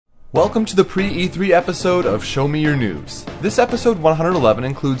Welcome to the pre-E3 episode of Show Me Your News. This episode 111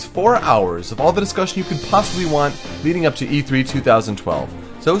 includes 4 hours of all the discussion you could possibly want leading up to E3 2012,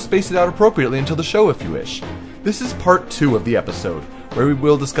 so space it out appropriately until the show if you wish. This is part 2 of the episode, where we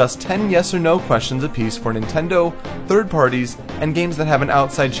will discuss 10 yes or no questions apiece for Nintendo, third parties, and games that have an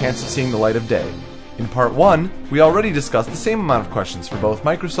outside chance of seeing the light of day. In part 1, we already discussed the same amount of questions for both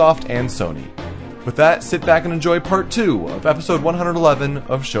Microsoft and Sony. With that, sit back and enjoy part 2 of episode 111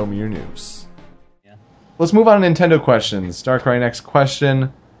 of Show Me Your News. Yeah. Let's move on to Nintendo questions. Darkrai, next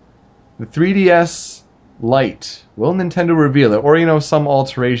question. The 3DS Lite. Will Nintendo reveal it? Or, some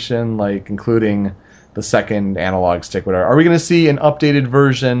alteration, like including the second analog stick, whatever. Are we going to see an updated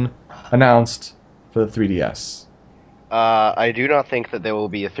version announced for the 3DS? I do not think that there will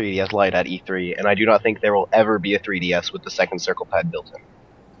be a 3DS Lite at E3, and I do not think there will ever be a 3DS with the second Circle Pad built in.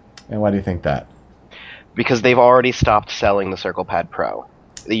 And why do you think that? Because they've already stopped selling the Circle Pad Pro.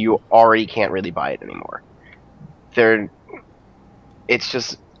 You already can't really buy it anymore.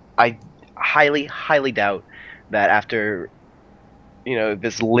 I highly, highly doubt that after,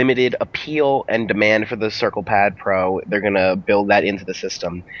 this limited appeal and demand for the Circle Pad Pro, they're going to build that into the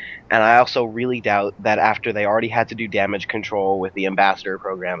system. And I also really doubt that after they already had to do damage control with the Ambassador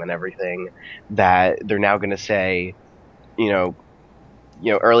program and everything, that they're now going to say, early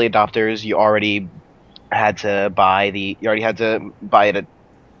adopters, you already had to buy it at a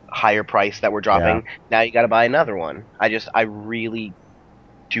higher price that we're dropping. Yeah. Now you got to buy another one. I really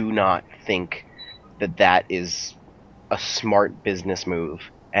do not think that is a smart business move,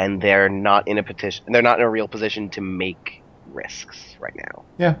 and they're not in a real position to make risks right now.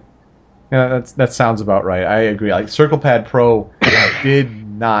 Yeah, that sounds about right. I agree. Like Circle Pad Pro did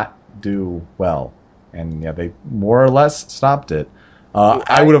not do well, and they more or less stopped it.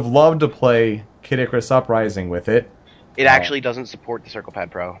 I would have loved to play Kid Icarus Uprising with it. It actually doesn't support the Circle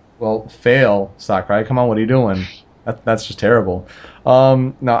Pad Pro. Well, fail, Sakurai. Come on, what are you doing? That's just terrible.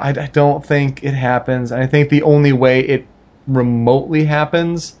 No, I don't think it happens. And I think the only way it remotely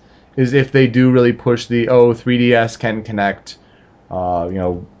happens is if they do really push 3DS can connect,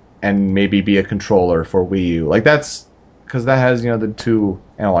 and maybe be a controller for Wii U. Like that's because that has the 2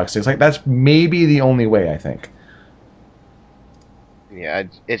 analog sticks. Like that's maybe the only way, I think. Yeah,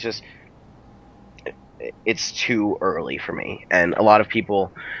 it's too early for me, and a lot of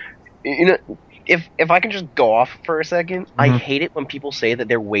people, if I can just go off for a second, I hate it when people say that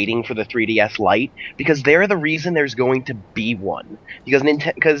they're waiting for the 3DS Lite, because they're the reason there's going to be one.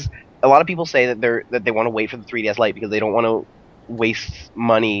 Because a lot of people say that they want to wait for the 3DS Lite because they don't want to waste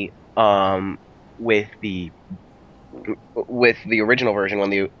money with the original version when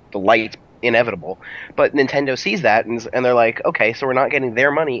the Lite's inevitable. But Nintendo sees that and they're like, okay, so we're not getting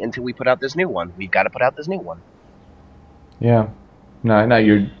their money until we put out this new one. We've got to put out this new one. Yeah. No, I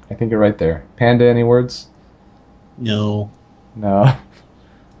think you're right there. Panda, any words? No.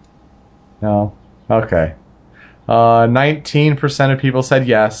 Okay. 19% of people said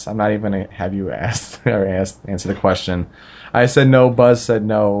yes. I'm not even going to have you answer the question. I said no. Buzz said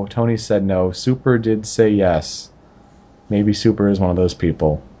no. Tony said no. Super did say yes. Maybe Super is one of those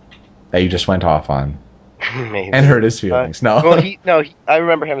people that you just went off on. Maybe. And hurt his feelings. I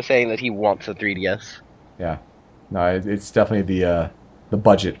remember him saying that he wants a 3DS. Yeah. No, it's definitely the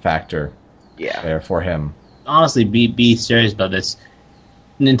budget factor there for him. Honestly, be serious about this.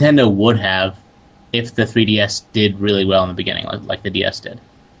 Nintendo would have if the 3DS did really well in the beginning, like the DS did.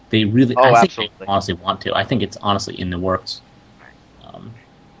 They really, I think they honestly want to. I think it's honestly in the works.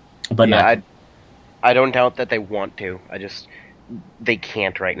 But yeah, I don't doubt that they want to. They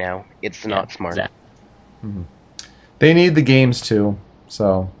can't right now. It's not smart. Exactly. Mm-hmm. They need the games too,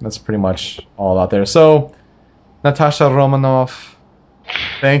 so that's pretty much all out there. So, Natasha Romanoff,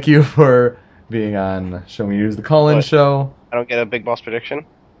 thank you for being on Show Me News, the call-in show. I don't get a Big Boss prediction?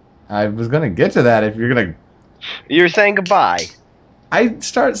 I was going to get to that if you're going to... You're saying goodbye. I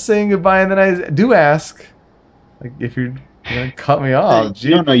start saying goodbye and then I do ask, like, if you're going to cut me off.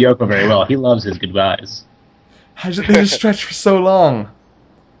 You don't know Yoko very well. He loves his goodbyes. They just stretch for so long.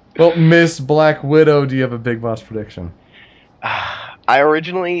 Well, Miss Black Widow, do you have a Big Boss prediction? I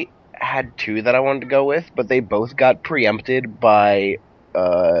originally had 2 that I wanted to go with, but they both got preempted by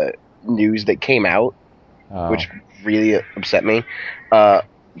news that came out, which really upset me.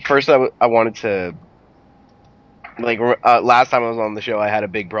 First, I wanted to... last time I was on the show, I had a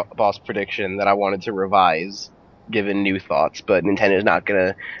Big Boss prediction that I wanted to revise, given new thoughts, but Nintendo's not going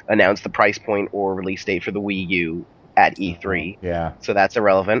to announce the price point or release date for the Wii U at E3. Yeah. So that's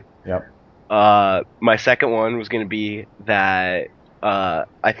irrelevant. Yep. My second one was going to be that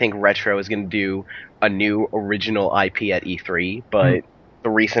I think Retro is going to do a new original IP at E3, but the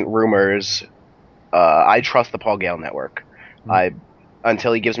recent rumors, I trust the Paul Gale network.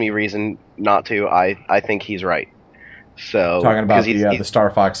 Until he gives me reason not to, I think he's right. So talking about the Star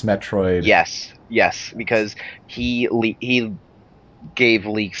Fox Metroid. Yes, because he gave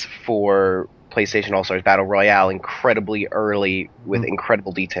leaks for PlayStation All-Stars Battle Royale incredibly early with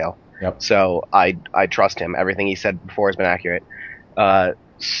incredible detail. Yep. So I trust him. Everything he said before has been accurate.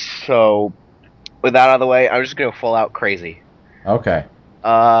 So with that out of the way, I'm just going to full out crazy. Okay.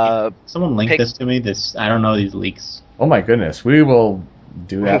 Someone link this to me. I don't know these leaks. Oh my goodness, we will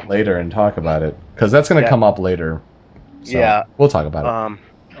do that later and talk about it because that's going to come up later. So we'll talk about it.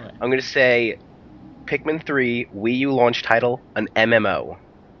 I'm going to say Pikmin 3 Wii U launch title, an MMO.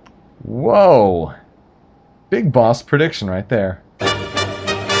 Whoa. Big boss prediction right there.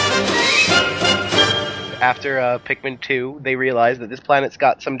 After Pikmin 2, they realized that this planet's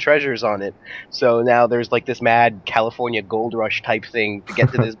got some treasures on it. So now there's like this mad California gold rush type thing to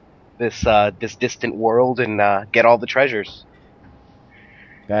get to this distant world and get all the treasures.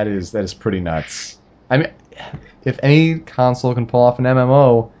 That is pretty nuts. I mean, if any console can pull off an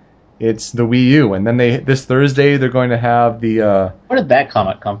MMO, it's the Wii U. And then this Thursday they're going to have the. Where did that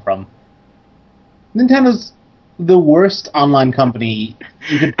comment come from? Nintendo's the worst online company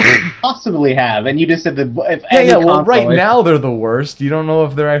you could possibly have, and you just said that if well, right now they're the worst. You don't know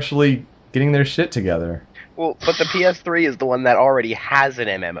if they're actually getting their shit together. Well, but the PS3 is the one that already has an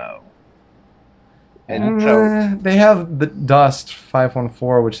MMO. And so they have the Dust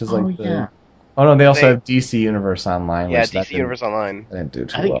 514, which is like Oh no, they also have DC Universe Online. Yeah, DC Universe Online. That didn't do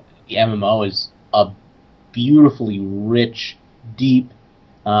too well. I think the MMO is a beautifully rich, deep,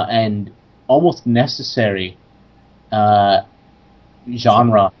 and almost necessary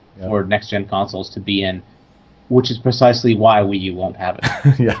genre for next-gen consoles to be in, which is precisely why Wii U won't have it.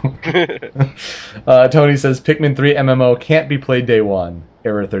 Yeah. Tony says, Pikmin 3 MMO can't be played day one.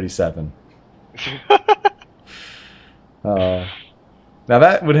 Error 37. Now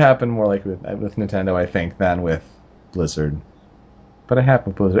that would happen more like with Nintendo, I think, than with Blizzard. But it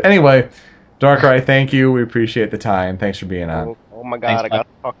happened with Blizzard. Anyway, Darkrai, thank you. We appreciate the time. Thanks for being on. Oh my god, I got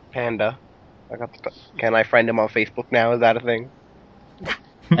to talk to Panda. Can I friend him on Facebook now? Is that a thing?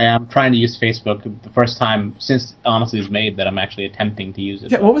 I'm trying to use Facebook the first time since Honestly is made that I'm actually attempting to use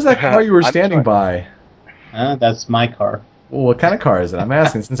it. Yeah, what was that car you were standing by? That's my car. Well, what kind of car is it? I'm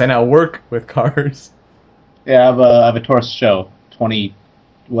asking since I now work with cars. Yeah, I have a Taurus Show 20,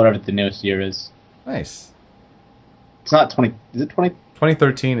 whatever the newest year is. Nice. It's not 20. Is it 20?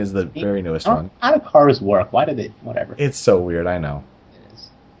 2013 is the very newest one. How do cars work? Why did it? Whatever. It's so weird. I know. It is.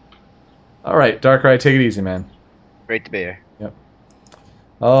 All right, Darkrai, take it easy, man. Great to be here. Yep.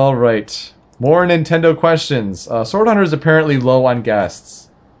 All right. More Nintendo questions. Sword Hunter is apparently low on guests.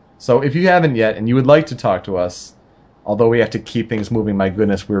 So if you haven't yet and you would like to talk to us, although we have to keep things moving, my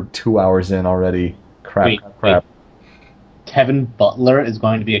goodness, we're 2 hours in already. Crap. Wait. Kevin Butler is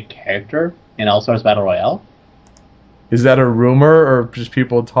going to be a character in All-Stars Battle Royale? Is that a rumor or just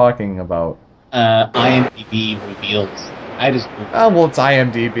people talking about? IMDb reveals. Well, it's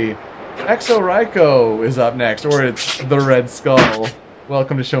IMDb. Exo Raiko is up next, or it's the Red Skull.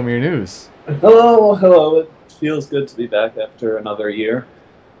 Welcome to Show Me Your News. Hello. It feels good to be back after another year.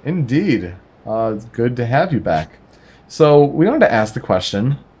 Indeed. It's good to have you back. So, we wanted to ask the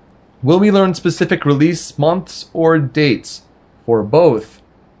question, will we learn specific release months or dates for both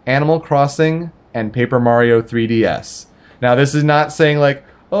Animal Crossing and Paper Mario 3DS? Now, this is not saying like,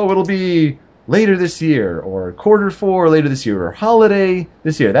 oh, it'll be later this year, or Q4 later this year, or holiday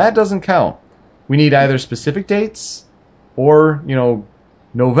this year. That doesn't count. We need either specific dates or,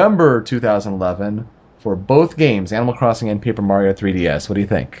 November 2011 for both games, Animal Crossing and Paper Mario 3DS. What do you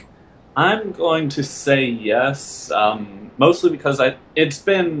think? I'm going to say yes, mostly because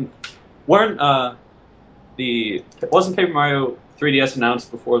wasn't Paper Mario 3DS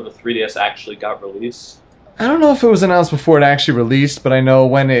announced before the 3DS actually got released? I don't know if it was announced before it actually released, but I know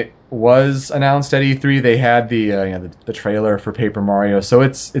when it was announced at E3, they had the trailer for Paper Mario, so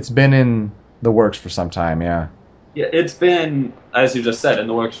it's been in the works for some time, yeah. Yeah, it's been, as you just said, in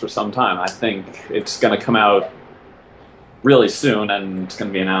the works for some time. I think it's going to come out really soon, and it's going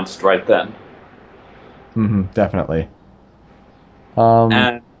to be announced right then. Definitely.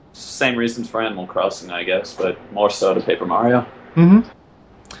 And same reasons for Animal Crossing, I guess, but more so to Paper Mario.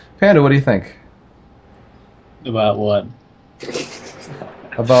 Panda, what do you think? About what?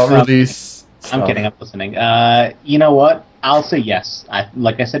 About release stuff. I'm kidding, I'm listening. You know what? I'll say yes.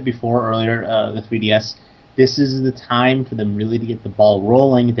 Like I said before earlier, the 3DS, this is the time for them really to get the ball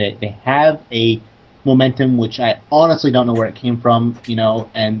rolling. They have a momentum, which I honestly don't know where it came from,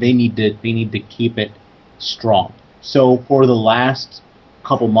 and they need to keep it strong. So for the last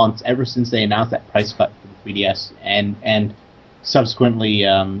couple months, ever since they announced that price cut for the 3DS, and subsequently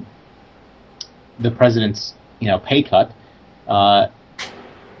the president's pay cut. I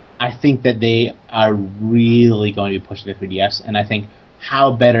think that they are really going to be pushing the 3DS, and I think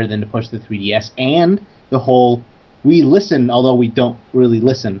how better than to push the 3DS and the whole we listen, although we don't really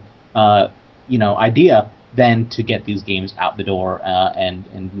listen, idea than to get these games out the door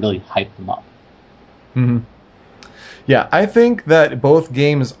and really hype them up. Mm-hmm. Yeah, I think that both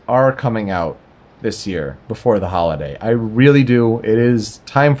games are coming out this year before the holiday. I really do. It is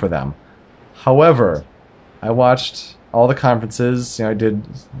time for them. However, I watched all the conferences. I did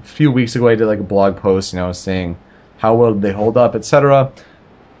a few weeks ago. I did like a blog post, saying how well they hold up, etc.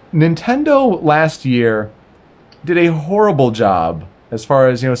 Nintendo last year did a horrible job as far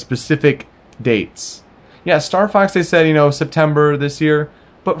as specific dates. Yeah, Star Fox they said September this year,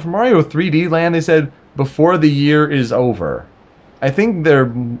 but for Mario 3D Land they said before the year is over. I think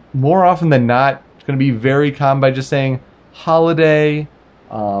they're more often than not going to be very calm by just saying holiday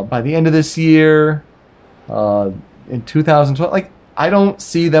by the end of this year. In 2012, I don't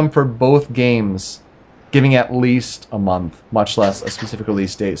see them for both games giving at least a month, much less a specific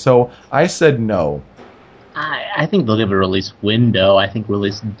release date. So I said no. I think they'll give a release window. I think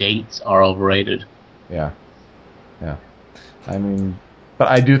release dates are overrated. Yeah. I mean, but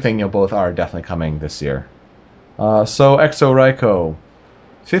I do think both are definitely coming this year. So Exo Raiko,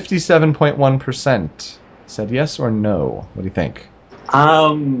 57.1% said yes or no. What do you think?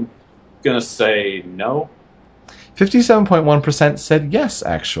 I'm gonna say no. 57.1% said yes,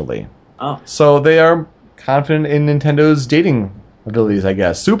 actually. Oh. So they are confident in Nintendo's dating abilities, I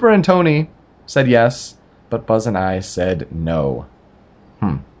guess. Super and Tony said yes, but Buzz and I said no.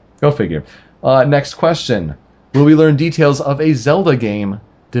 Go figure. Next question. Will we learn details of a Zelda game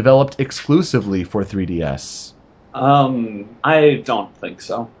developed exclusively for 3DS? I don't think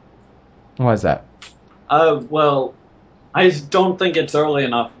so. Why is that? Well, I don't think it's early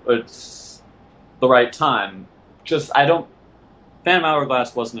enough. It's the right time. Phantom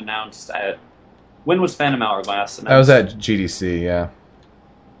Hourglass wasn't announced at... When was Phantom Hourglass announced? That was at GDC, yeah.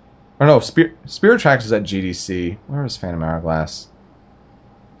 Or no, Spirit Tracks was at GDC. Where was Phantom Hourglass?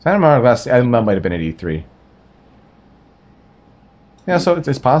 Phantom Hourglass, that might have been at E3. Yeah, so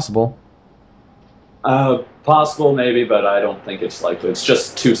it's possible. Possible, maybe, but I don't think it's likely. It's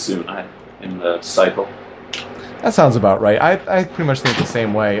just too soon in the cycle. That sounds about right. I pretty much think the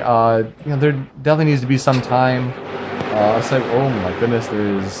same way. There definitely needs to be some time. It's like, oh my goodness,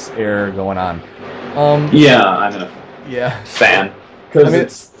 there's air going on. Yeah, I'm a fan. Because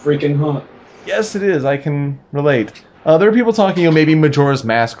it's freaking hot. Yes, it is. I can relate. There are people talking, maybe Majora's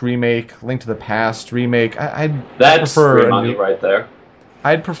Mask remake, Link to the Past remake. That's free money right there.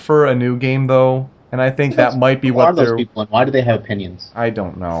 I'd prefer a new game, though. And I think that might be what those people, and why do they have opinions? I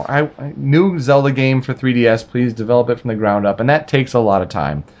don't know. New Zelda game for 3DS, please develop it from the ground up, and that takes a lot of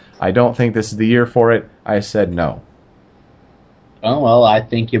time. I don't think this is the year for it. I said no. Oh, well, I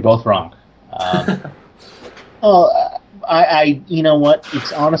think you're both wrong. You know what?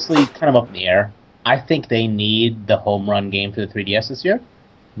 It's honestly kind of up in the air. I think they need the home run game for the 3DS this year.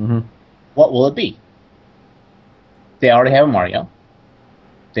 Mm-hmm. What will it be? They already have a Mario.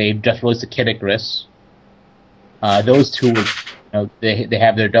 They've just released a Kid Icarus. Those two, they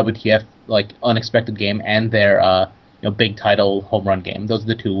have their WTF unexpected game and their big title home run game. Those are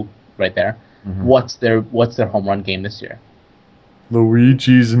the two right there. Mm-hmm. What's their home run game this year?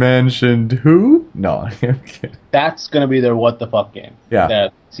 Luigi's Mansion 2? No, I'm kidding. That's gonna be their what the fuck game. Yeah.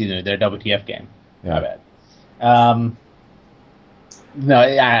 Their WTF game. Yeah. My bad. No, I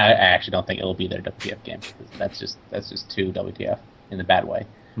actually don't think it'll be their WTF game. That's just too WTF in the bad way.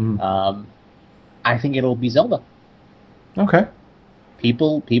 Mm. I think it'll be Zelda. Okay.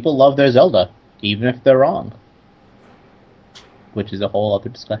 People love their Zelda, even if they're wrong. Which is a whole other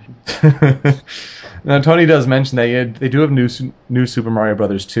discussion. Now, Tony does mention that they do have new Super Mario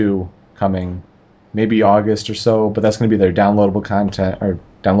Brothers 2 coming, maybe August or so, but that's going to be their downloadable content or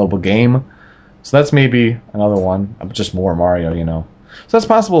downloadable game. So that's maybe another one, just more Mario, So that's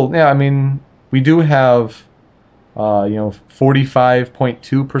possible. Yeah, I mean, we do have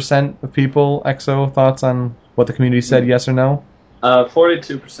 45.2% of people, EXO, thoughts on what the community said, yes or no?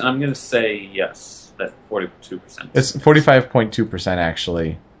 42%. I'm going to say yes. That 42%. It's 45.2%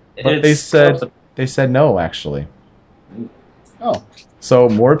 actually. But they said no actually. Oh. So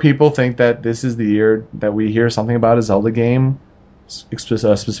more people think that this is the year that we hear something about a Zelda game,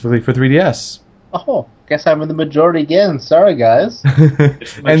 specifically for 3DS. Oh, guess I'm in the majority again. Sorry, guys.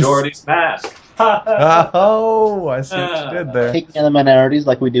 It's the majority's mask. Oh, I see what you did there. Taking on the minorities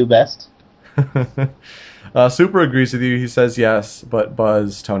like we do best. Super agrees with you. He says yes, but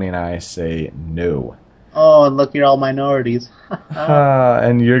Buzz, Tony, and I say no. Oh, and look, you're all minorities.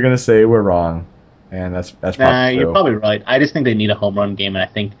 And you're gonna say we're wrong, and that's probably Nah, true. you're probably right. I just think they need a home run game, and I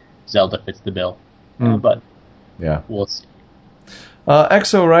think Zelda fits the bill. But yeah, we'll see.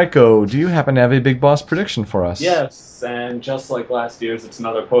 Exo Raiko, do you happen to have a Big Boss prediction for us? Yes, and just like last year's, it's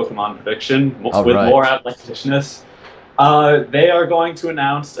another Pokemon prediction with right. more outlandishness. They are going to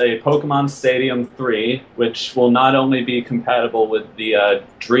announce a Pokemon Stadium 3, which will not only be compatible with the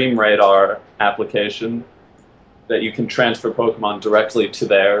Dream Radar application, that you can transfer Pokemon directly to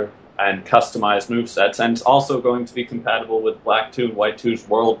there and customize movesets, and it's also going to be compatible with Black 2 and White 2's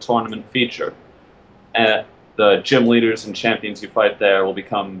World Tournament feature. And the gym leaders and champions you fight there will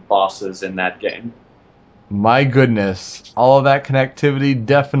become bosses in that game. My goodness, all of that connectivity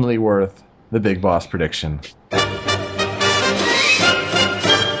definitely worth the Big Boss prediction.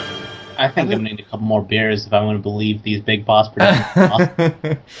 I think I'm going to need a couple more beers if I want to believe these Big Boss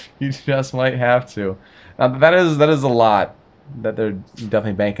predictions. You just might have to. Now, that is a lot that they're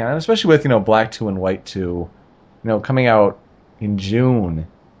definitely banking on, especially with Black 2 and White 2, coming out in June,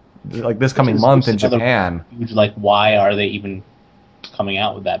 like this coming month in Japan. Huge, like, why are they even coming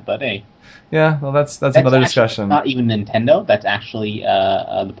out with that? But hey, yeah, well, that's another discussion. Not even Nintendo. That's actually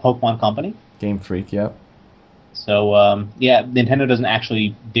the Pokemon Company. Game Freak, yep. So Nintendo doesn't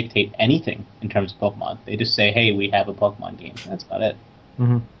actually dictate anything in terms of Pokemon. They just say, "Hey, we have a Pokemon game." That's about it.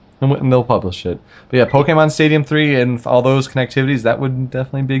 Mm-hmm. And they'll publish it. But yeah, Pokemon Stadium 3 and all those connectivities, that would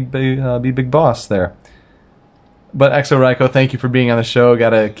definitely be Big Boss there. But Exo Raiko, thank you for being on the show.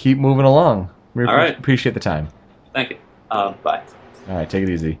 Got to keep moving along. We appreciate the time. Thank you. Bye. All right, take it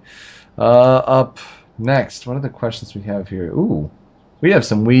easy. Up next, what are the questions we have here? Ooh, we have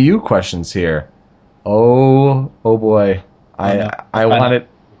some Wii U questions here. Oh boy. I want it.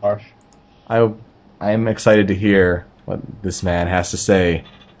 Harsh. I am excited to hear what this man has to say.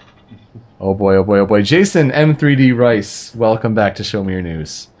 Oh boy. Jason M3D Rice, welcome back to Show Me Your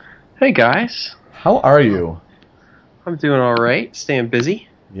News. Hey guys. How are you? I'm doing all right. Staying busy.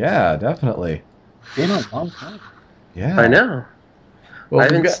 Yeah, definitely. Been a long time. Yeah. I know. Well,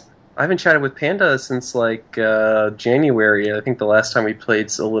 I haven't chatted with Panda since like January. I think the last time we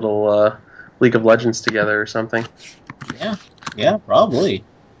played a little League of Legends together or something. Yeah, probably.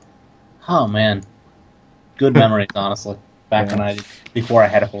 Oh man, good memories, honestly. Back when before I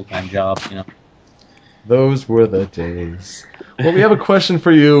had a full-time job, Those were the days. Well, we have a question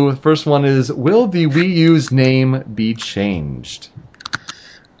for you. The first one is: will the Wii U's name be changed?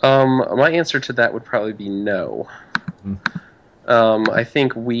 My answer to that would probably be no. I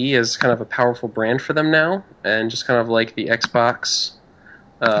think Wii is kind of a powerful brand for them now, and just kind of like the Xbox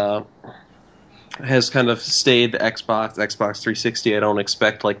has kind of stayed the Xbox 360. I don't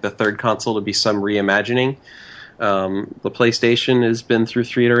expect like the third console to be some reimagining. The PlayStation has been through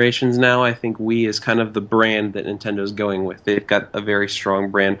 3 iterations now. I think Wii is kind of the brand that Nintendo's going with. They've got a very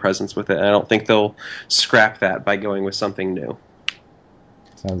strong brand presence with it, and I don't think they'll scrap that by going with something new.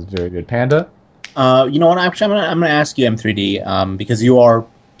 Sounds very good. Panda? You know what? Actually, I'm gonna ask you, M3D, because you are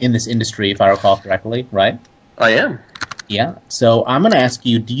in this industry, if I recall correctly, right? I am. Yeah. So I'm gonna ask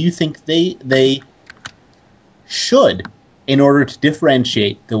you: do you think they should, in order to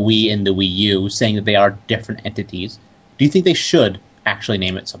differentiate the Wii and the Wii U, saying that they are different entities, do you think they should actually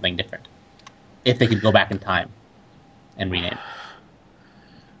name it something different? If they could go back in time and rename it.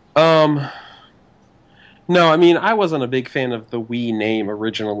 No, I mean, I wasn't a big fan of the Wii name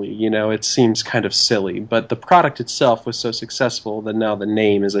originally. It seems kind of silly, but the product itself was so successful that now the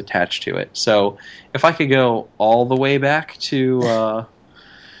name is attached to it. So if I could go all the way back to I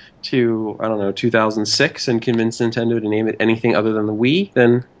don't know, 2006 and convince Nintendo to name it anything other than the Wii,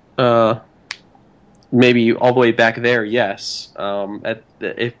 then maybe all the way back there, yes. But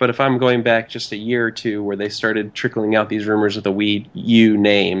if I'm going back just a year or two where they started trickling out these rumors of the Wii U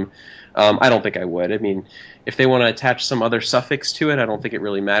name, I don't think I would. I mean, if they want to attach some other suffix to it, I don't think it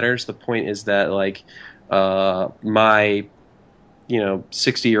really matters. The point is that, like, my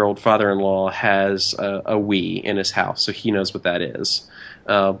 60-year-old father-in-law has a Wii in his house, so he knows what that is.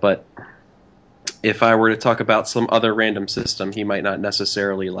 But if I were to talk about some other random system, he might not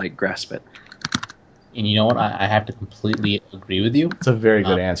necessarily grasp it. And you know what? I have to completely agree with you. It's a very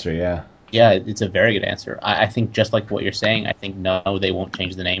good answer, yeah. Yeah, it's a very good answer. I think just like what you're saying, I think no, they won't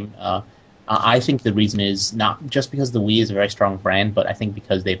change the name. I think the reason is not just because the Wii is a very strong brand, but I think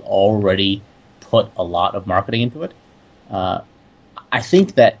because they've already put a lot of marketing into it. I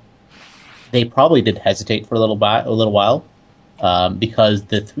think that they probably did hesitate for a little while, because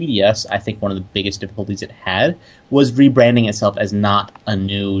the 3DS, I think one of the biggest difficulties it had was rebranding itself as not a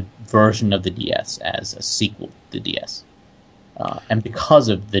new version of the DS, as a sequel to the DS. And because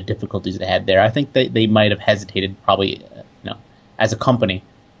of the difficulties it had there, I think they might have hesitated probably, as a company,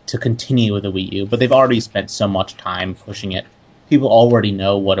 to continue with the Wii U. But they've already spent so much time pushing it. People already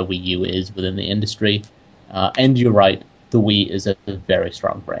know what a Wii U is within the industry. And you're right, the Wii is a very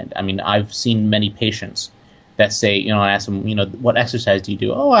strong brand. I mean, I've seen many patients that say, I ask them, what exercise do you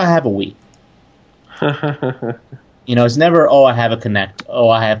do? Oh, I have a Wii. It's never, I have a Kinect. Oh,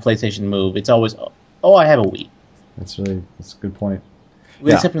 I have PlayStation Move. It's always, I have a Wii. That's a good point.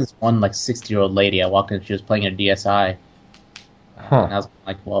 Except for this one 60-year-old lady, I walked in, she was playing her DSi. And I was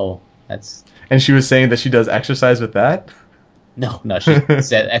like, whoa, that's... And she was saying that she does exercise with that? No, she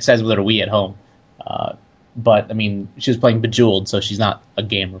said exercise with her Wii at home. But, I mean, she was playing Bejeweled, so she's not a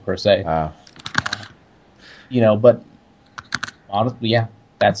gamer per se. But honestly, yeah,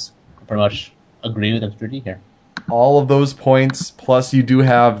 that's pretty much agree with M3D here. All of those points, plus you do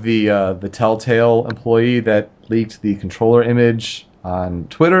have the Telltale employee that leaked the controller image on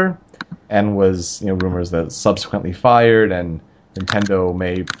Twitter, and was rumors that subsequently fired, and Nintendo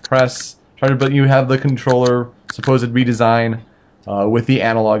may press charges. But you have the controller supposed redesign with the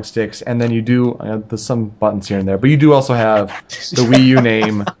analog sticks, and then you do there's some buttons here and there, but you do also have the Wii U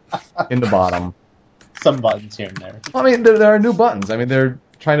name in the bottom. Some buttons here and there. I mean, there are new buttons. I mean, they're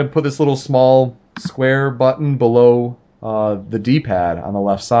trying to put this little small square button below the D-pad on the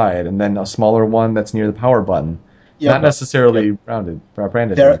left side, and then a smaller one that's near the power button. Not necessarily branded.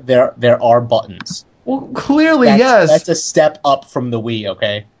 There are buttons. Well, clearly, yes. That's a step up from the Wii,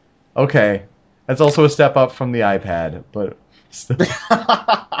 okay? Okay. That's also a step up from the iPad, but still.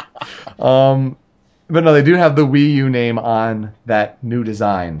 But no, they do have the Wii U name on that new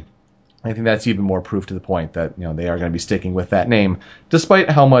design. I think that's even more proof to the point that they are going to be sticking with that name, despite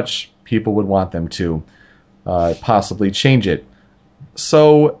how much people would want them to possibly change it.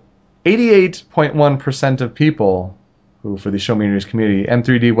 So, 88.1% of people who, for the Show Me Your News community,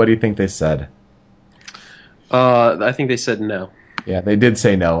 M3D, what do you think they said? I think they said no. Yeah, they did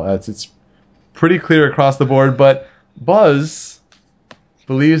say no. It's pretty clear across the board, but Buzz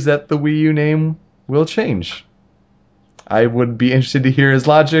believes that the Wii U name will change. I would be interested to hear his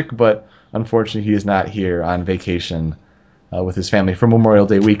logic, but unfortunately he is not here on vacation with his family for Memorial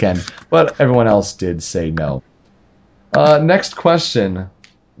Day weekend. But everyone else did say no. Next question.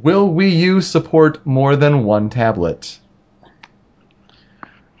 Will Wii U support more than one tablet?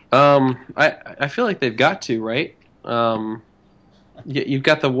 I feel like they've got to, right? You've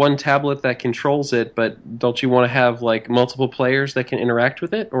got the one tablet that controls it, but don't you want to have multiple players that can interact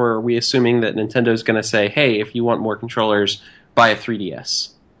with it? Or are we assuming that Nintendo's going to say, hey, if you want more controllers, buy a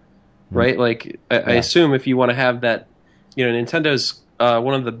 3DS? Right? I assume if you want to have that, Nintendo's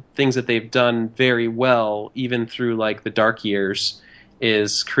one of the things that they've done very well, even through the dark years,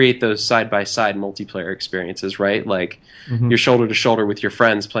 is create those side-by-side multiplayer experiences, right? You're shoulder to shoulder with your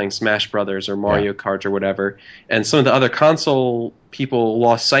friends playing Smash Brothers or Mario Kart or whatever. And some of the other console people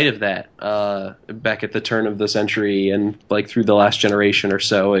lost sight of that back at the turn of the century and through the last generation or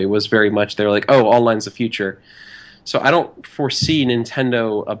so. It was very much, they're like, oh, online's the future. So I don't foresee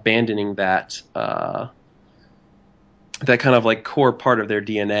Nintendo abandoning that that kind of core part of their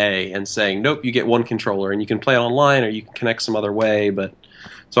DNA and saying, nope, you get one controller and you can play it online or you can connect some other way. But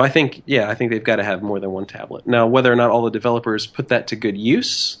so I think they've got to have more than one tablet. Now, whether or not all the developers put that to good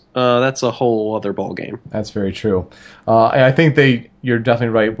use, that's a whole other ballgame. That's very true. I think you're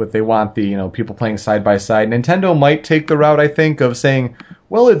definitely right with they want the people playing side by side. Nintendo might take the route, I think, of saying,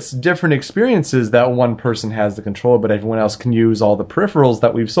 well, it's different experiences that one person has the controller, but everyone else can use all the peripherals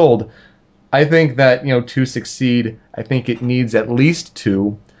that we've sold. I think that, to succeed, I think it needs at least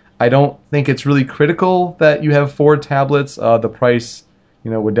two. I don't think it's really critical that you have 4 tablets. The price,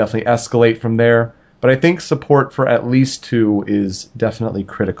 would definitely escalate from there. But I think support for at least 2 is definitely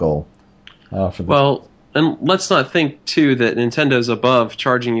critical. Well, and let's not think, too, that Nintendo's above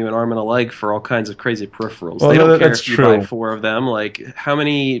charging you an arm and a leg for all kinds of crazy peripherals. Well, they don't care if you buy 4 of them. How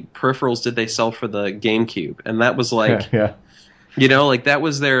many peripherals did they sell for the GameCube? And that was yeah. That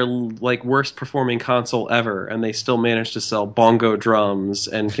was their worst performing console ever, and they still managed to sell bongo drums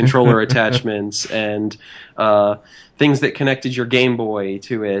and controller attachments and things that connected your Game Boy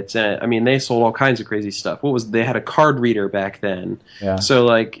to it. They sold all kinds of crazy stuff. They had a card reader back then. Yeah. So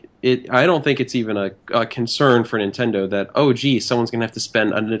I don't think it's even a concern for Nintendo that, oh, gee, someone's going to have to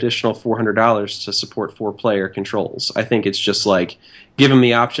spend an additional $400 to support 4-player controls. I think it's just give them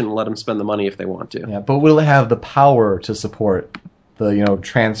the option and let them spend the money if they want to. Yeah, but will it have the power to support the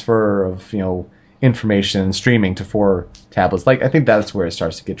transfer of information and streaming to 4 tablets. Like, I think that's where it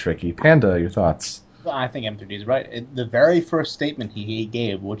starts to get tricky. Panda, your thoughts? Well, I think M3D is right. The very first statement he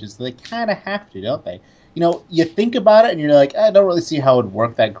gave, which is they kind of have to, don't they? You think about it and you're like, I don't really see how it would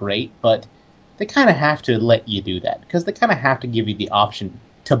work that great, but they kind of have to let you do that because they kind of have to give you the option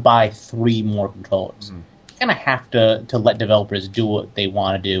to buy 3 more controllers. They kind of have to let developers do what they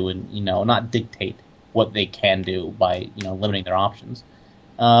want to do and not dictate what they can do by limiting their options.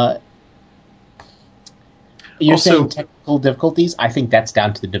 You're saying technical difficulties. I think that's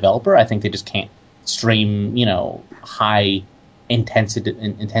down to the developer. I think they just can't stream high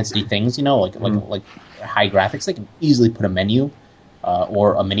intensity things. Like high graphics. They can easily put a menu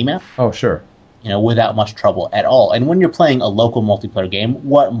or a minimap. Oh, sure. Without much trouble at all. And when you're playing a local multiplayer game,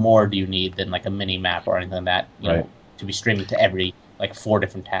 what more do you need than like a mini map or anything like that, to be streaming to every 4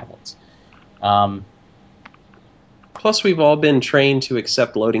 different tablets? Plus, we've all been trained to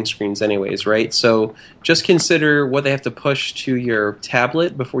accept loading screens anyways, right? So just consider what they have to push to your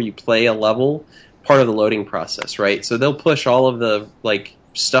tablet before you play a level, part of the loading process, right? So they'll push all of the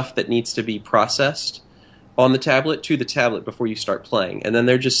stuff that needs to be processed on the tablet to the tablet before you start playing, and then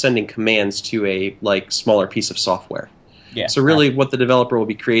they're just sending commands to a smaller piece of software. Yeah. So really, what the developer will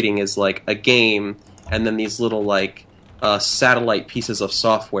be creating is a game, and then these little satellite pieces of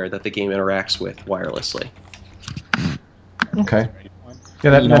software that the game interacts with wirelessly. Okay.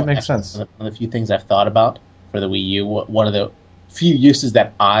 Yeah, that makes sense. One of the few things I've thought about for the Wii U, one of the few uses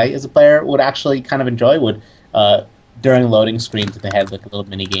that I, as a player, would actually kind of enjoy would during loading screens if they had a little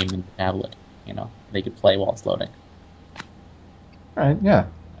mini game in the tablet. They could play while it's loading. All right, yeah.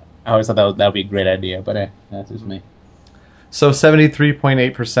 I always thought that would be a great idea, but that's just me. So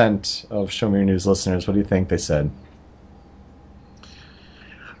 73.8% of Show Me Your News listeners, what do you think they said?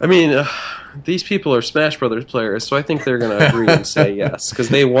 I mean, these people are Smash Brothers players, so I think they're going to agree and say yes, because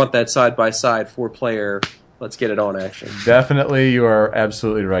they want that side-by-side 4-player, let's get it on action. Definitely, you are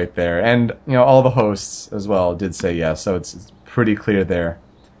absolutely right there. And, all the hosts as well did say yes, so it's pretty clear there.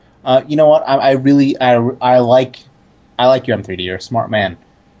 You know what? I really like your M3D. You're a smart man.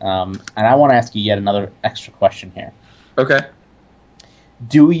 And I want to ask you yet another extra question here. Okay.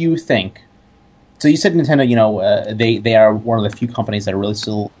 Do you think... So you said Nintendo, they are one of the few companies that are really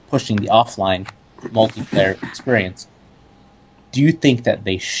still pushing the offline multiplayer experience. Do you think that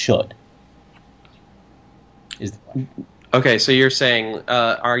they should? Okay, so you're saying,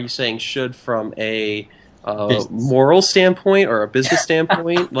 are you saying should from a moral standpoint or a business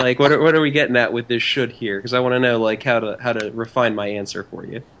standpoint? What are we getting at with this should here? Because I want to know how to refine my answer for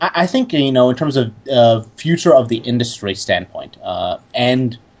you. I think in terms of future of the industry standpoint,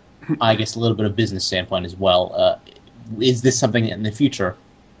 and I guess a little bit of business standpoint as well, is this something that in the future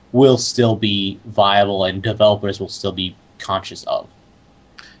will still be viable and developers will still be conscious of?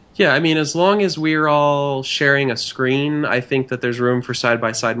 Yeah, I mean, as long as we're all sharing a screen, I think that there's room for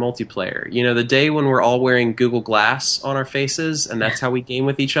side-by-side multiplayer. The day when we're all wearing Google Glass on our faces and that's how we game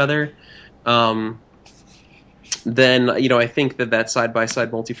with each other, then, I think that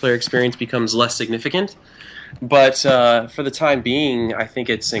side-by-side multiplayer experience becomes less significant. But for the time being, I think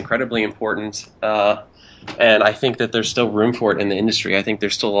it's incredibly important, and I think that there's still room for it in the industry. I think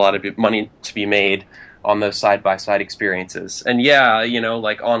there's still a lot of money to be made on those side-by-side experiences. And yeah,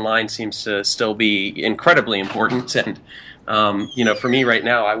 online seems to still be incredibly important. And, for me right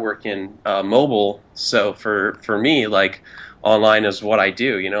now, I work in mobile, so for me, online is what I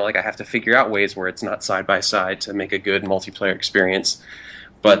do. I have to figure out ways where it's not side-by-side to make a good multiplayer experience.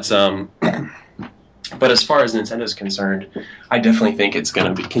 But as far as Nintendo's concerned, I definitely think it's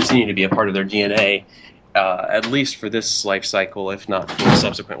going to continue to be a part of their DNA, at least for this life cycle, if not for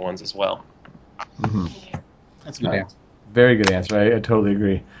subsequent ones as well. Mm-hmm. That's a good answer. Very good answer. I totally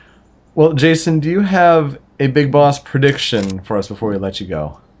agree. Well, Jason, do you have a Big Boss prediction for us before we let you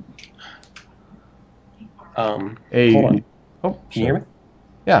go? Hold on. Oh, can you hear me?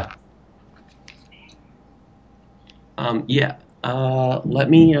 Yeah. Yeah. Let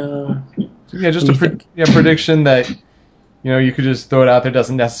me. Just a prediction that you could just throw it out there.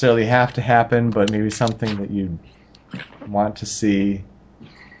 Doesn't necessarily have to happen, but maybe something that you want to see,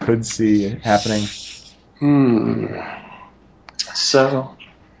 could see happening. So,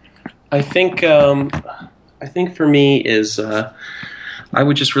 I think for me is I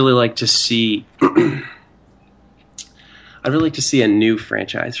would just really like to see. I'd really like to see a new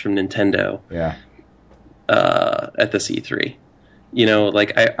franchise from Nintendo. Yeah. At this E3.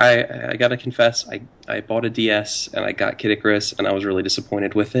 I gotta confess, I bought a DS and I got Kid Icarus and I was really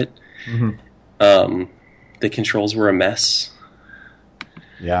disappointed with it. Mm-hmm. The controls were a mess.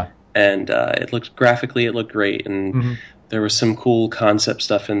 Yeah. And it looked great, and there was some cool concept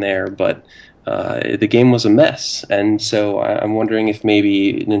stuff in there, but the game was a mess. And so I'm wondering if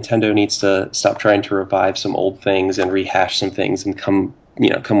maybe Nintendo needs to stop trying to revive some old things and rehash some things and come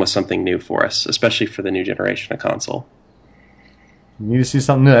with something new for us, especially for the new generation of console. You need to see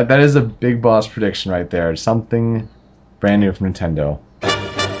something new. That is a big boss prediction right there. Something brand new from Nintendo.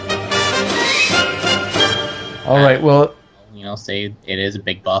 All right, well... say it is a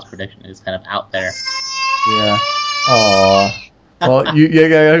big boss prediction. It's kind of out there. Yeah. Aww. Well, you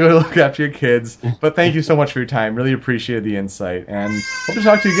gotta go look after your kids. But thank you so much for your time. Really appreciated the insight. And hope to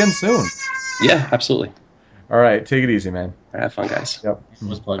talk to you again soon. Yeah, absolutely. All right, take it easy, man. Have fun, guys. Yep. It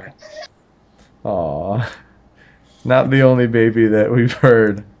was a pleasure. Aww. Not the only baby that we've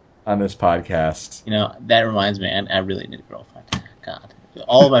heard on this podcast. That reminds me, I really need a girlfriend. God.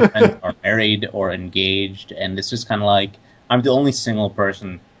 All of my friends are married or engaged, and it's just kind of like, I'm the only single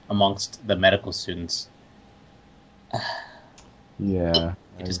person amongst the medical students. Yeah.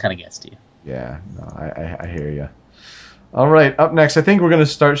 It just kind of gets to you. Yeah, no, I hear you. All right, up next, I think we're going to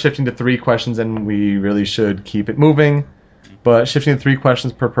start shifting to 3 questions, and we really should keep it moving. But shifting to 3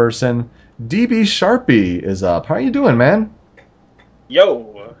 questions per person. DB Sharpie is up. How are you doing, man?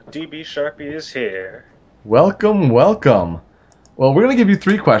 Yo, DB Sharpie is here. Welcome. Well, we're going to give you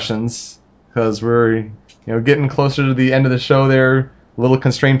 3 questions, because we're getting closer to the end of the show there. A little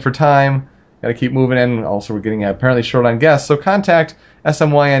constrained for time. Got to keep moving, and also we're getting apparently short on guests. So contact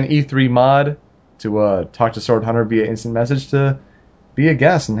SMYNE3Mod to talk to Sword Hunter via instant message to be a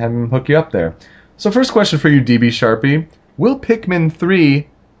guest and have him hook you up there. So first question for you, DB Sharpie. Will Pikmin 3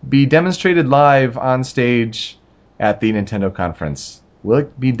 be demonstrated live on stage at the Nintendo conference? Will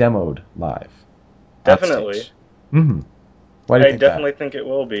it be demoed live? Definitely. Mm-hmm. Why do you I definitely think it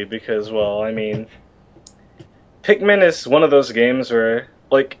will be because, Pikmin is one of those games where,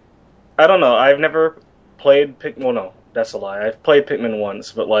 I don't know, I've never played Pikmin... Well, no, that's a lie. I've played Pikmin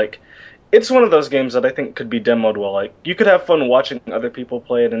once, but, it's one of those games that I think could be demoed well. You could have fun watching other people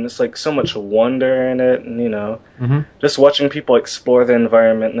play it, and it's, so much wonder in it, and, just watching people explore the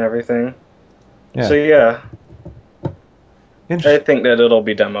environment and everything. Yeah. So, yeah. I think that it'll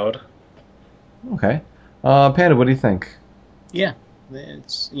be demoed. Okay. Panda, what do you think? Yeah.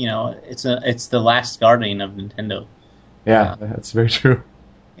 It's, it's the last guardian of Nintendo. Yeah, that's very true.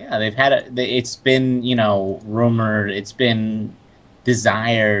 Yeah, they've had it's been, rumored, it's been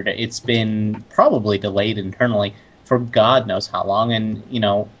desired, it's been probably delayed internally for God knows how long, and,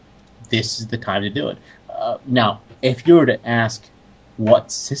 this is the time to do it. Now, if you were to ask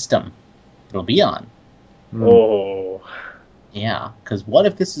what system it'll be on... Oh. Yeah, because what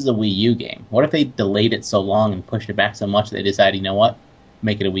if this is a Wii U game? What if they delayed it so long and pushed it back so much that they decided, you know what,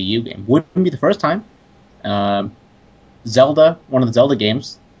 make it a Wii U game? Wouldn't be the first time. Zelda, one of the Zelda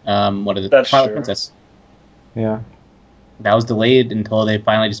games, Twilight Princess. Yeah. That was delayed until they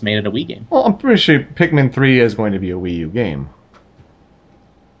finally just made it a Wii game. Well, I'm pretty sure Pikmin 3 is going to be a Wii U game.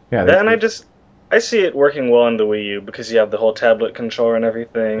 Yeah. And I see it working well on the Wii U because you have the whole tablet controller and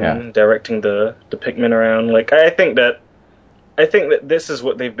everything, directing the Pikmin around. I think that this is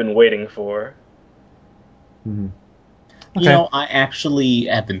what they've been waiting for. Mm-hmm. Okay. I actually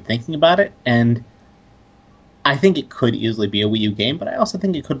have been thinking about it, and I think it could easily be a Wii U game, but I also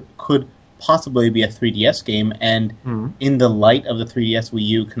think it could possibly be a 3DS game, and in the light of the 3DS Wii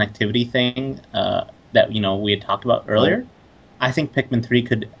U connectivity thing that we had talked about earlier, I think Pikmin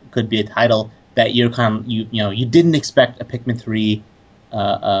 3 could be a title that you didn't expect a Pikmin 3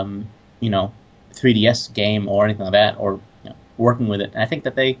 3DS game or anything like that, or working with it. And I think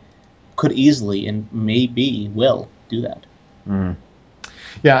that they could easily and maybe will do that. Mm.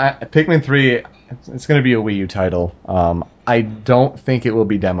 Yeah, Pikmin 3, it's going to be a Wii U title. I don't think it will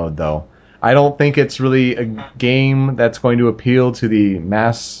be demoed, though. I don't think it's really a game that's going to appeal to the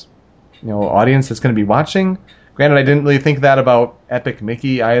mass audience that's going to be watching. Granted, I didn't really think that about Epic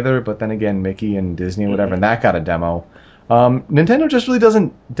Mickey either, but then again, Mickey and Disney and whatever, and that got a demo. Nintendo just really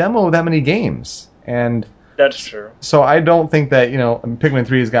doesn't demo that many games. And that's true. So I don't think that, Pikmin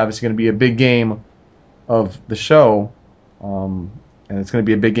 3 is obviously going to be a big game of the show, and it's going to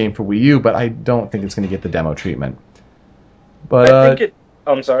be a big game for Wii U, but I don't think it's going to get the demo treatment. But I think it...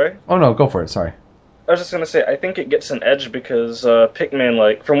 I'm sorry? Oh, no, go for it, sorry. I was just going to say, I think it gets an edge because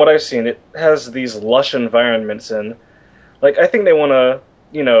Pikmin, from what I've seen, it has these lush environments, and, I think they want to,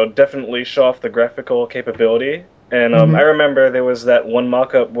 definitely show off the graphical capability. And I remember there was that one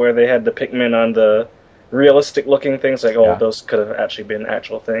mock-up where they had the Pikmin on the realistic-looking things, those could have actually been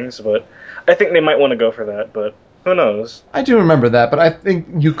actual things, but I think they might want to go for that, but who knows? I do remember that, but I think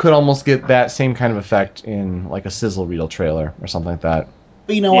you could almost get that same kind of effect in, a sizzle reel trailer or something like that.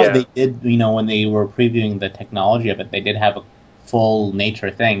 But you know what? They did, when they were previewing the technology of it, they did have full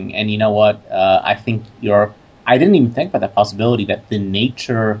nature thing. And you know what? I think I didn't even think about that possibility that the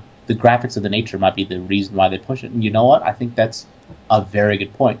graphics of the nature might be the reason why they push it. And you know what? I think that's a very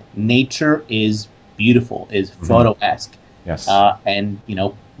good point. Nature is beautiful, is photo-esque. Yes. And,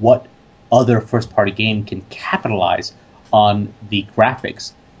 what other first-party game can capitalize on the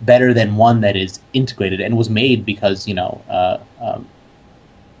graphics better than one that is integrated and was made because,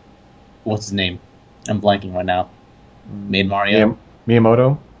 what's his name? I'm blanking right now. Made Mario.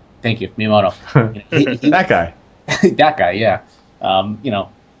 Miyamoto? Thank you, Miyamoto. That guy. That guy, yeah.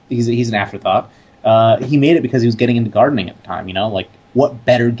 He's an afterthought. He made it because he was getting into gardening at the time, like, what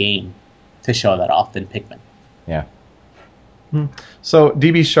better game to show that off than Pikmin? Yeah. So,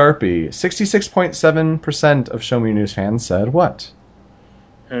 DB Sharpie, 66.7% of Show Me Your News fans said what?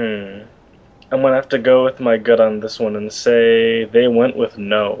 I'm going to have to go with my gut on this one and say they went with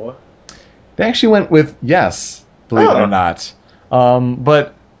no. They actually went with yes, believe it or not.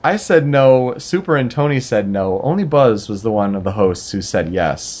 But I said no, Super and Tony said no. Only Buzz was the one of the hosts who said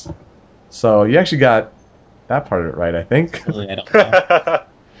yes. So you actually got that part of it right, I think. Really, I don't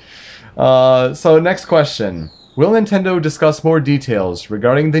know. So next question. Will Nintendo discuss more details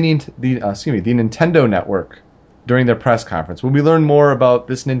regarding the Nintendo Network during their press conference? Will we learn more about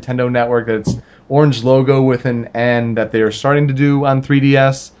this Nintendo Network, that's orange logo with an N, that they are starting to do on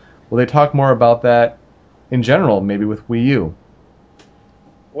 3DS? Will they talk more about that in general, maybe with Wii U?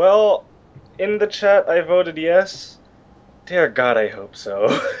 Well, in the chat I voted yes. Dear God, I hope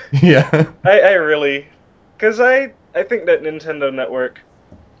so. Yeah. I really... Because I think that Nintendo Network...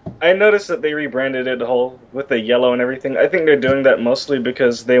 I noticed that they rebranded it whole with the yellow and everything. I think they're doing that mostly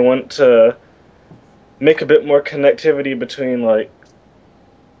because they want to make a bit more connectivity between, like,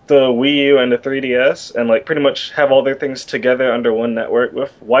 the Wii U and the 3DS, and, like, pretty much have all their things together under one network.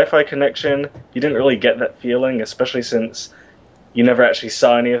 With Wi-Fi connection, you didn't really get that feeling, especially since you never actually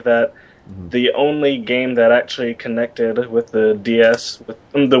saw any of that. Mm-hmm. The only game that actually connected with the DS, with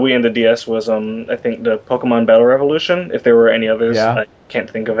the Wii and the DS, was, I think, the Pokemon Battle Revolution. If there were any others, yeah. I can't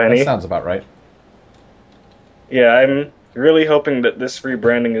think of any. That sounds about right. Yeah, I'm really hoping that this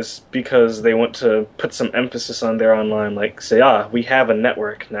rebranding is because they want to put some emphasis on their online, like, say, we have a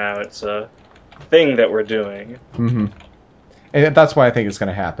network now. It's a thing that we're doing. Mm-hmm. And that's why I think it's going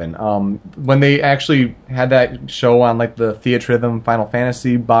to happen. When they actually had that show on, like, the Theatrhythm Final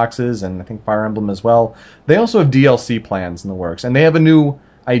Fantasy boxes, and I think Fire Emblem as well, they also have DLC plans in the works. And they have a new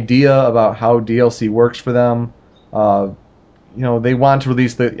idea about how DLC works for them. They want to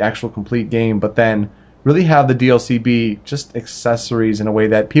release the actual complete game, but then really have the DLC be just accessories in a way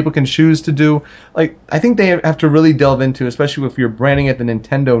that people can choose to do. Like, I think they have to really delve into, especially if you're branding it the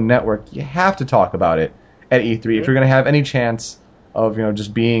Nintendo Network, you have to talk about it at E3 if you're going to have any chance of,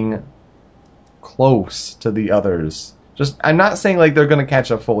 just being close to the others. I'm not saying like they're going to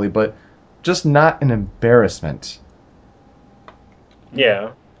catch up fully, but just not an embarrassment.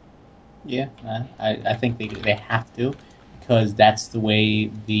 Yeah. Yeah, I think they have to, because that's the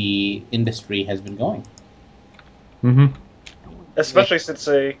way the industry has been going. Mm-hmm. Especially since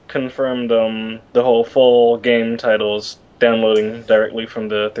they confirmed the whole full game titles downloading directly from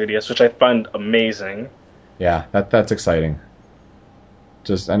the 3DS, which I find amazing. Yeah, that's exciting.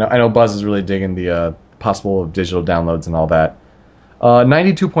 I know Buzz is really digging the possible digital downloads and all that.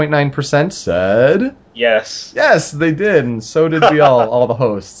 92.9% said yes. Yes, they did, and so did we all the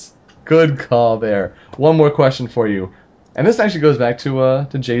hosts. Good call there. One more question for you, and this actually goes back to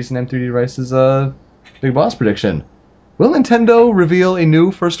Jason M3D Rice's Big Boss prediction. Will Nintendo reveal a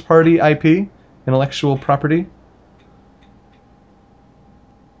new first-party IP, intellectual property?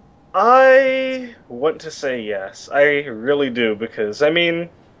 I want to say yes. I really do, because,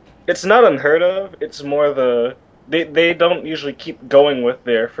 it's not unheard of. It's more they don't usually keep going with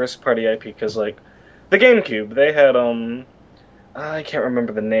their first-party IP, because, like, the GameCube, they had, I can't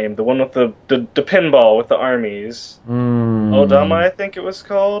remember the name, the one with the pinball with the armies. Odama, I think it was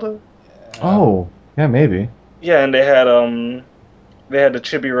called. Oh, yeah, maybe. Yeah, and they had the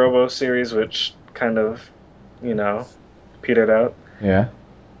Chibi Robo series, which kind of, petered out. Yeah.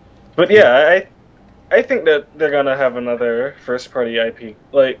 But yeah, I think that they're gonna have another first-party IP.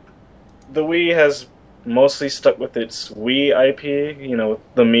 Like, the Wii has mostly stuck with its Wii IP, with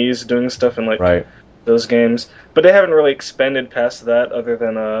the Mii's doing stuff in, like, right. those games. But they haven't really expanded past that, other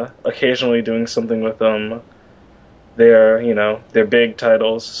than occasionally doing something with their big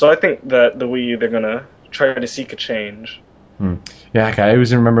titles. So I think that the Wii U, they're gonna try to seek a change. Yeah, I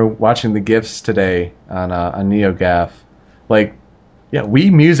always remember watching the GIFs today on NeoGAF. Like, yeah,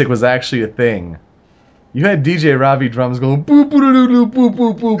 Wii music was actually a thing. You had DJ Ravi drums going boop boop boop boop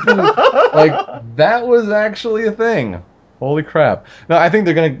boop boop boop. Like, that was actually a thing. Holy crap. No, I think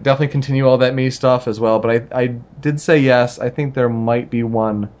they're going to definitely continue all that Mii stuff as well, but I did say yes. I think there might be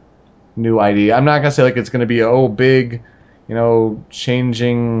one new ID. I'm not going to say like it's going to be a big,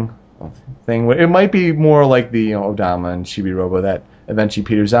 changing thing. It might be more like the Odama and Chibi Robo that eventually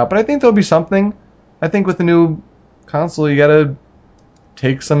peters out, but I think there'll be something. I think with the new console, you got to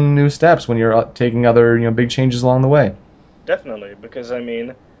take some new steps when you're taking other big changes along the way. Definitely, because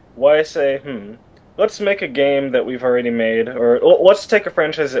why say, let's make a game that we've already made, or let's take a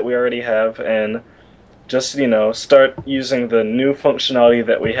franchise that we already have and just, start using the new functionality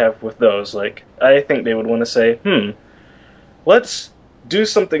that we have with those. Like, I think they would want to say, let's do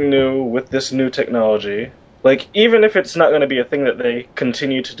something new with this new technology. Like, even if it's not going to be a thing that they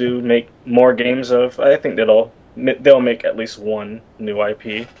continue to do, make more games of, I think they'll make at least one new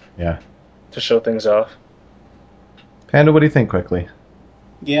IP. Yeah. To show things off. Panda, what do you think quickly?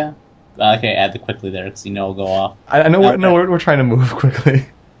 Yeah. Okay, add the quickly there because it'll go off. I know. We're trying to move quickly.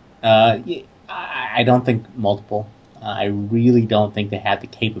 I don't think multiple. I really don't think they have the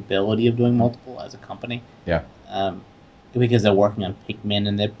capability of doing multiple as a company. Yeah. Because they're working on Pikmin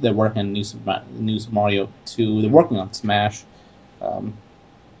and they're working on New Super Mario 2. They're working on Smash.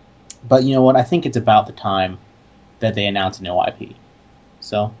 But you know what? I think it's about the time that they announce a new IP.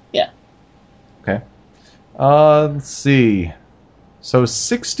 So yeah. Okay. Let's see. So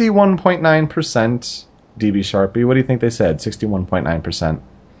 61.9% DB Sharpie. What do you think they said? 61.9%.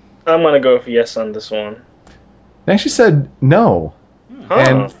 I'm going to go with yes on this one. They actually said no. Huh.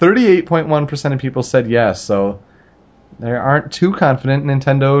 And 38.1% of people said yes, so they aren't too confident in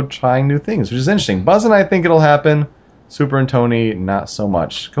Nintendo trying new things, which is interesting. Buzz and I think it'll happen. Super and Tony, not so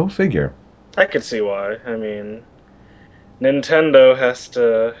much. Go figure. I could see why. I mean, Nintendo has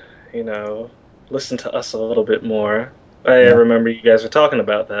to, listen to us a little bit more. I remember you guys were talking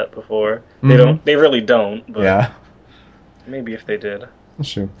about that before. Mm-hmm. They really don't, but yeah. Maybe if they did.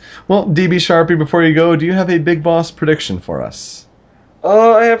 That's true. Well, DB Sharpie, before you go, do you have a Big Boss prediction for us?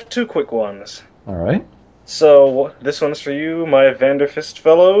 I have two quick ones. All right. So, this one's for you, my Vanderfist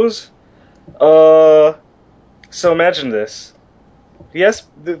fellows. So imagine this. Yes,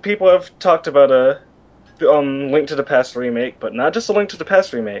 the people have talked about a Link to the Past remake, but not just a Link to the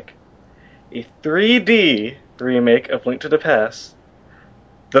Past remake. A 3D remake of Link to the Past.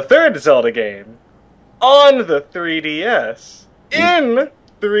 The third Zelda game. On the 3DS. In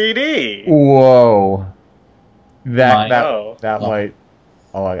 3D. Whoa. That might...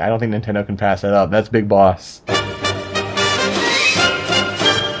 Oh, I don't think Nintendo can pass that up. That's Big Boss.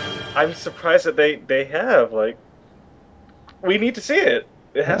 I'm surprised that they have. We need to see it.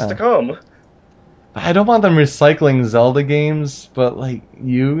 It has to come. I don't want them recycling Zelda games, but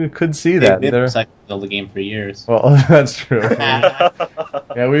you could see that. They've been recycling Zelda game for years. Well, that's true.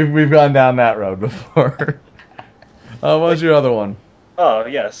 Yeah, we've gone down that road before. What was your other one? Oh,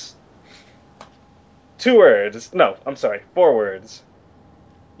 yes. 2 words. No, I'm sorry. 4 words.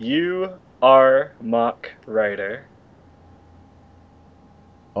 You are Mach Rider.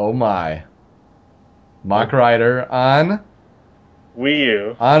 Oh my. Mach Rider on... Wii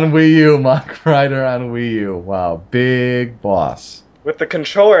U. On Wii U. Mach Rider on Wii U. Wow. Big Boss. With the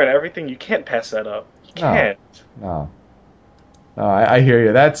controller and everything, you can't pass that up. You can't. No, I hear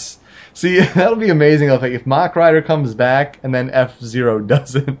you. See, that'll be amazing if Mach Rider comes back and then F-Zero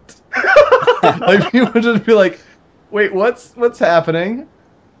doesn't. People would just be like, wait, what's happening?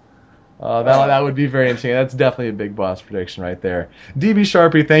 That would be very interesting. That's definitely a Big Boss prediction right there. DB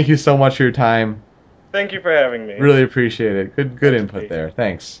Sharpie, thank you so much for your time. Thank you for having me. Really appreciate it. Good input there.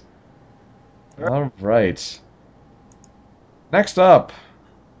 Thanks. All right. Next up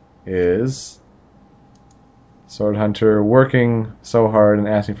is Sword Hunter working so hard and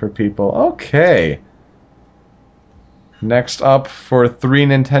asking for people. Okay. Next up for 3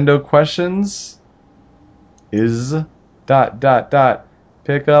 Nintendo questions is ...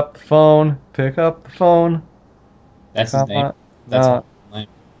 Pick up the phone. Pick up the phone. That's his name. That's his name.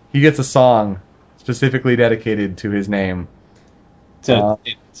 He gets a song specifically dedicated to his name. So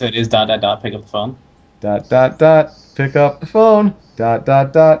it is ... Pick up the phone. ... Pick up the phone. ...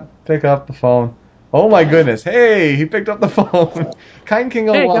 Pick up the phone. Oh my goodness! Hey, he picked up the phone. Kind King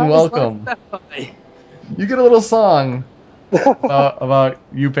 01, welcome. You get a little song about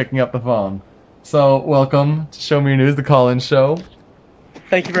you picking up the phone. So welcome to Show Me Your News, the call-in show.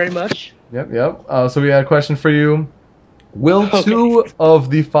 Thank you very much. Yep. So we had a question for you. Will 2 of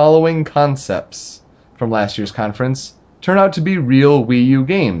the following concepts from last year's conference turn out to be real Wii U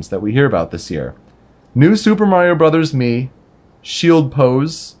games that we hear about this year? New Super Mario Bros. Mii, Shield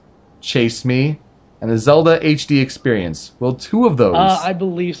Pose, Chase Me, and the Zelda HD Experience. Will 2 of those... I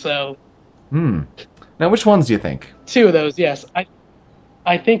believe so. Now, Now, which ones do you think? 2 of those, yes.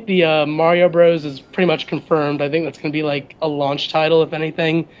 I think the Mario Bros is pretty much confirmed. I think that's going to be like a launch title, if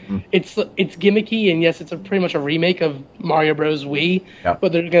anything. Mm. It's gimmicky, and yes, it's pretty much a remake of Mario Bros. Wii, Yep.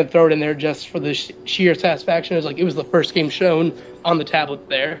 but they're going to throw it in there just for the sheer satisfaction. It was the first game shown on the tablet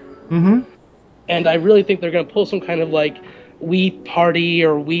there. Mm-hmm. And I really think they're going to pull some kind of like Wii Party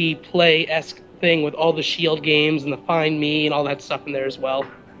or Wii Play-esque thing with all the Shield games and the Find Me and all that stuff in there as well.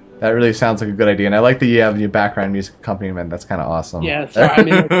 That really sounds like a good idea, and I like that you have your background music accompaniment. That's kind of awesome. Yeah,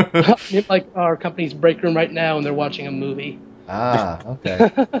 sorry, I'm in like our company's break room right now, and they're watching a movie. Ah,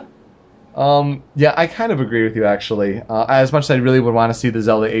 okay. Yeah, I kind of agree with you, actually. As much as I really would want to see the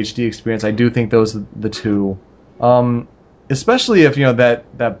Zelda HD experience, I do think those are the 2. Especially if,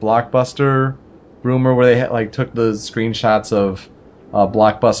 that Blockbuster rumor where they took the screenshots of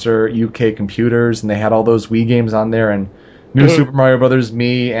Blockbuster UK computers, and they had all those Wii games on there, and New Super Mario Brothers,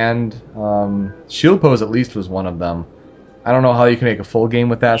 Me, and Shield Pose at least was one of them. I don't know how you can make a full game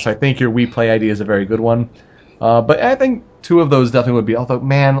with that, so I think your Wii Play idea is a very good one. But I think 2 of those definitely would be. Although,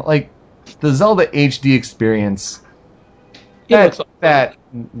 man, the Zelda HD experience, that's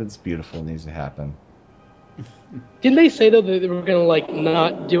beautiful. It needs to happen. Didn't they say though that they were gonna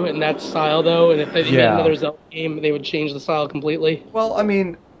not do it in that style though, and if they made another Zelda game, they would change the style completely? Well, I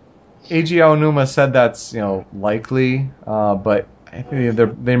mean, Eiji Aonuma said that's likely, but I think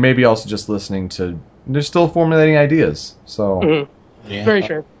they may be also just listening to. They're still formulating ideas, so Yeah. Very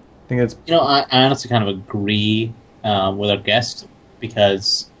sure. I think it's. I honestly kind of agree with our guest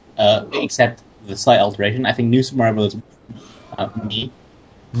because, except the slight alteration, I think New Super Mario Bros. Me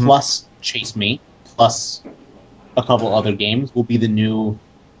plus Chase Me plus a couple other games will be the new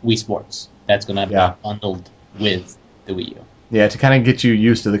Wii Sports. That's going to be bundled with the Wii U. Yeah, to kind of get you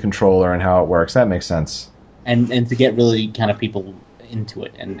used to the controller and how it works. That makes sense. And to get really kind of people into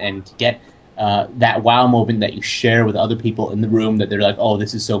it and to get that wow moment that you share with other people in the room that they're like, oh,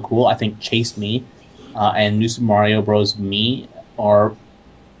 this is so cool. I think Chase Me and New Super Mario Bros. Me are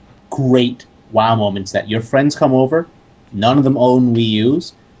great wow moments that your friends come over, none of them own Wii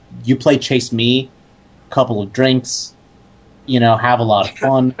U's, you play Chase Me, couple of drinks, have a lot of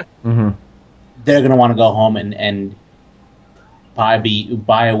fun. They're going to want to go home and buy a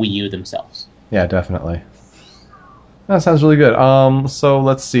Wii U themselves. Yeah, definitely. That sounds really good. So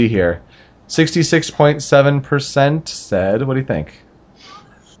let's see here. 66.7% said, what do you think?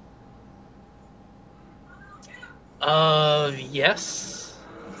 Yes.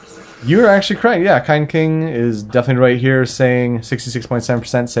 You're actually correct. Yeah, Kind King is definitely right here, saying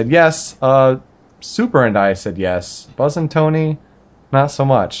 66.7% said yes. Super and I said yes. Buzz and Tony, not so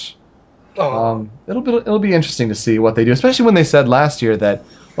much. It'll be interesting to see what they do, especially when they said last year that,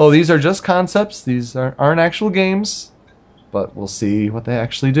 these are just concepts, these aren't actual games, but we'll see what they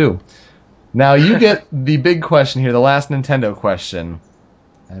actually do. Now you get the big question here, the last Nintendo question,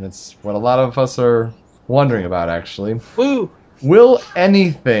 and it's what a lot of us are wondering about, actually. Woo! Will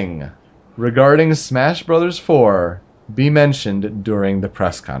anything regarding Smash Bros. 4 be mentioned during the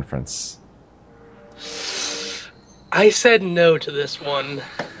press conference? I said no to this one.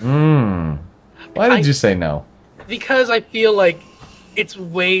 Why did you say no? Because I feel like it's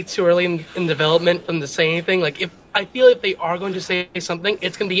way too early in development for them to say anything. If they are going to say something,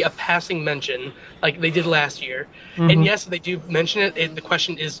 it's going to be a passing mention, like they did last year. And yes, if they do mention it, the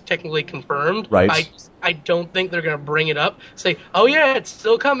question is technically confirmed. Right. I don't think they're going to bring it up, say, oh yeah, it's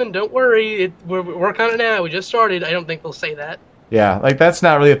still coming, don't worry, we're working on it now, we just started. I don't think they'll say that. Yeah, that's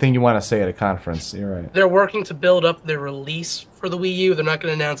not really a thing you want to say at a conference. You're right. They're working to build up their release for the Wii U. They're not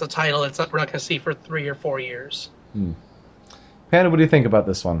going to announce a title we're not going to see for 3 or 4 years. Panda, what do you think about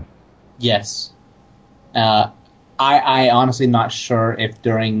this one? Yes. I honestly not sure if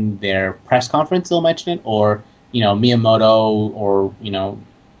during their press conference they'll mention it, or Miyamoto or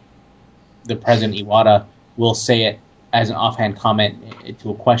the president Iwata will say it as an offhand comment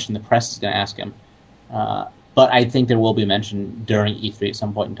to a question the press is going to ask him. But I think there will be mention during E3 at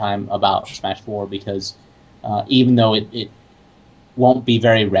some point in time about Smash 4 because even though it won't be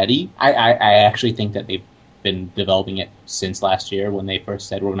very ready, I actually think that they've been developing it since last year when they first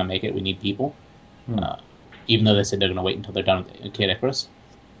said we're going to make it, we need people. Even though they said they're going to wait until they're done with Kid Icarus.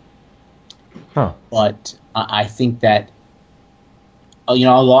 But I think that, I'll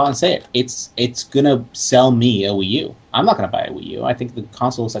go out and say it. It's going to sell me a Wii U. I'm not going to buy a Wii U. I think the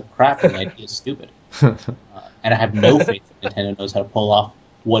console is like crap and the idea is stupid. And I have no faith that Nintendo knows how to pull off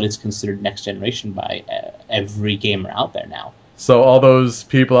what is considered next generation by every gamer out there now. So all those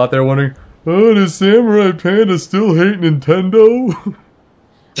people out there wondering, does Samurai Panda still hate Nintendo?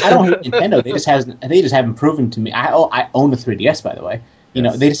 I don't hate Nintendo. They just haven't proven to me. I own a 3DS, by the way.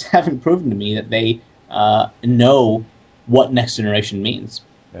 They just haven't proven to me that they know what next generation means.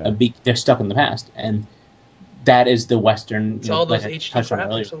 Yeah. They're stuck in the past, and that is the Western. It's all those HD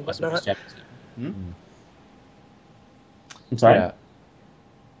graphics and whatnot. I'm sorry.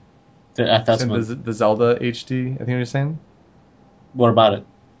 Yeah. I thought the Zelda HD. I think you're saying. What about it?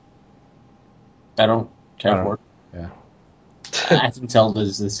 I don't care for it. Yeah. I think Zelda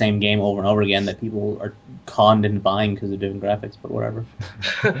is the same game over and over again that people are conned into buying because of different graphics, but whatever.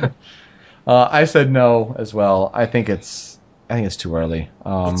 I said no as well. I think it's too early.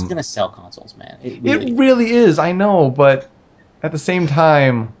 It's gonna sell consoles, man. It really is. I know, but at the same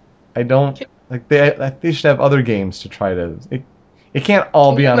time, I don't like they should have other games to try to. It can't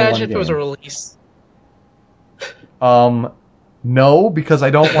all be on one game. Imagine if it was a release. No, because I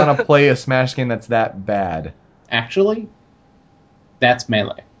don't want to play a Smash game that's that bad. Actually, that's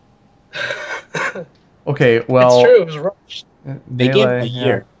Melee. Okay, well, it's true. It was rushed. They gave him a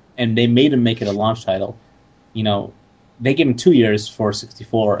year, and they made him make it a launch title. You know, they gave him 2 years for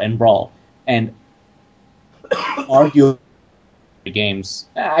 64 and Brawl, and arguably games.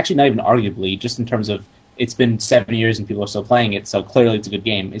 Actually, not even arguably, just in terms of it's been 7 years and people are still playing it, so clearly it's a good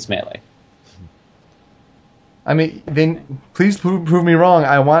game. It's Melee. I mean, then please prove me wrong.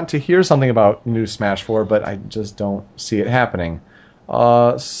 I want to hear something about new Smash 4, but I just don't see it happening.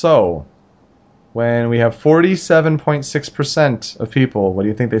 So, when we have 47.6% of people, what do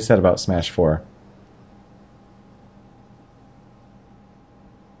you think they said about Smash 4?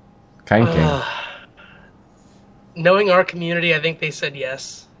 Kind King. Knowing our community, I think they said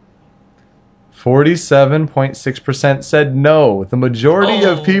yes. 47.6% said no. The majority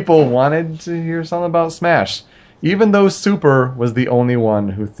of people wanted to hear something about Smash, even though Super was the only one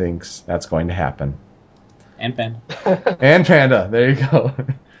who thinks that's going to happen. And Panda. And Panda. There you go.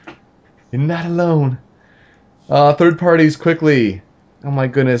 You're not alone. Third parties, quickly. Oh my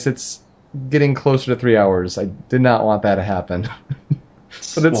goodness, it's getting closer to 3 hours. I did not want that to happen.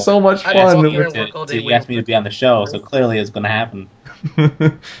 But it's so much fun. You asked me to be on the show, so clearly it's going to happen.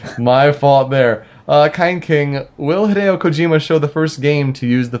 My fault there. Kind King, will Hideo Kojima show the first game to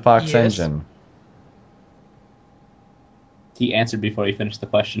use the Fox engine? He answered before he finished the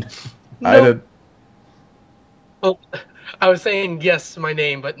question. I did. Well, I was saying yes to my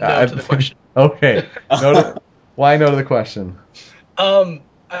name, but no to the question. Okay. Why no to the question?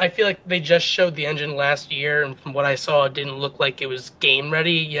 I feel like they just showed the engine last year, and from what I saw, it didn't look like it was game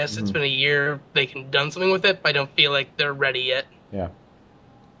ready. Yes, it's been a year. They can done something with it, but I don't feel like they're ready yet. Yeah.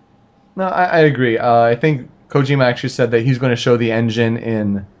 No, I agree. I think Kojima actually said that he's going to show the engine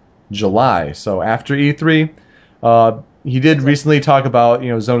in July, so after E3. He did recently talk about,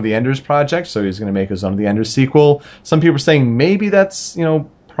 Zone of the Enders project, so he's going to make a Zone of the Enders sequel. Some people are saying maybe that's,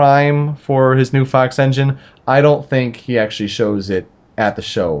 prime for his new Fox engine. I don't think he actually shows it at the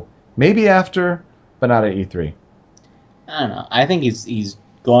show. Maybe after, but not at E3. I don't know. I think he's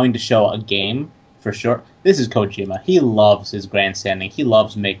going to show a game for sure. This is Kojima. He loves his grandstanding. He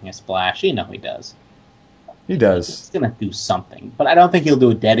loves making a splash. He does. He does. He's going to do something. But I don't think he'll do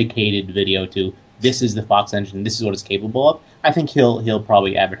a dedicated video to this is the Fox engine, this is what it's capable of. I think he'll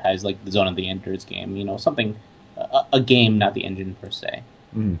probably advertise like the Zone of the Enders game, something, a game, not the engine per se.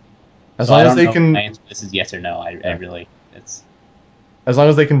 Mm. As long as they can. My answer to this is yes or no. I really, it's. As long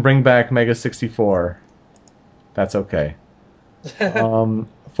as they can bring back Mega 64, that's okay.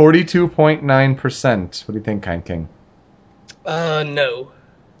 42.9%. What do you think, Kind King? No.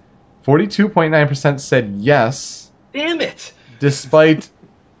 42.9% said yes. Damn it! Despite,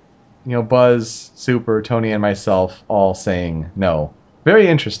 Buzz, Super, Tony, and myself all saying no. Very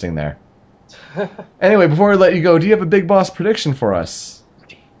interesting there. Anyway, before we let you go, do you have a Big Boss prediction for us?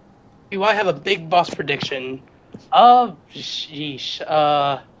 Do I have a Big Boss prediction?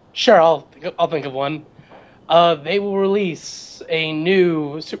 Sheesh. Sure, I'll think of one. They will release a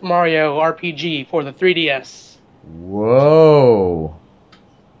new Super Mario RPG for the 3DS. Whoa.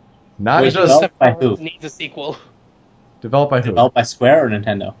 Not just developed by who? Needs a sequel. Developed by who? Developed by Square or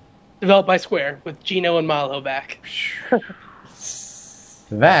Nintendo? Developed by Square, with Gino and Malo back.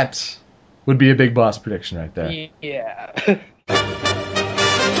 That would be a Big Boss prediction right there. Yeah.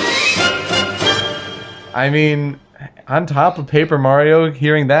 I mean, on top of Paper Mario,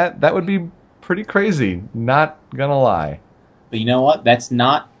 hearing that would be pretty crazy. Not gonna lie. But you know what? That's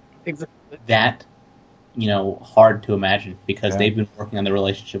not that, hard to imagine because they've been working on the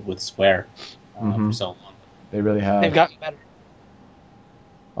relationship with Square for so long. They really have. They've gotten better.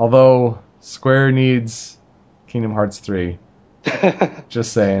 Although Square needs Kingdom Hearts 3.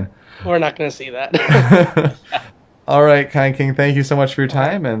 Just saying. We're not going to see that. All right, Kind King, thank you so much for your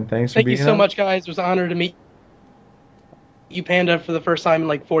time, and thanks for being Thank you so much, guys. It was an honor to meet you, Panda, for the first time in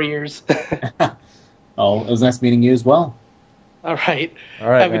like 4 years. Oh, it was nice meeting you as well. All right. All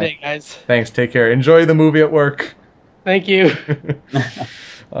right, Have a man. good day, guys. Thanks. Take care. Enjoy the movie at work. Thank you.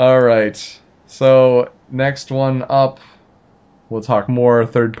 All right. So next one up, we'll talk more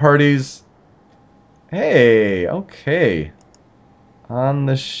third parties. Hey, okay. On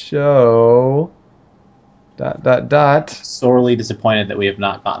the show. ... Sorely disappointed that we have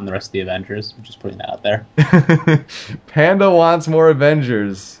not gotten the rest of the Avengers. I'm just putting that out there. Panda wants more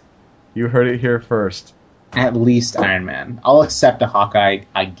Avengers. You heard it here first. At least Iron Man. I'll accept a Hawkeye,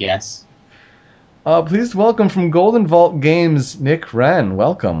 I guess. Please welcome from Golden Vault Games, Nick Wren.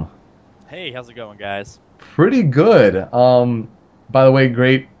 Welcome. Hey, how's it going, guys? Pretty good. By the way,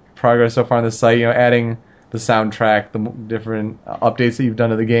 great progress so far on the site. You know, adding the soundtrack, the different updates that you've done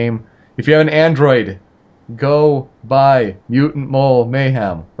to the game. If you have an Android, go buy Mutant Mole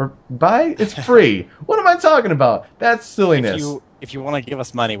Mayhem. Or buy? It's free. What am I talking about? That's silliness. If you want to give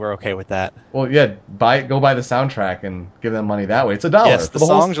us money, we're okay with that. Well, yeah, go buy the soundtrack and give them money that way. It's $1. Yes, the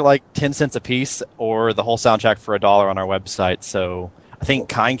songs are like 10 cents a piece, or the whole soundtrack for $1 on our website. So I think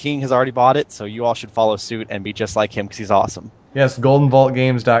Kind King has already bought it, so you all should follow suit and be just like him because he's awesome. Yes,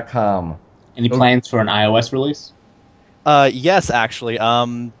 goldenvaultgames.com. Any plans for an iOS release? Yes, actually.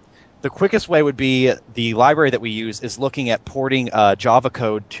 The quickest way would be the library that we use is looking at porting Java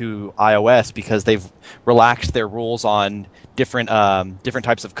code to iOS because they've relaxed their rules on different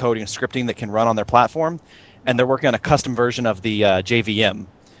types of coding and scripting that can run on their platform, and they're working on a custom version of the JVM.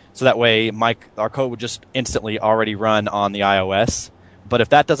 So that way, our code would just instantly already run on the iOS. But if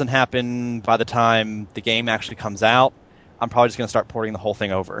that doesn't happen by the time the game actually comes out, I'm probably just going to start porting the whole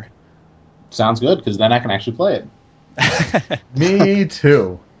thing over. Sounds good, because then I can actually play it. Me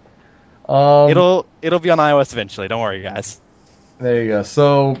too. It'll be on iOS eventually. Don't worry, guys. There you go.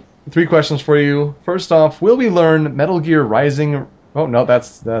 So, 3 questions for you. First off, will we learn Metal Gear Rising? Oh no,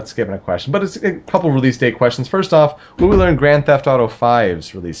 that's skipping a question. But it's a couple release date questions. First off, will we learn Grand Theft Auto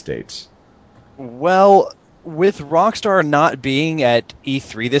 5's release dates? Well, with Rockstar not being at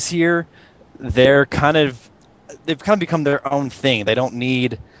E3 this year, they've kind of become their own thing. They don't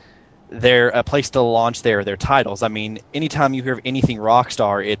need a place to launch their titles. I mean, anytime you hear of anything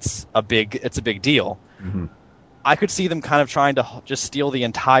Rockstar, it's a big deal. Mm-hmm. I could see them kind of trying to just steal the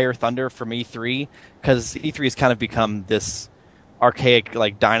entire thunder from E3, because E3 has kind of become this archaic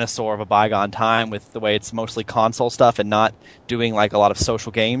like dinosaur of a bygone time with the way it's mostly console stuff and not doing like a lot of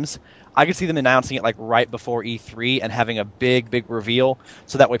social games. I could see them announcing it like right before E3 and having a big reveal,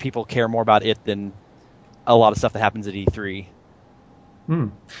 so that way people care more about it than a lot of stuff that happens at E3.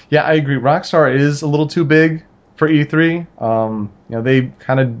 Yeah, I agree. Rockstar is a little too big for E3. They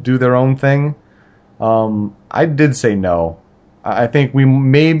kind of do their own thing. I did say no. I think we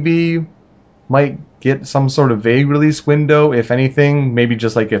maybe might get some sort of vague release window, if anything. Maybe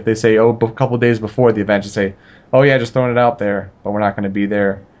just like if they say, a couple days before the event, just say, oh yeah, just throwing it out there, but we're not going to be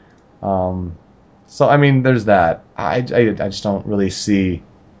there. So, I mean, there's that. I just don't really see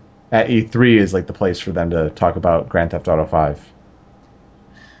at E3 is like the place for them to talk about Grand Theft Auto 5.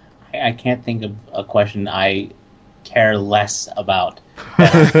 I can't think of a question I care less about.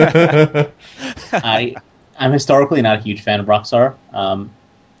 I'm historically not a huge fan of Rockstar. I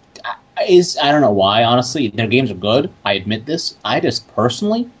don't know why, honestly. Their games are good. I admit this. I just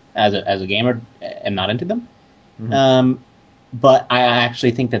personally, as a gamer, am not into them. Mm-hmm. But I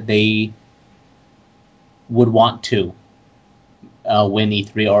actually think that they would want to win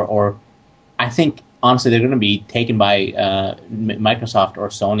E3, or I think, honestly, they're going to be taken by Microsoft or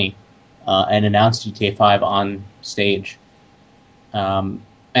Sony and announce GTA 5 on stage. And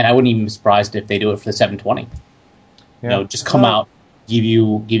I wouldn't even be surprised if they do it for the 720. Yeah. Just come out, give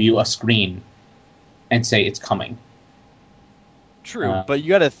you a screen, and say it's coming. True, but you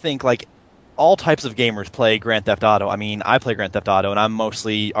got to think like all types of gamers play Grand Theft Auto. I mean, I play Grand Theft Auto, and I'm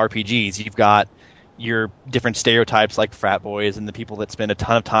mostly RPGs. You've got your different stereotypes like frat boys and the people that spend a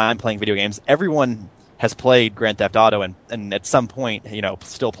ton of time playing video games. Everyone has played Grand Theft Auto and at some point,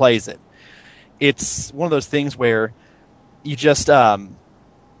 still plays it. It's one of those things where you just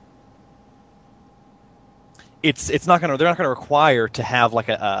it's not they're not gonna require to have like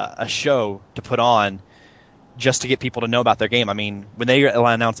a show to put on just to get people to know about their game. I mean, when they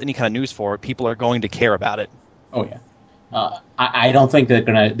announce any kind of news for it, people are going to care about it. Oh yeah. I don't think they're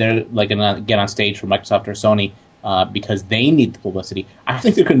gonna get on stage for Microsoft or Sony because they need the publicity. I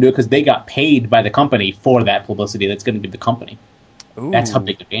think they're gonna do it because they got paid by the company for that publicity. That's gonna give the company. Ooh. That's how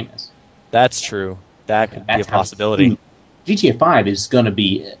big the game is. That's true. That could be a possibility. GTA 5 is gonna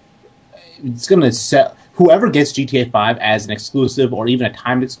be. It's gonna sell. Whoever gets GTA 5 as an exclusive, or even a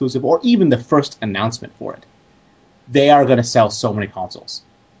timed exclusive, or even the first announcement for it, they are gonna sell so many consoles.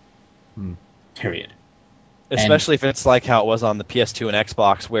 Period. Especially if it's like how it was on the PS2 and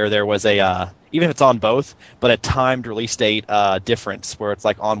Xbox, where there was a, even if it's on both, but a timed release date difference, where it's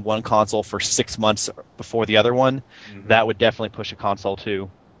like on one console for 6 months before the other one. That would definitely push a console too.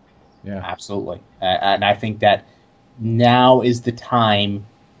 Yeah, absolutely. And I think that now is the time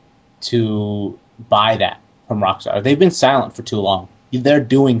to buy that from Rockstar. They've been silent for too long. They're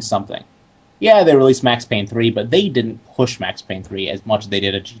doing something. Yeah, they released Max Payne 3, but they didn't push Max Payne 3 as much as they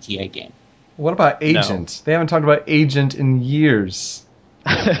did a GTA game. What about Agent? No. They haven't talked about Agent in years.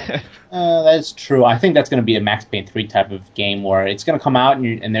 That's true. I think that's going to be a Max Payne 3 type of game where it's going to come out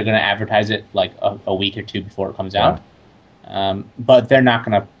and they're going to advertise it like a week or two before it comes out. But they're not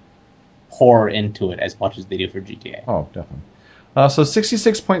going to pour into it as much as they do for GTA. Oh, definitely. So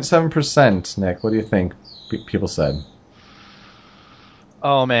 66.7%, Nick. What do you think people said?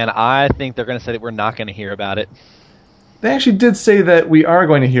 Oh, man, I think they're going to say that we're not going to hear about it. They actually did say that we are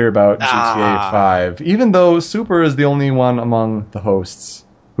going to hear about GTA 5, even though Super is the only one among the hosts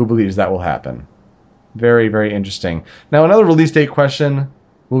who believes that will happen. Very, very interesting. Now, another release date question.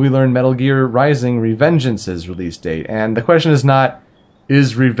 Will we learn Metal Gear Rising Revengeance's release date? And the question is not,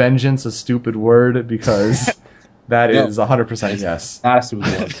 is Revengeance a stupid word? Because that is 100% yes. Not a stupid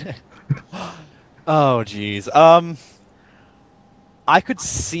word. Oh, jeez. I could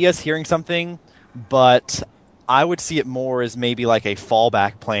see us hearing something, but I would see it more as maybe like a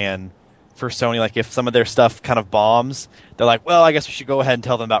fallback plan for Sony. Like if some of their stuff kind of bombs, they're like, well, I guess we should go ahead and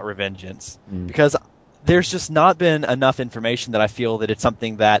tell them about Revengeance. Because there's just not been enough information that I feel that it's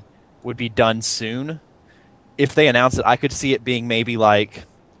something that would be done soon. If they announce it, I could see it being maybe like,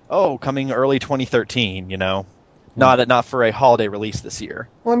 oh, coming early 2013, you know? Not for a holiday release this year.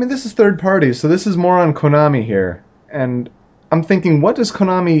 Well, I mean, this is third party, so this is more on Konami here. And I'm thinking, what does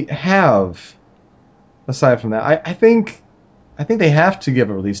Konami have aside from that? I think they have to give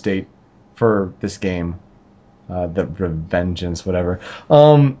a release date for this game, the Revengeance, whatever.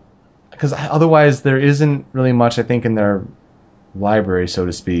 Because otherwise there isn't really much, I think, in their library, so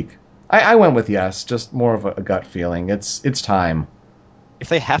to speak. I went with yes, just more of a gut feeling. It's time. If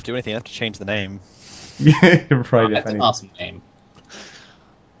they have to do anything, they have to change the name. Yeah, right. That's an awesome name.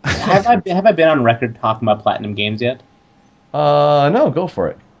 have I been on record talking about Platinum Games yet? No, go for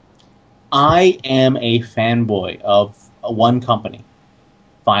it. I am a fanboy of one company.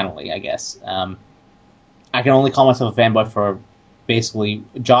 Finally, I guess. I can only call myself a fanboy for basically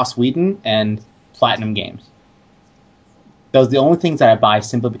Joss Whedon and Platinum Games. Those are the only things that I buy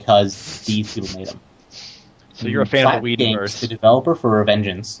simply because these people made them. So you're a fan of the Whedonverse. The developer for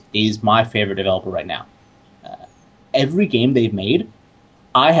Revengeance is my favorite developer right now. Every game they've made,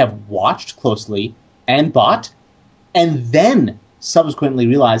 I have watched closely and bought, and then subsequently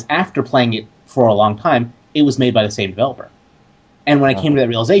realized after playing it for a long time, it was made by the same developer. And when I came to that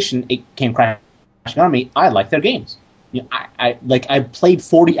realization, it came crashing on me. I like their games. You know, I played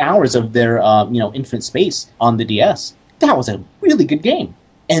 40 hours of their Infinite Space on the DS. That was a really good game.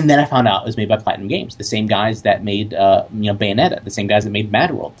 And then I found out it was made by Platinum Games, the same guys that made Bayonetta, the same guys that made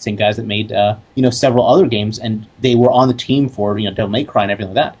Mad World, the same guys that made several other games, and they were on the team for Devil May Cry and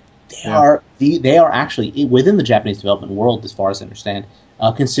everything like that. They are actually within the Japanese development world, as far as I understand,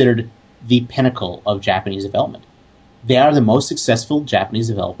 considered the pinnacle of Japanese development. They are the most successful Japanese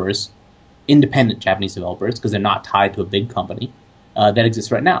developers, independent Japanese developers, because they're not tied to a big company that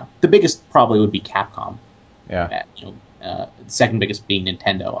exists right now. The biggest probably would be Capcom. Yeah. The second biggest being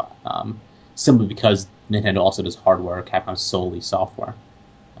Nintendo, simply because Nintendo also does hardware, Capcom's solely software.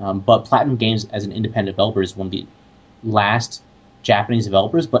 But Platinum Games, as an independent developer, is one of the last Japanese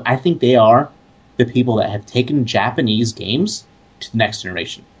developers, but I think they are the people that have taken Japanese games to the next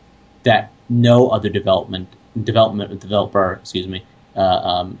generation that no other developer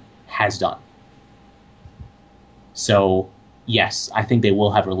has done. So, yes, I think they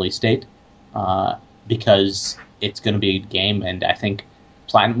will have a release date because it's going to be a game, and I think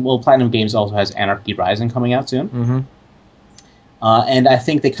Platinum Games also has Anarchy Rising coming out soon. Mm-hmm. And I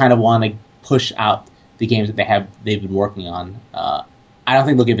think they kind of want to push out the games that they've been working on. I don't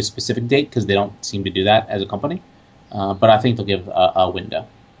think they'll give a specific date because they don't seem to do that as a company. But I think they'll give a window.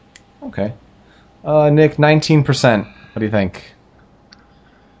 Okay. Nick, 19%. What do you think?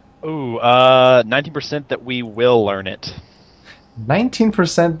 Ooh, 19% that we will learn it.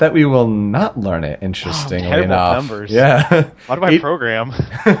 19% that we will not learn it, interestingly enough. Numbers. Yeah. Why do I program?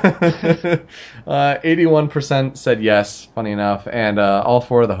 81% said yes, funny enough, and all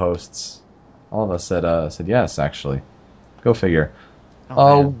four of the hosts, all of us said yes, actually. Go figure.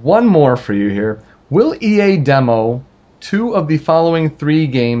 One more for you here. Will EA demo 2 of the following 3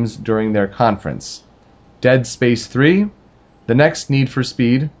 games during their conference? Dead Space 3, the next Need for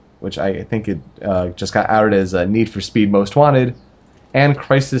Speed, which I think it just got outed as Need for Speed Most Wanted, and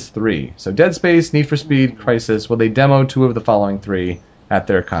Crysis 3. So Dead Space, Need for Speed, Crysis. Will they demo 2 of the following 3 at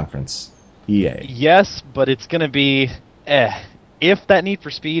their conference? EA. Yes, but it's going to be... If that Need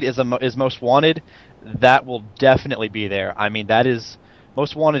for Speed is Most Wanted, that will definitely be there. I mean, that is...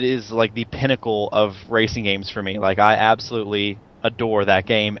 Most Wanted is like the pinnacle of racing games for me. Like, I absolutely adore that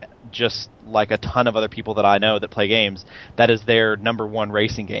game, just like a ton of other people that I know that play games. That is their number one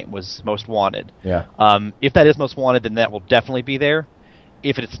racing game, was Most Wanted. Yeah. If that is Most Wanted, then that will definitely be there.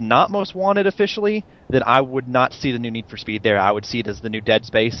 If it's not Most Wanted officially, then I would not see the new Need for Speed there. I would see it as the new Dead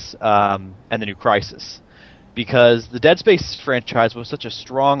Space and the new Crysis. Because the Dead Space franchise was such a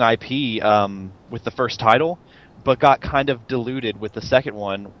strong IP with the first title, but got kind of diluted with the second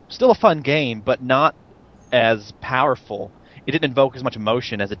one. Still a fun game, but not as powerful. It didn't invoke as much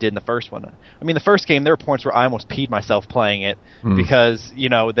emotion as it did in the first one. I mean, the first game, there were points where I almost peed myself playing it because, you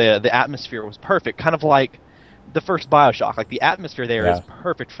know, the atmosphere was perfect. Kind of like the first Bioshock. Like, the atmosphere there is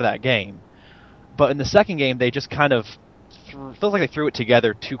perfect for that game. But in the second game, they just kind of feels like they threw it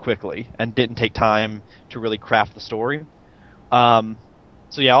together too quickly and didn't take time to really craft the story.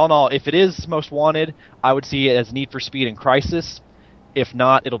 So yeah, all in all, if it is Most Wanted, I would see it as Need for Speed and Crysis. If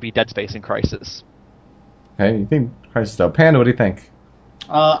not, it'll be Dead Space and Crysis. Okay, you think Crysis though. Panda, what do you think?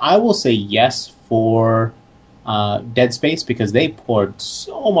 I will say yes for Dead Space, because they poured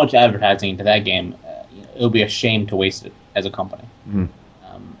so much advertising into that game. It would be a shame to waste it as a company. Mm.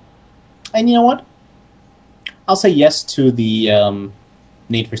 And you know what? I'll say yes to the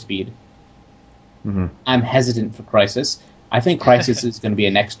Need for Speed. Mm-hmm. I'm hesitant for Crysis. I think Crysis is going to be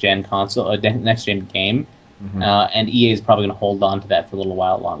a next-gen console, a next-gen game, and EA is probably going to hold on to that for a little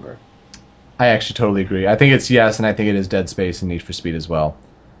while longer. I actually totally agree. I think it's yes, and I think it is Dead Space and Need for Speed as well.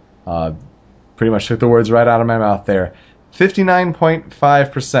 Pretty much took the words right out of my mouth there.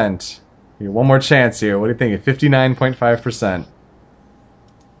 59.5%. One more chance here. What do you think? 59.5%.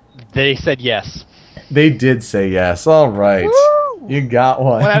 They said yes. They did say yes. All right. Woo! You got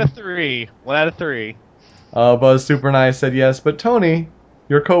one. 1 out of 3. 1 out of 3. Buzz Super and I said yes, but Tony,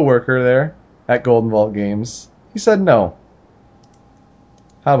 your co-worker there at Golden Vault Games, he said no.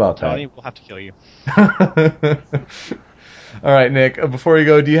 How about Tony, we'll have to kill you. All right, Nick, before you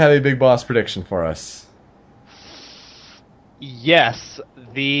go, do you have a Big Boss prediction for us? Yes.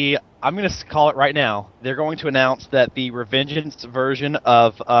 I'm going to call it right now. They're going to announce that the Revengeance version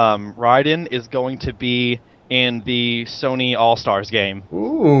of Raiden is going to be in the Sony All-Stars game.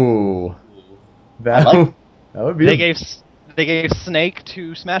 Ooh. That would be... They gave Snake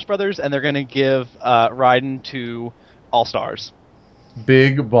to Smash Brothers, and they're going to give Raiden to All-Stars.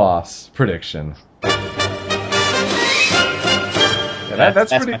 Big Boss prediction.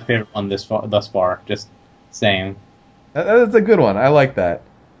 That's my favorite one thus far. Just saying. That's a good one. I like that.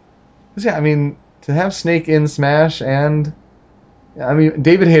 Yeah, I mean, to have Snake in Smash, and I mean,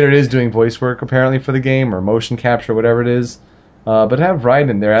 David Hayter is doing voice work apparently for the game, or motion capture, whatever it is. But to have Raiden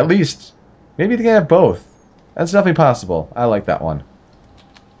in there, at least, maybe they can have both. That's definitely possible. I like that one. All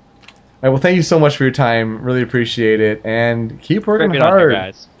right, well, thank you so much for your time. Really appreciate it, and keep working hard.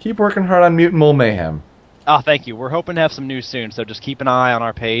 Guys. Keep working hard on Mutant Mole Mayhem. Oh, thank you. We're hoping to have some news soon, so just keep an eye on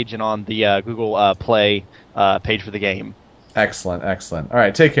our page and on the Google Play page for the game. Excellent, excellent. All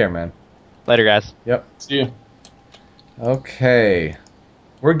right, take care, man. Later, guys. Yep. See you. Okay.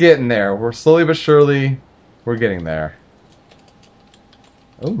 We're getting there. We're slowly but surely, we're getting there.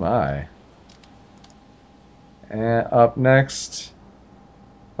 Oh, my. And up next...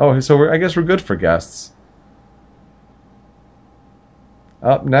 Oh, so I guess we're good for guests.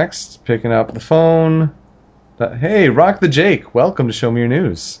 Up next, picking up the phone. Hey, Rock the Jake, welcome to Show Me Your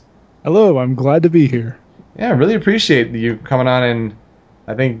News. Hello, I'm glad to be here. Yeah, I really appreciate you coming on, and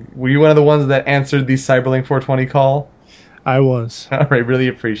I think, were you one of the ones that answered the Cyberlink 420 call? I was. All right, really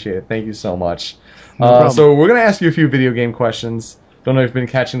appreciate it. Thank you so much. No so we're going to ask you a few video game questions. Don't know if you've been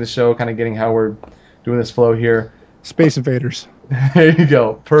catching the show, kind of getting how we're doing this flow here. Space Invaders. There you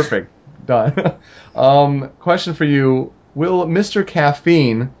go. Perfect. Done. Question for you. Will Mr.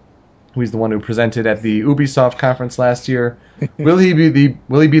 Caffeine, who's the one who presented at the Ubisoft conference last year, will he be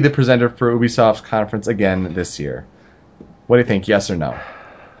the presenter for Ubisoft's conference again this year? What do you think? Yes or no?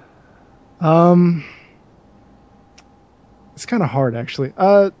 It's kind of hard, actually.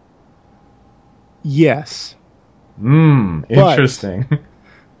 Yes. Interesting.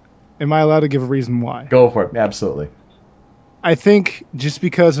 Am I allowed to give a reason why? Go for it. Absolutely. I think just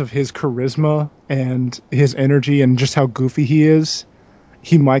because of his charisma and his energy and just how goofy he is,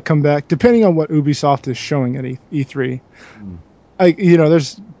 he might come back, depending on what Ubisoft is showing at E3.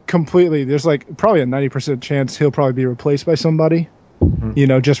 There's like probably a 90% chance he'll probably be replaced by somebody.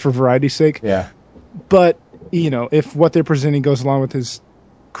 just for variety's sake. Yeah. But, if what they're presenting goes along with his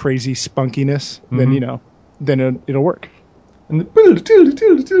crazy spunkiness, then it'll work.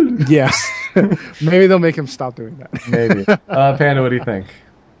 Yeah. Maybe they'll make him stop doing that. Maybe. Panda, what do you think?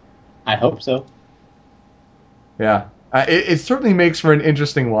 I hope so. Yeah. It certainly makes for an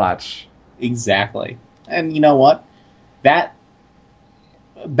interesting watch. Exactly. And you know what? That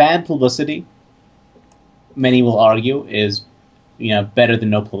bad publicity, many will argue, is better than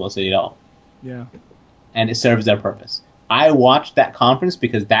no publicity at all. Yeah. And it serves their purpose. I watched that conference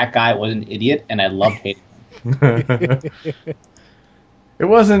because that guy was an idiot, and I loved hating him. It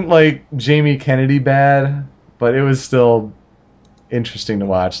wasn't like Jamie Kennedy bad, but it was still interesting to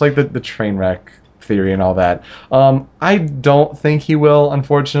watch, like the train wreck theory and all that. I don't think he will,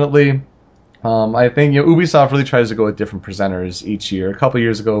 unfortunately. I think Ubisoft really tries to go with different presenters each year. A couple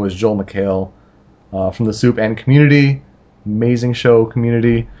years ago it was Joel McHale from the Soup and Community, amazing show,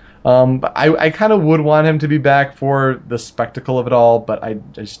 Community. But I kind of would want him to be back for the spectacle of it all, but I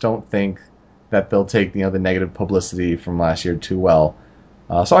just don't think that they'll take the negative publicity from last year too well.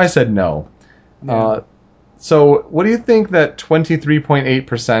 So I said no. Yeah. So what do you think that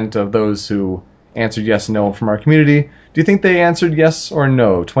 23.8% of those who answered yes and no from our community, do you think they answered yes or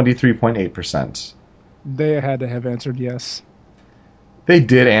no? 23.8%. They had to have answered yes. They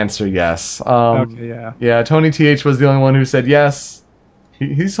did answer yes. Okay, yeah. Yeah, Tony TH was the only one who said yes.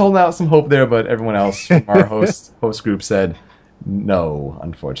 He's holding out some hope there, but everyone else from our host group said no,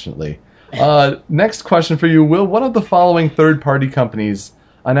 unfortunately. Next question for you. Will one of the following third-party companies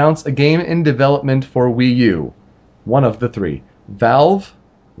announce a game in development for Wii U? One of the three. Valve,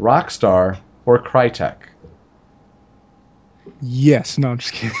 Rockstar, or Crytek? Yes. No, I'm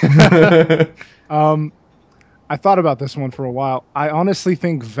just kidding. I thought about this one for a while. I honestly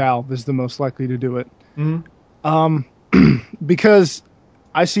think Valve is the most likely to do it. Mm-hmm. Because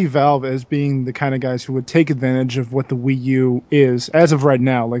I see Valve as being the kind of guys who would take advantage of what the Wii U is as of right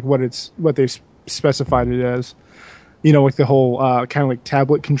now, like what they've specified it as. Like the whole kind of like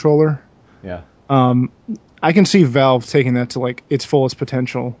tablet controller. Yeah. I can see Valve taking that to like its fullest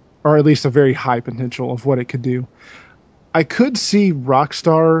potential, or at least a very high potential of what it could do. I could see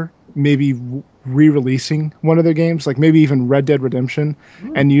Rockstar maybe re-releasing one of their games, like maybe even Red Dead Redemption,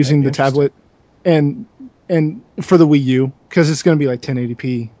 and using the tablet and for the Wii U, because it's going to be like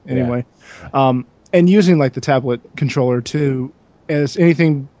 1080p anyway. Yeah. And using like the tablet controller too as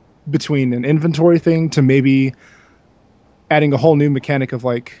anything between an inventory thing to maybe adding a whole new mechanic of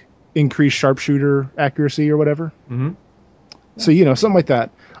like increased sharpshooter accuracy or whatever. Mm-hmm. So something like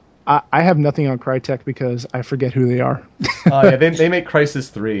that. I have nothing on Crytek because I forget who they are. Yeah, they make Crysis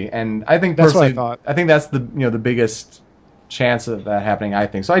 3, and I think that's personally, what I thought. I think that's the the biggest chance of that happening. I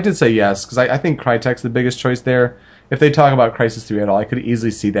think so. I did say yes because I think Crytek's the biggest choice there. If they talk about Crysis 3 at all, I could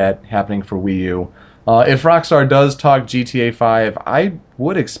easily see that happening for Wii U. If Rockstar does talk GTA 5, I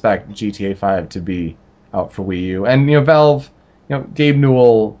would expect GTA 5 to be out for Wii U. And Valve, Gabe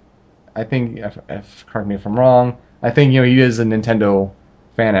Newell, I think, if correct me if I'm wrong, I think he is a Nintendo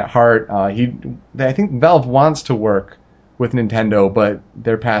fan at heart. I think Valve wants to work with Nintendo, but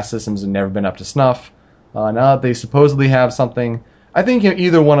their past systems have never been up to snuff. Now that they supposedly have something, I think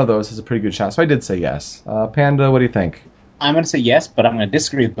either one of those has a pretty good shot. So I did say yes. Panda, what do you think? I'm going to say yes, but I'm going to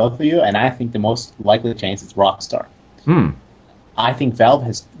disagree with both of you, and I think the most likely chance is Rockstar. I think Valve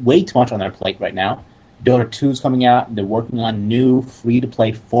has way too much on their plate right now. Dota 2 is coming out. They're working on new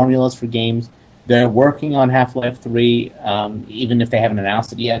free-to-play formulas for games. They're working on Half-Life 3, even if they haven't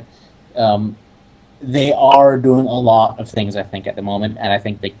announced it yet. They are doing a lot of things, I think, at the moment, and I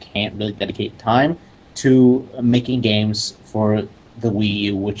think they can't really dedicate time to making games for the Wii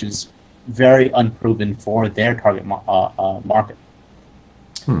U, which is very unproven for their target market.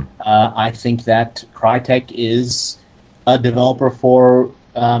 I think that Crytek is a developer for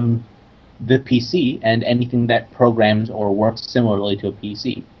the PC and anything that programs or works similarly to a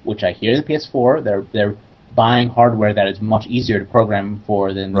PC, which I hear the PS4, they're buying hardware that is much easier to program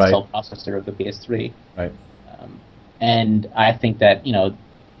for than the cell processor of the PS3. Right. And I think that,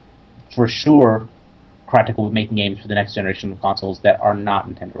 for sure, Crytek will be making games for the next generation of consoles that are not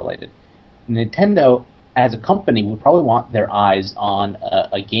Nintendo related. Nintendo, as a company, would probably want their eyes on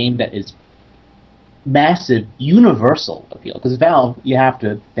a game that is massive universal appeal. Because Valve, you have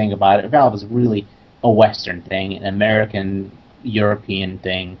to think about it, Valve is really a Western thing, an American, European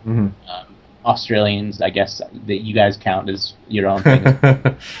thing. Mm-hmm. Australians, I guess, that you guys count as your own thing.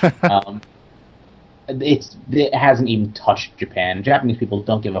 It hasn't even touched Japan. Japanese people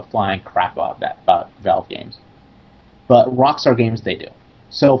don't give a flying crap about Valve games. But Rockstar games, they do.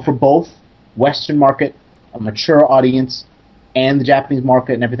 So for both Western market, a mature audience, and the Japanese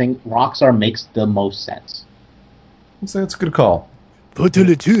market and everything, Rockstar makes the most sense. That's a good call.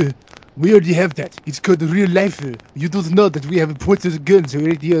 Portal 2. We already have that. It's called real life. You don't know that we have imported guns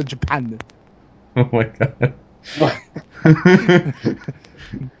already here in Japan. Oh my god.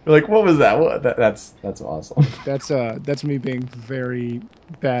 Like, what was that? What? That's awesome. That's me being very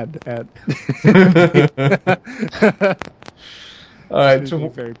bad at. All right,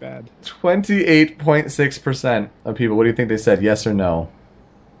 very bad. 28.6% of people. What do you think they said? Yes or no?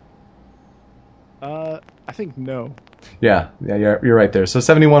 I think no. Yeah, you're right there. So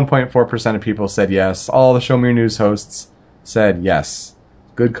 71.4% of people said yes. All the Show Me Your News hosts said yes.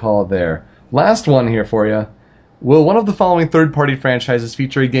 Good call there. Last one here for you. Will one of the following third-party franchises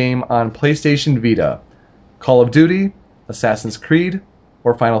feature a game on PlayStation Vita? Call of Duty, Assassin's Creed,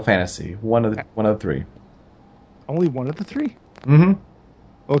 or Final Fantasy? One of the three. Only one of the three? Mm-hmm.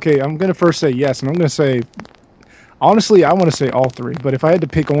 Okay, I'm going to first say yes, and I'm going to say... Honestly, I want to say all three, but if I had to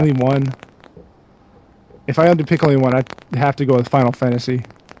pick only one... I'd have to go with Final Fantasy.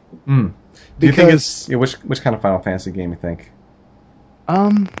 Do you think it's... Yeah, which kind of Final Fantasy game you think?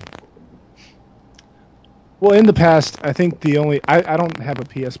 Well, in the past, I think the only... I don't have a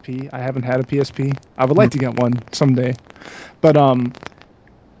PSP. I haven't had a PSP. I would like to get one someday. But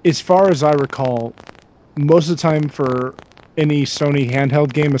as far as I recall, most of the time for any Sony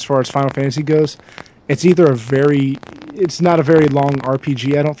handheld game, as far as Final Fantasy goes, it's either it's not a very long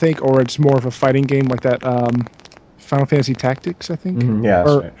RPG, I don't think, or it's more of a fighting game like that Final Fantasy Tactics, I think. Mm-hmm. Yeah,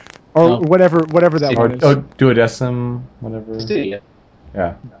 that's right. Or whatever that one is. Oh, Duodecim, whatever.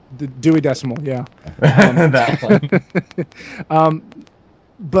 Yeah. The Dewey Decimal, yeah. That one.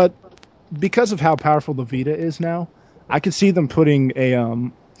 But because of how powerful the Vita is now, I could see them putting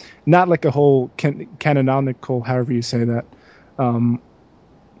a not like a whole canonical, however you say that,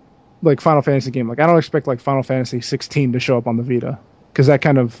 like Final Fantasy game. Like I don't expect like Final Fantasy 16 to show up on the Vita because that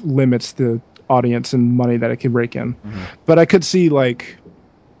kind of limits the audience and money that it can rake in. Mm-hmm. But I could see like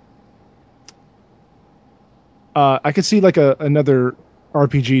another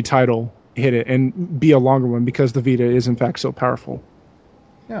RPG title hit it and be a longer one because the Vita is in fact so powerful.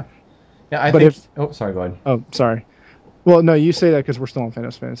 Yeah. I think... sorry, go ahead. Oh, sorry. Well, no, you say that because we're still on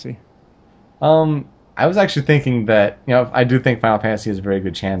Final Fantasy. I was actually thinking that, I do think Final Fantasy has a very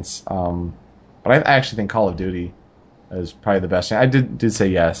good chance, but I actually think Call of Duty is probably the best chance. I did say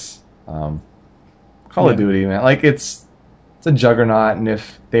yes. Call of Duty, man, like it's a juggernaut, and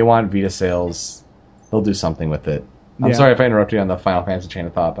if they want Vita sales, they'll do something with it. I'm sorry if I interrupted you on the Final Fantasy chain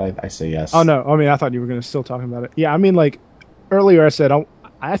of thought, but I say yes. Oh, no. I mean, I thought you were going to still talking about it. Yeah, I mean, like, earlier I said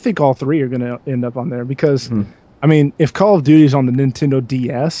I think all three are going to end up on there because, I mean, if Call of Duty is on the Nintendo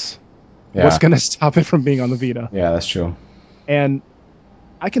DS, what's going to stop it from being on the Vita? Yeah, that's true. And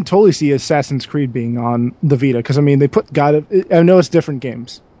I can totally see Assassin's Creed being on the Vita because, I mean, they put I know it's different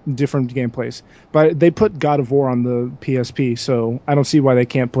games, different gameplays, but they put God of War on the PSP, so I don't see why they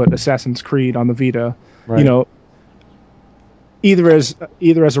can't put Assassin's Creed on the Vita. Right. Either as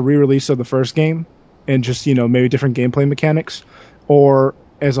a re-release of the first game and just, maybe different gameplay mechanics, or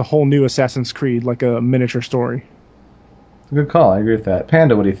as a whole new Assassin's Creed, like a miniature story. Good call. I agree with that.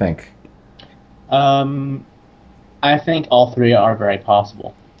 Panda, what do you think? I think all three are very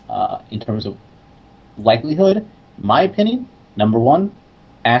possible. In terms of likelihood, my opinion, number 1,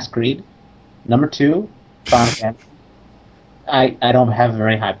 Assassin's Creed. Number 2, Final Fantasy. I don't have a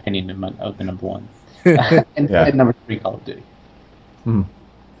very high opinion of the number 1. And number 3, Call of Duty.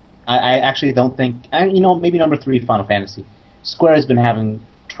 I actually don't think... maybe number 3, Final Fantasy. Square has been having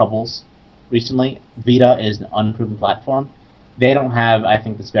troubles recently. Vita is an unproven platform. They don't have, I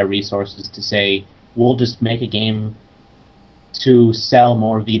think, the spare resources to say, we'll just make a game to sell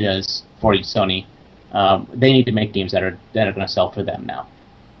more Vitas for Sony. They need to make games that are going to sell for them now.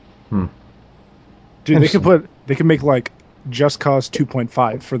 Dude, they could make like Just Cause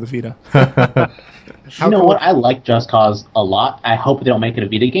 2.5 for the Vita. What? I like Just Cause a lot. I hope they don't make it a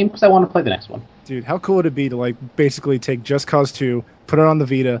Vita game because I want to play the next one. Dude, how cool would it be to like basically take Just Cause 2, put it on the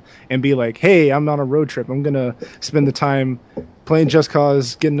Vita, and be like, hey, I'm on a road trip. I'm going to spend the time playing Just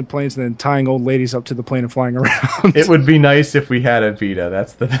Cause, getting the planes, and then tying old ladies up to the plane and flying around. It would be nice if we had a Vita.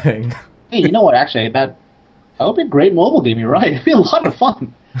 That's the thing. Hey, you know what? Actually, that would be a great mobile game. You're right. It'd be a lot of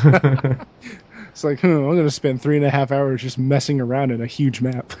fun. It's like, I'm going to spend 3.5 hours just messing around in a huge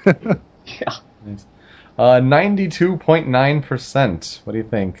map. Yeah. Nice. 92.9%. What do you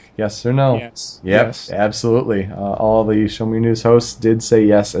think? Yes or no? Yes. Yep, yes. Absolutely. All the Show Me Your News hosts did say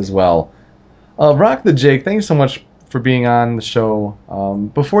yes as well. Rock the Jake, thank you so much for being on the show.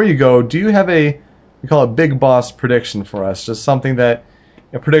 Before you go, do you have we call it Big Boss prediction for us? Just something that,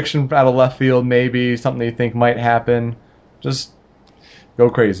 a prediction out of left field, maybe something you think might happen. Just go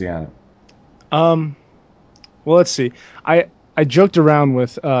crazy on it. Well, let's see. I joked around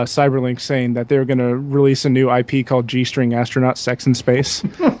with Cyberlink saying that they were going to release a new IP called G-String Astronaut Sex in Space.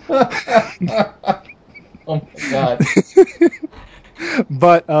 Oh my god.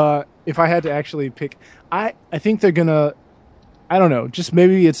 But if I had to actually pick, I think they're going to, I don't know, just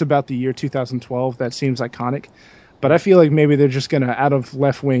maybe it's about the year 2012 that seems iconic. But I feel like maybe they're just going to, out of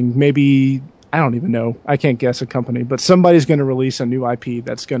left wing, maybe, I don't even know. I can't guess a company. But somebody's going to release a new IP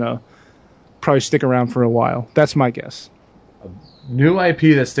that's going to probably stick around for a while. That's my guess. New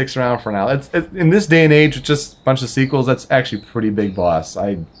IP that sticks around for now. It's in this day and age, with just a bunch of sequels, that's actually pretty big, boss.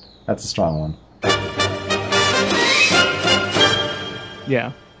 That's a strong one.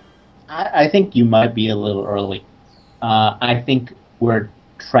 Yeah. I think you might be a little early. I think we're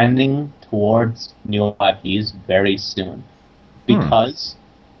trending towards new IPs very soon. Because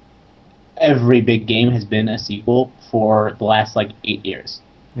every big game has been a sequel for the last, 8 years.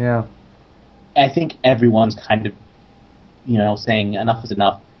 Yeah. I think everyone's kind of, saying enough is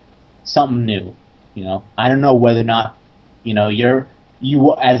enough. Something new, I don't know whether or not,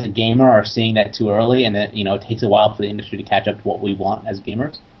 you as a gamer are seeing that too early, and that, it takes a while for the industry to catch up to what we want as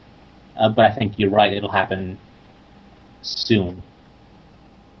gamers. But I think you're right, it'll happen soon.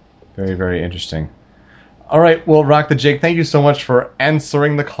 Very, very interesting. All right, well, Rock the Jake, thank you so much for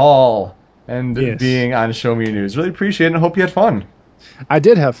answering the call and being on Show Me Your News. Really appreciate it, and hope you had fun. I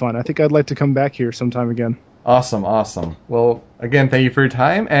did have fun. I think I'd like to come back here sometime again. Awesome. Well, again, thank you for your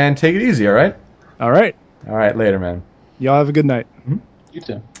time, and take it easy, all right? All right. All right, later, man. Y'all have a good night. Mm-hmm. You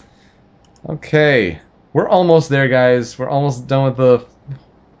too. Okay, we're almost there, guys. We're almost done with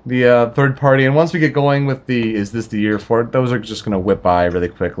the third party, and once we get going with the is this the year for it, those are just going to whip by really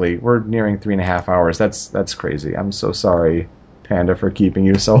quickly. We're nearing 3.5 hours. That's crazy. I'm so sorry, Panda, for keeping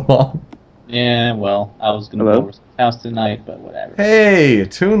you so long. Yeah, well, I was going to go over some house tonight, but whatever. Hey,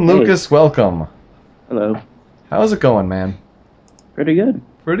 Toon Lucas, welcome. Hello. How's it going, man? Pretty good.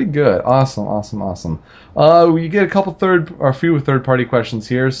 Pretty good. Awesome. We get a few third-party questions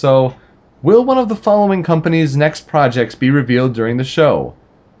here. So, will one of the following companies' next projects be revealed during the show?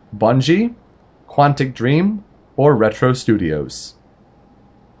 Bungie, Quantic Dream, or Retro Studios?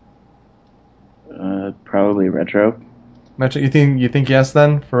 Probably Retro. Retro. You think yes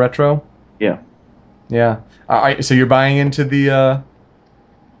then for Retro? Yeah. Yeah. So you're buying into the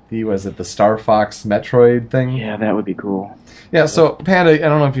Star Fox Metroid thing? Yeah, that would be cool. Yeah, so Panda, I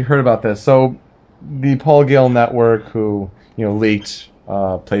don't know if you heard about this. So the Paul Gale Network, who leaked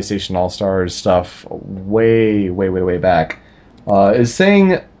PlayStation All Stars stuff way back, is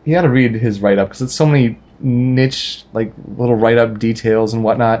saying, you got to read his write up because it's so many niche little write up details and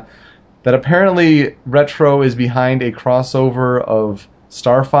whatnot, that apparently Retro is behind a crossover of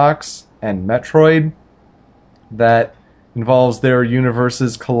Star Fox and Metroid that involves their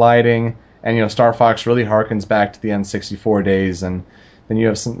universes colliding, and Star Fox really harkens back to the N64 days, and then you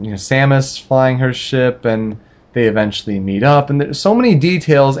have Samus flying her ship, and they eventually meet up, and there's so many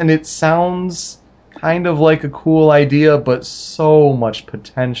details, and it sounds kind of like a cool idea, but so much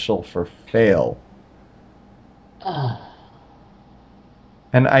potential for fail.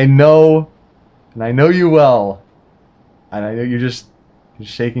 And I know you well, and I know you're just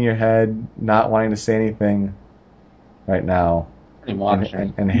shaking your head, not wanting to say anything right now, Pretty much.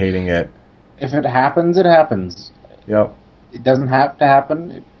 and hating it. If it happens, it happens. Yep. It doesn't have to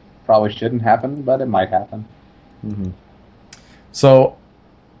happen. It probably shouldn't happen, but it might happen. Mm-hmm. So,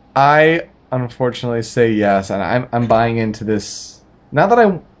 I unfortunately say yes, and I'm buying into this. Now that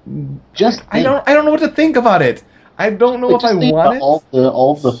I don't know what to think about it. I don't know if I want it.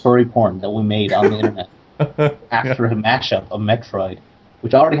 All the furry porn that we made on the internet after a mashup of Metroid,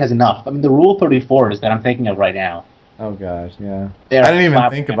 which already has enough. I mean, the Rule 34 is that I'm thinking of right now. Oh gosh, yeah. I didn't even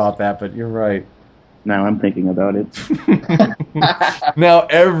think about that, but you're right. Now I'm thinking about it. Now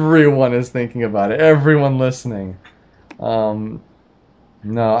everyone is thinking about it. Everyone listening. No,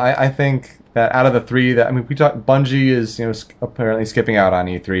 I think that out of the three, Bungie is apparently skipping out on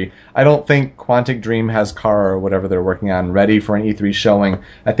E3. I don't think Quantic Dream has Kara or whatever they're working on ready for an E3 showing.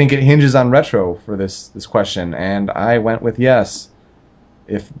 I think it hinges on Retro for this question, and I went with yes,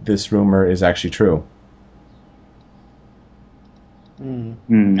 if this rumor is actually true.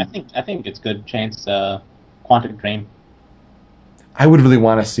 I think it's a good chance. Quantic Dream. I would really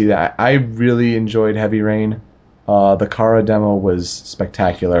want to see that. I really enjoyed Heavy Rain. The Kara demo was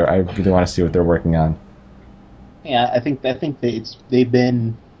spectacular. I really want to see what they're working on. Yeah, I think that it's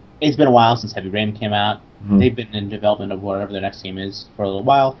been a while since Heavy Rain came out. Mm-hmm. They've been in development of whatever their next game is for a little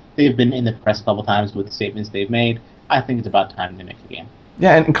while. They've been in the press a couple times with the statements they've made. I think it's about time they make a game.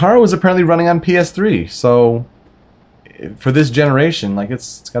 Yeah, and Kara was apparently running on PS3, so for this generation, like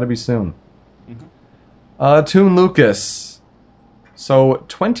it's got to be soon. Toon Lucas. So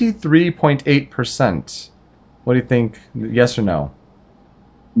 23.8%. What do you think? Yes or no?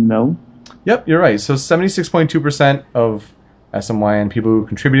 No. Yep, you're right. So 76.2% of SMYN people who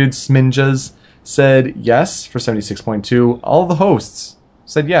contributed Sminjas said yes for 76.2. All of the hosts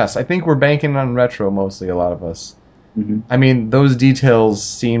said yes. I think we're banking on retro mostly, a lot of us. Mm-hmm. I mean, those details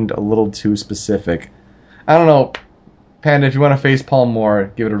seemed a little too specific. I don't know, Panda, if you want to facepalm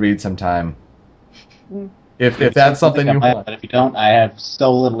more, give it a read sometime. If that's something you want. But if you don't, I have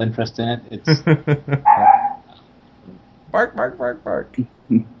so little interest in it. It's Bark, bark, bark, bark.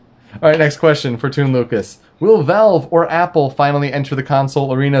 All right, next question for Toon Lucas. Will Valve or Apple finally enter the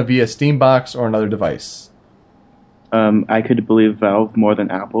console arena via Steambox or another device? I could believe Valve more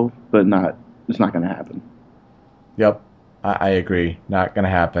than Apple, but it's not going to happen. Yep, I agree. Not going to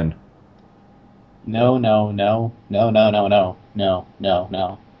happen. No.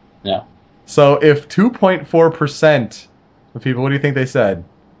 So if 2.4% of people, what do you think they said?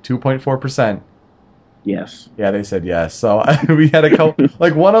 2.4%? Yes. Yeah, they said yes. So we had a couple,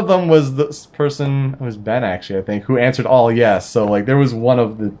 like one of them was this person, it was Ben actually, I think, who answered all yes. So like there was one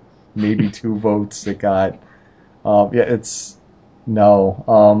of the maybe 2 votes that got, it's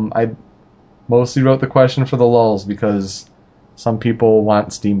no. I mostly wrote the question for the lulz because some people want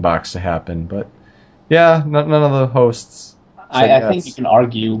Steambox to happen, but yeah, none of the hosts. I think you can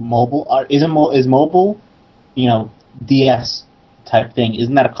argue mobile is mobile, DS type thing.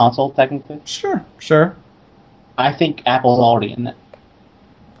 Isn't that a console technically? Sure. I think Apple's already in it.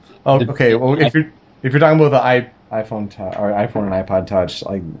 Oh, okay. Well, if you're talking about the iPhone or iPhone and iPod Touch,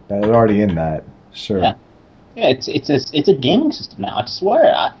 like they're already in that. Sure. Yeah, it's a gaming system now. I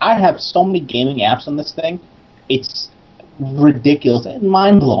swear, I have so many gaming apps on this thing. It's ridiculous and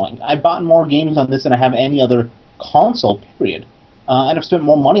mind blowing. I bought more games on this than I have any other console. Period. And I've spent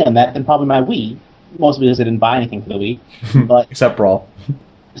more money on that than probably my Wii. Mostly because I didn't buy anything for the Wii, but except Brawl.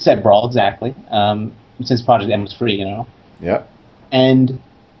 Except Brawl, exactly. Since Project M was free, Yeah. And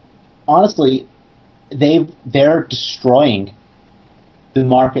honestly, they're destroying the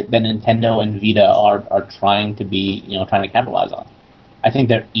market that Nintendo and Vita are trying to capitalize on. I think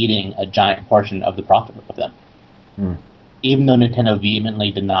they're eating a giant portion of the profit of them. Even though Nintendo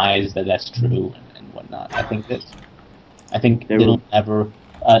vehemently denies that that's true and whatnot, I think it'll never.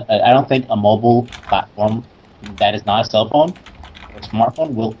 I don't think a mobile platform that is not a cell phone or a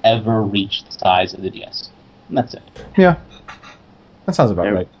smartphone will ever reach the size of the DS. And that's it. Yeah. That sounds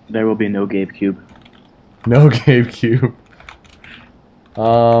about right. There will be no GameCube. No GameCube.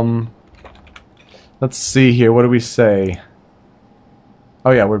 Let's see here. What do we say?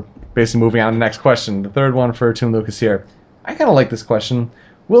 Oh yeah, we're basically moving on to the next question. The third one for Toon Lucas here. I kind of like this question.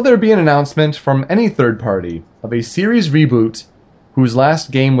 Will there be an announcement from any third party of a series reboot whose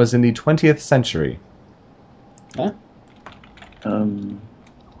last game was in the 20th century? Huh?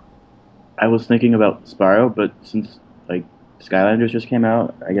 I was thinking about Spyro, but since Skylanders just came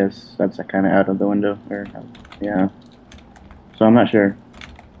out, I guess that's kind of out of the window. Yeah. So I'm not sure.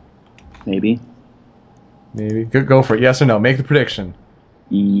 Maybe. Go for it. Yes or no? Make the prediction.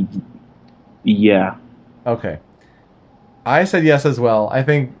 Yeah. Okay. I said yes as well. I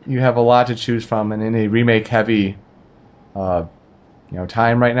think you have a lot to choose from, and in a remake-heavy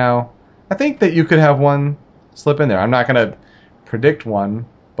time right now, I think that you could have one slip in there. I'm not going to predict one,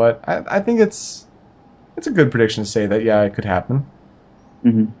 but I think it's a good prediction to say that, yeah, it could happen.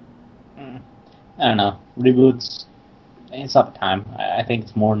 Mm-hmm. I don't know. Reboots, it's not the time. I think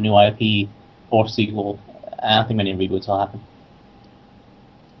it's more new IP or sequel. I don't think many reboots will happen.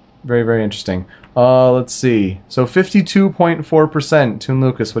 Very, very interesting. Let's see. So 52.4%. Toon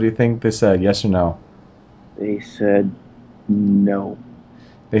Lucas, what do you think they said? Yes or no? They said no.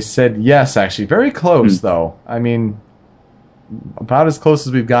 They said yes, actually. Very close, though. I mean, about as close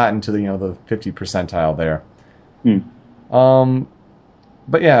as we've gotten to the 50 percentile there.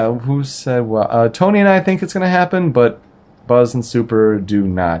 But yeah, who said what? Tony and I think it's going to happen, but Buzz and Super do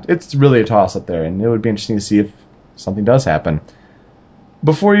not. It's really a toss-up there, and it would be interesting to see if something does happen.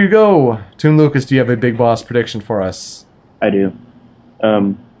 Before you go, Toon Lucas, do you have a Big Boss prediction for us? I do.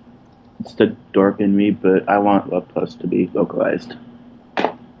 It's the dork in me, but I want Love Plus to be localized.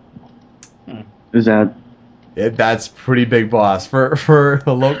 Is that... That's pretty Big Boss. For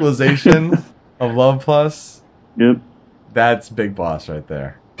the localization of Love Plus, yep, that's Big Boss right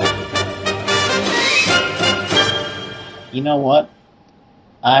there. You know what?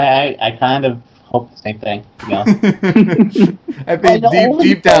 I kind of hope the same thing, to be honest. I think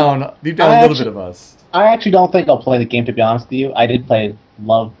deep down, a little bit of us. I actually don't think I'll play the game, to be honest with you. I did play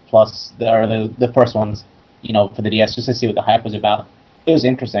Love Plus, the first ones, for the DS, just to see what the hype was about. It was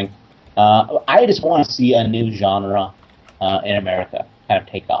interesting. I just want to see a new genre in America kind of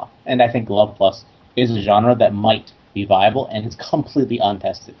take off. And I think Love Plus is a genre that might be viable, and it's completely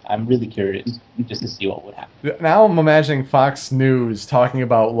untested. I'm really curious just to see what would happen. Now I'm imagining Fox News talking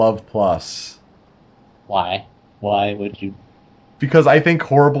about Love Plus. Why? Why would you? Because I think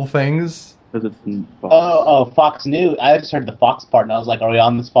horrible things. Because it's Fox News. I just heard the Fox part, and I was like, are we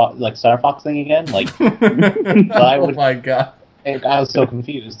on this Star Fox thing again? Like, oh my god. I was so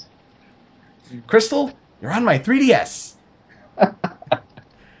confused. Crystal, you're on my 3DS.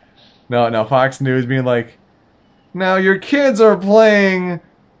 No, Fox News being like, now your kids are playing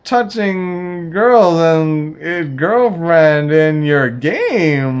touching girls and girlfriend in your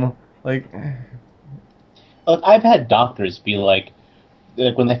game. Like, look, I've had doctors be like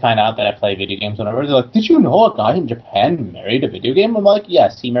when they find out that I play video games, whatever, they're like, did you know a guy in Japan married a video game? I'm like,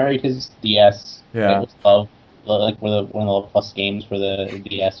 yes, he married his DS. Yeah. It was one of the Love Plus games for the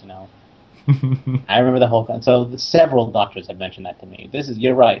DS, I remember the whole thing. So several doctors have mentioned that to me.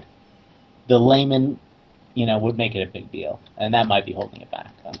 You're right. The layman, would make it a big deal, and that might be holding it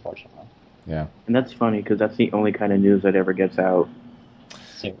back, unfortunately. Yeah. And that's funny, because that's the only kind of news that ever gets out.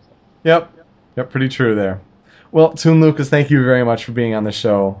 Seriously. Yep, pretty true there. Well, Toon Lucas, thank you very much for being on the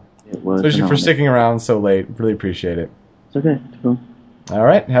show. It was Especially for phenomenal. sticking around so late. Really appreciate it. It's okay. It's cool. All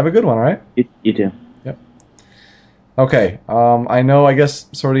right, have a good one, all right? You too. Yep. Okay, I know, I guess,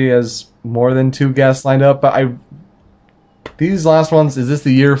 Sorty has more than 2 guests lined up, but these last ones, is this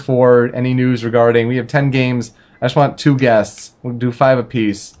the year for any news regarding, we have 10 games, I just want 2 guests. We'll do 5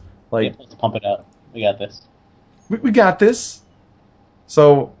 apiece. Like, let's pump it up. We got this. We got this.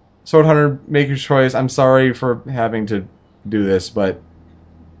 So, Sword Hunter, make your choice. I'm sorry for having to do this, but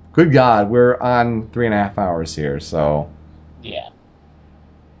good God, we're on 3.5 hours here, so. Yeah.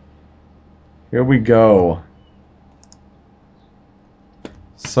 Here we go.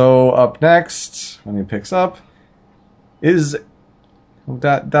 So, up next, when he picks up, is ring,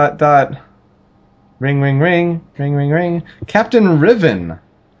 ring, ring, ring, ring, ring. Captain Riven.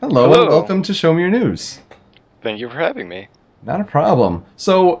 Hello, and welcome to Show Me Your News. Thank you for having me. Not a problem.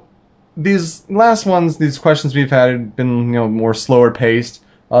 So, these last ones, these questions we've had have been, more slower paced.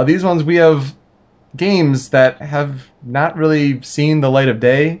 These ones, we have games that have not really seen the light of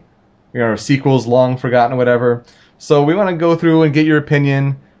day, sequels long forgotten or whatever. So we want to go through and get your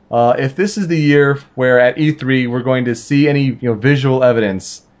opinion. If this is the year where at E3 we're going to see any visual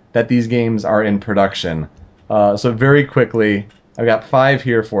evidence that these games are in production. So very quickly, I've got 5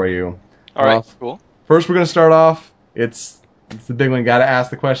 here for you. All right, cool. First, we're going to start off. It's the big one. Got to ask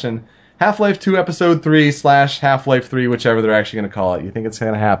the question. Half-Life 2 Episode 3 / Half-Life 3, whichever they're actually going to call it. You think it's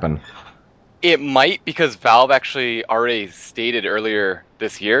going to happen? It might, because Valve actually already stated earlier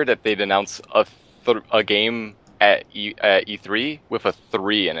this year that they'd announce a game at E3 with a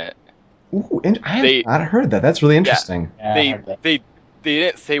 3 in it. Ooh, I have not heard that. That's really interesting. Yeah, they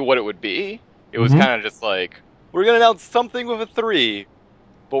didn't say what it would be. It was kind of just like, we're going to announce something with a 3,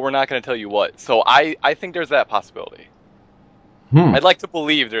 but we're not going to tell you what. So I think there's that possibility. I'd like to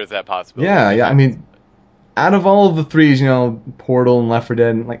believe there's that possibility. Yeah. I mean, out of all of the 3s, Portal and Left 4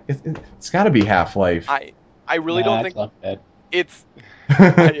 Dead, it's got to be Half-Life. I really don't think it's.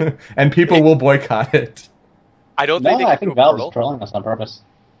 And people will boycott it. I don't think. I think Valve is trolling us on purpose.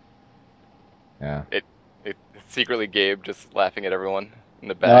 Yeah. It secretly Gabe just laughing at everyone in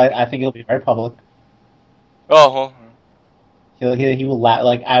the back. No, I think it'll be very public. Oh. He will laugh.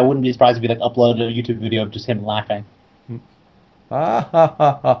 Like, I wouldn't be surprised if he uploaded a YouTube video of just him laughing. No,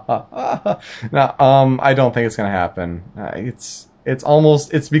 I don't think it's gonna happen. It's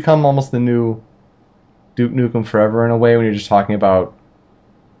become almost the new Duke Nukem Forever in a way when you're just talking about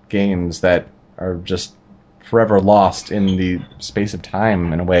games that are just forever lost in the space of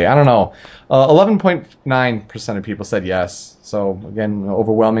time in a way. I don't know. 11.9% of people said yes. So again,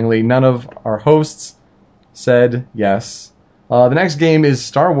 overwhelmingly, none of our hosts said yes. The next game is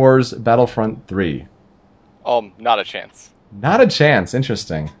Star Wars Battlefront 3. Not a chance. Not a chance.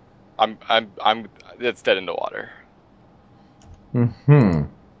 Interesting. It's dead in the water.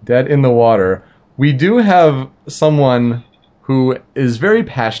 Dead in the water. We do have someone who is very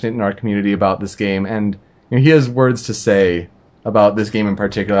passionate in our community about this game, and he has words to say about this game in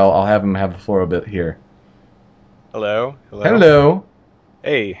particular. I'll have him have the floor a bit here. Hello.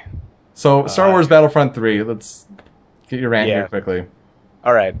 Hey. So, Star Wars Battlefront 3. Let's get your rant here quickly.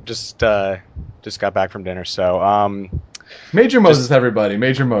 All right. Just got back from dinner, so Major Moses, everybody.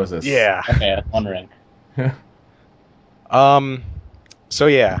 Major Moses. Yeah. Okay, wondering. So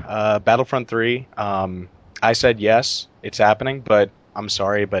yeah, Battlefront 3. I said yes, it's happening, but I'm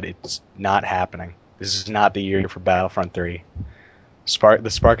sorry, but it's not happening. This is not the year for Battlefront 3. The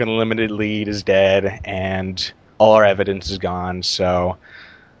Spark Unlimited lead is dead, and all our evidence is gone. So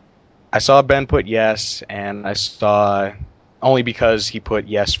I saw Ben put yes, and I saw only because he put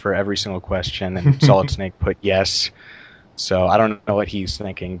yes for every single question, and Solid Snake put yes. So I don't know what he's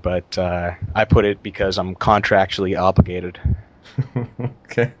thinking, but I put it because I'm contractually obligated.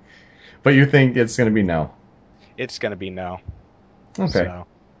 Okay. But you think it's going to be no? It's going to be no. Okay. So,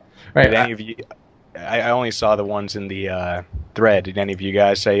 right. Did any of you? I only saw the ones in the thread. Did any of you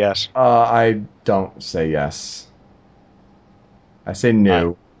guys say yes? I don't say yes. I say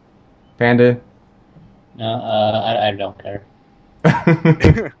no. Panda? No, I don't care.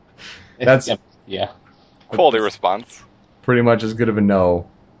 That's yeah. Quality response. Pretty much as good of a no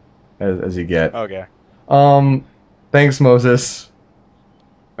as you get. Okay. Thanks, Moses.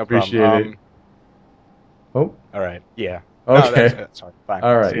 No Appreciate problem. it. Oh. All right. Yeah. Okay. No, sorry. Fine.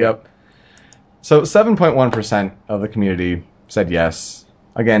 All right. See ya. Yep. So 7.1% of the community said yes.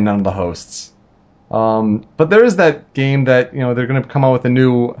 Again, none of the hosts. But there is that game that, they're going to come out with a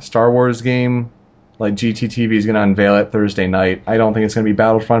new Star Wars game. Like GTTV is going to unveil it Thursday night. I don't think it's going to be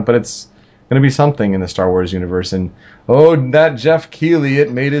Battlefront, but it's going to be something in the Star Wars universe. And, that Jeff Keighley,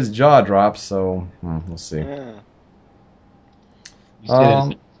 it made his jaw drop, so we'll see. Yeah. You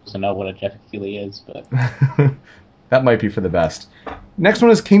still to know what a Jeff Keighley is, but... That might be for the best. Next one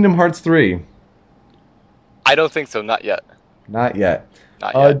is Kingdom Hearts 3. I don't think so, not yet. Not yet.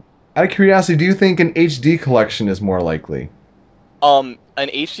 Not yet. Out of curiosity, do you think an HD collection is more likely? An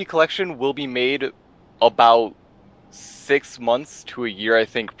HD collection will be made about 6 months to a year, I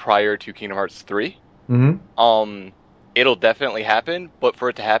think, prior to Kingdom Hearts 3. Mm-hmm. It'll definitely happen, but for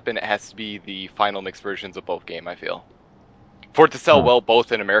it to happen, it has to be the final mixed versions of both games, I feel. For it to sell well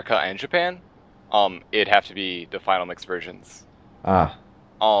both in America and Japan, it'd have to be the final mixed versions. Ah.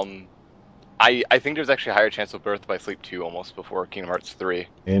 I think there's actually a higher chance of Birth by Sleep 2 almost before Kingdom Hearts 3.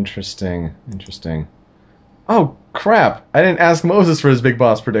 Interesting. Oh, crap. I didn't ask Moses for his Big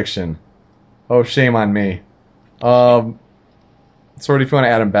Boss prediction. Oh, shame on me. Sorry, if you want to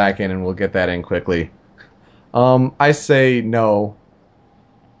add him back in, and we'll get that in quickly. I say no.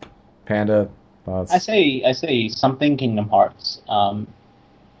 Panda, thoughts? I say something Kingdom Hearts.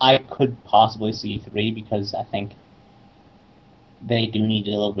 I could possibly see 3 because I think they do need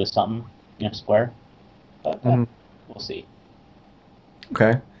a little bit of something, Square. But we'll see.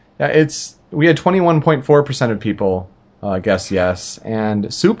 Okay. Yeah, we had 21.4% of people guess yes,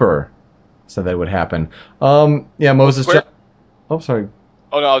 and Super said that would happen. Yeah, Moses. Oh, sorry.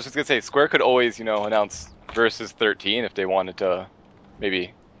 Oh no, I was just gonna say Square could always, announce Versus 13 if they wanted to,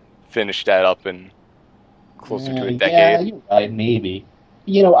 maybe finish that up in closer to a decade. Yeah, you're right, maybe.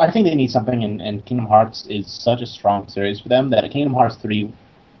 I think they need something, and Kingdom Hearts is such a strong series for them that Kingdom Hearts 3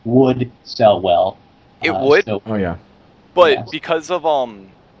 would sell well. It would. Oh yeah. But because of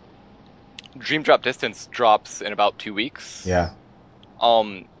Dream Drop Distance drops in about 2 weeks. Yeah.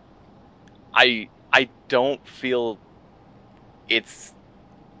 I don't feel it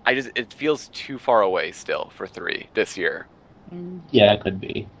feels too far away still for 3 this year. Yeah, it could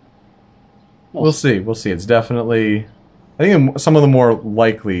be. We'll see. It's definitely, I think some of the more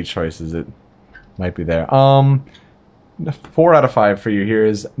likely choices it might be there. 4 out of 5 for you here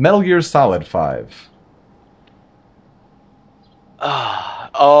is Metal Gear Solid 5.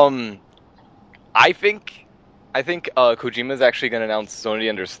 I think Kojima's actually going to announce Zone of the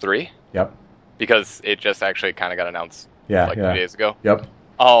Enders 3. Yep. Because it just actually kind of got announced 2 days ago. Yep.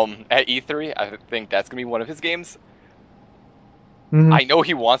 At E3, I think that's going to be one of his games. Mm-hmm. I know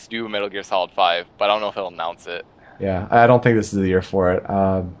he wants to do Metal Gear Solid 5, but I don't know if he'll announce it. Yeah, I don't think this is the year for it.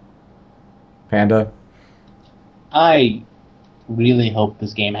 Panda? I really hope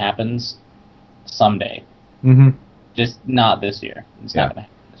this game happens someday. Mm-hmm. Just not this year. It's not going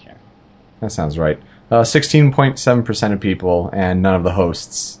to happen this year. That sounds right. 16.7% of people and none of the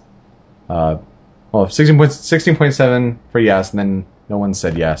hosts. 16.7 for yes, and then no one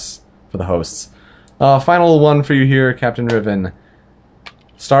said yes for the hosts. Final one for you here, Captain Riven.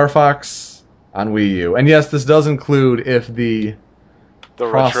 Star Fox on Wii U. And yes, this does include if the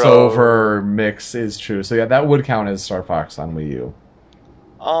crossover mix is true. So yeah, that would count as Star Fox on Wii U.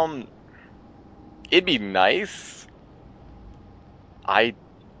 It'd be nice. I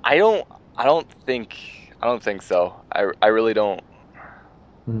don't think so. I really don't.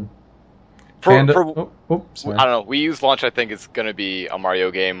 I don't know. Wii U's launch, I think, is going to be a Mario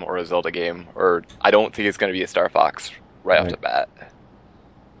game or a Zelda game, or I don't think it's going to be a Star Fox right off the bat.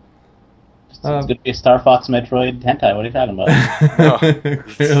 It's going to be a Star Fox Metroid hentai. What are you talking about?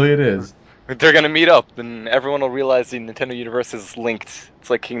 Clearly it is. They're going to meet up, and everyone will realize the Nintendo universe is linked.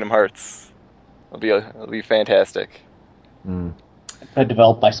 It's like Kingdom Hearts. It'll be fantastic.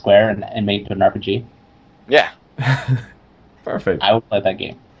 Developed by Square and made into an RPG. Yeah. Perfect. I would play that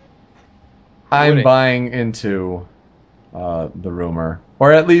game. I'm buying into the rumor,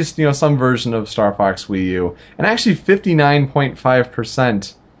 or at least some version of Star Fox Wii U. And actually,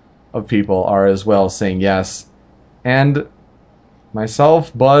 59.5% of people are as well saying yes. And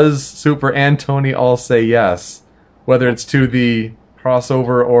myself, Buzz, Super, and Tony all say yes, whether it's to the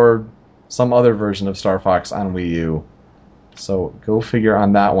crossover or some other version of Star Fox on Wii U. So go figure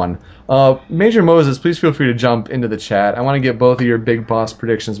on that one. Major Moses, please feel free to jump into the chat. I want to get both of your big boss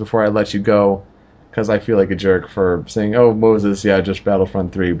predictions before I let you go, because I feel like a jerk for saying, oh, Moses, yeah, just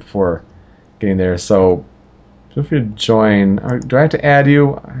Battlefront 3 before getting there. So feel free to join. Do I have to add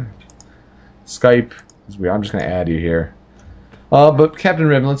you? Skype is weird. I'm just going to add you here. But Captain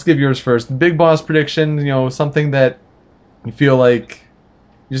Ribbon, let's give yours first. Big boss prediction, something that you feel like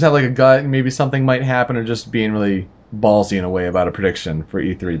you just have like a gut and maybe something might happen, or just being really ballsy in a way about a prediction for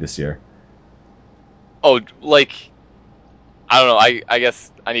E3 this year. Oh, like, I don't know. I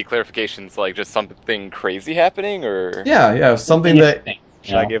guess I need clarifications, like just something crazy happening, or yeah, something that.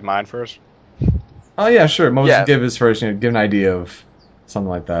 Should I give mine first? Oh yeah, sure. Moses give his first. Give an idea of something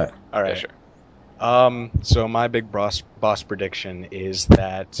like that. All right, yeah, sure. So my big boss prediction is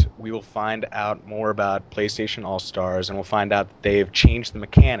that we will find out more about PlayStation All-Stars, and we'll find out that they've changed the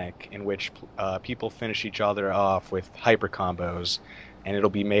mechanic in which people finish each other off with hyper combos, and it'll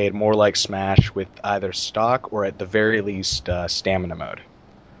be made more like Smash with either stock or at the very least stamina mode.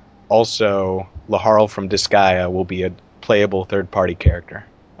 Also, Laharl from Disgaea will be a playable third-party character.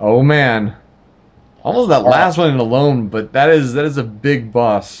 Oh man, almost that last one alone, but that is a big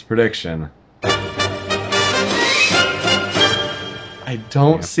boss prediction. I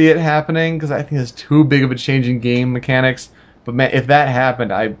don't see it happening because I think it's too big of a change in game mechanics. But man, if that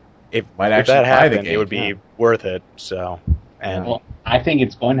happened, if might actually that buy happened, the game. it would be worth it. So, well, I think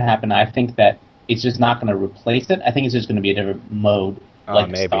it's going to happen. I think that it's just not going to replace it. I think it's just going to be a different mode, like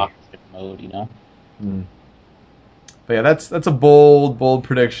maybe. stock different mode, But yeah, that's a bold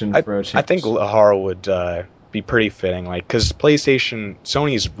prediction for a change. I think Laharl would be pretty fitting, because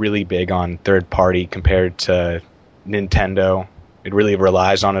Sony's really big on third party compared to Nintendo. It really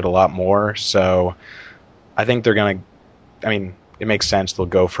relies on it a lot more, so I think they're gonna. I mean, it makes sense they'll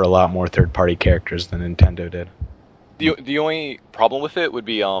go for a lot more third party characters than Nintendo did. The only problem with it would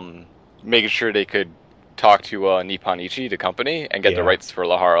be making sure they could talk to Nippon Ichi, the company, and get the rights for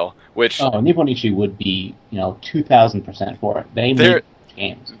Laharl. Which Nippon Ichi would be 2,000% for it. They make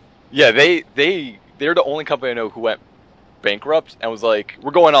games. Yeah, they're the only company I know who went bankrupt and was like, we're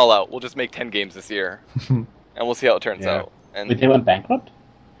going all out. We'll just make 10 games this year, and we'll see how it turns out. And Wait, they went bankrupt?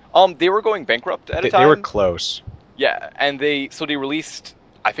 They were going bankrupt at a time. They were close. Yeah, and they released,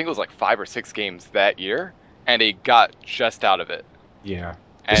 I think it was like 5 or 6 games that year, and they got just out of it. Yeah,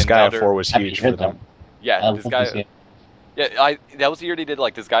 and Disgaea 4 was huge for them. Yeah, Disgaea. Yeah, that was the year they did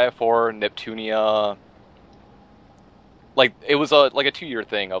like Disgaea 4, Neptunia. Like it was a 2-year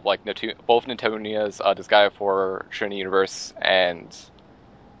thing of like both Neptunia's, Disgaea 4, Trinity Universe, and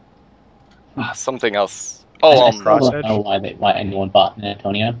something else. I still don't know why anyone bought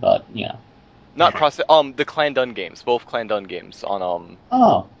Neptunia, but not Cross. The Clan Dun games, both Clan Dun games on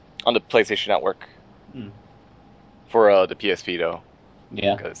the PlayStation Network for the PSP though.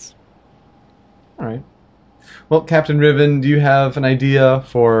 Yeah. All right. Well, Captain Riven, do you have an idea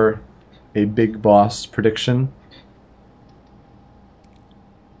for a big boss prediction?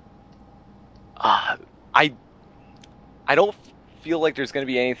 I don't feel like there's going to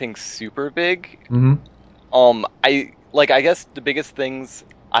be anything super big. Mm-hmm. I guess the biggest things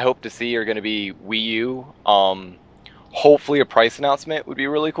I hope to see are going to be Wii U. Hopefully a price announcement would be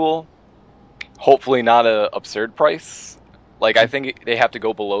really cool. Hopefully not an absurd price. Like, I think they have to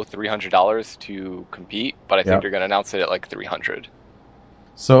go below $300 to compete, but I think they're going to announce it at like $300.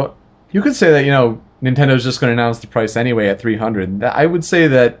 So you could say that, Nintendo's just going to announce the price anyway at $300. I would say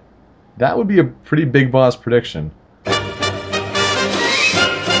that would be a pretty big boss prediction.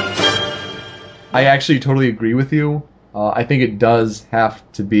 I actually totally agree with you. I think it does have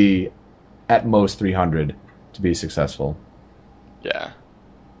to be at most $300 to be successful. Yeah.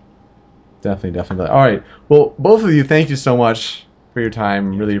 Definitely. All right. Well, both of you, thank you so much for your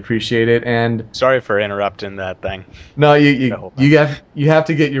time. Really appreciate it. And sorry for interrupting that thing. No, you have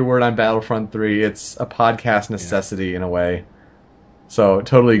to get your word on Battlefront 3. It's a podcast necessity in a way. So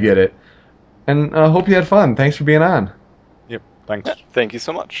totally get it. And I hope you had fun. Thanks for being on. Yep. Thanks. Yeah, thank you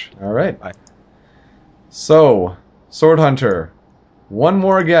so much. All right. Bye. So, Sword Hunter, one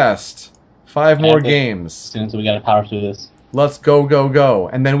more guest, 5 more games. As soon as we got to power through this. let's go.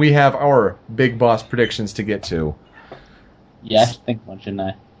 And then we have our big boss predictions to get to. Yeah, I should think one, shouldn't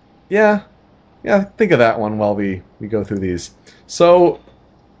I? Yeah, think of that one while we go through these. So,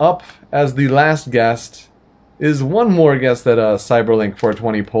 up as the last guest is one more guest that Cyberlink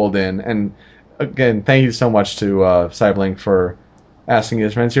 420 pulled in. And again, thank you so much to Cyberlink for asking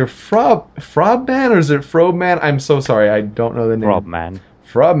his friends here. Frobman, or is it Frobman? I'm so sorry, I don't know the name.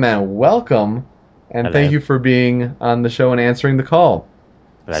 Frobman, welcome. And Hello. thank you for being on the show and answering the call.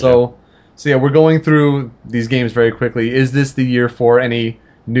 Pleasure. So yeah, we're going through these games very quickly. Is this the year for any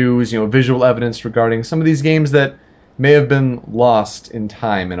news, visual evidence regarding some of these games that may have been lost in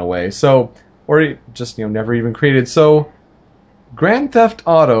time in a way? So, or just, never even created. So, Grand Theft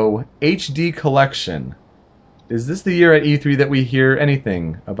Auto HD Collection. Is this the year at E3 that we hear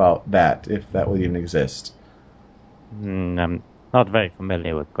anything about that, if that would even exist? I'm not very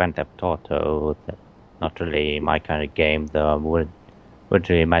familiar with Grand Theft Auto. That's not really my kind of game, though. I would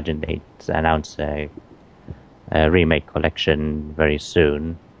really imagine they'd announce a remake collection very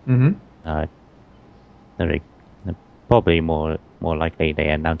soon. Mm-hmm. Probably more likely they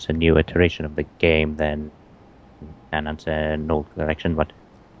announce a new iteration of the game than announce an old collection, but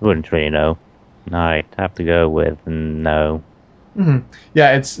I wouldn't really know. I'd have to go with no. Mm-hmm.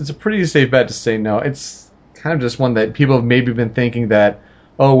 Yeah, it's a pretty safe bet to say no. It's kind of just one that people have maybe been thinking that,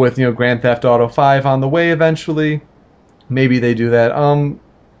 with Grand Theft Auto 5 on the way eventually, maybe they do that.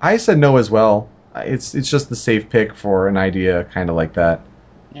 I said no as well. It's just the safe pick for an idea kind of like that.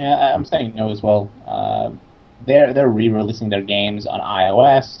 Yeah, I'm saying no as well. They're re-releasing their games on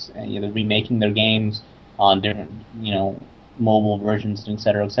iOS, and they're remaking their games on different, mobile versions,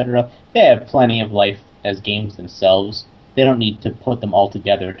 etc., etc. They have plenty of life as games themselves. They don't need to put them all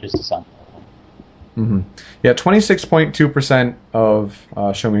together just to sell them. Mm-hmm. Yeah, 26.2% of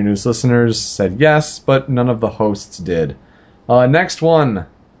Show Me Your News listeners said yes, but none of the hosts did. Next one,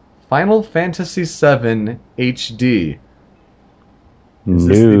 Final Fantasy VII HD.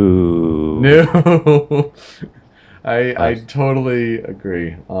 No. I totally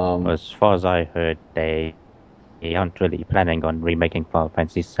agree. As far as I heard, they aren't really planning on remaking Final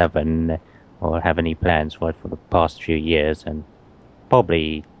Fantasy VII or have any plans for it for the past few years, and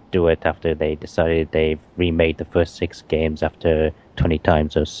probably do it after they decided they've remade the first 6 games after 20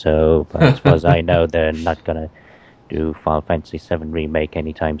 times or so. But as far as I know, they're not going to do Final Fantasy VII remake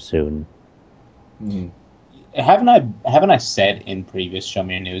anytime soon. Mm-hmm. Haven't I said in previous Show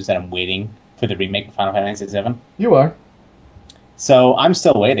Me Your News that I'm waiting for the remake of Final Fantasy VII? You are. So I'm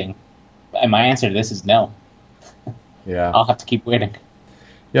still waiting, and my answer to this is no. Yeah. I'll have to keep waiting.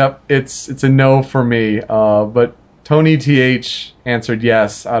 Yep, it's a no for me. But Tony TH answered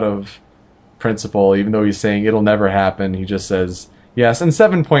yes out of principle, even though he's saying it'll never happen. He just says yes, and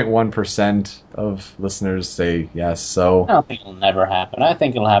 7.1% of listeners say yes. So I don't think it'll never happen. I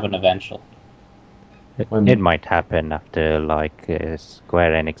think it'll happen eventually. It might happen after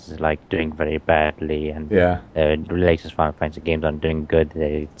Square Enix is doing very badly, and the latest Final Fantasy games aren't doing good.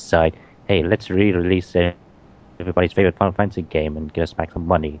 They decide, hey, let's re-release everybody's favorite Final Fantasy game and get us back some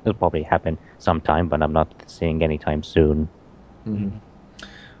money. It'll probably happen sometime, but I'm not seeing anytime soon. Mm-hmm.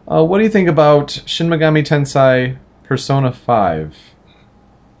 What do you think about Shin Megami Tensei Persona 5?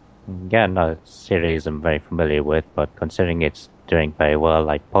 Yeah, no series I'm very familiar with, but considering it's doing very well,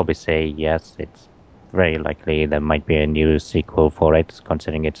 I'd probably say yes. It's very likely there might be a new sequel for it,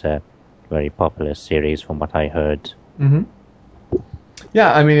 considering it's a very popular series from what I heard. Mm-hmm.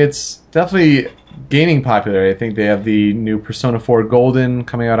 Yeah, I mean, it's definitely gaining popularity. I think they have the new Persona 4 Golden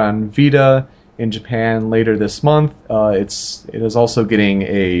coming out on Vita in Japan later this month. It is also getting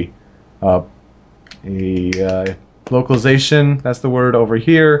a localization, that's the word, over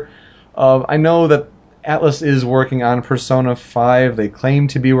here. I know that Atlas is working on Persona 5. They claim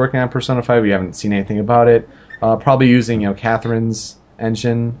to be working on Persona 5. We haven't seen anything about it. Probably using, Catherine's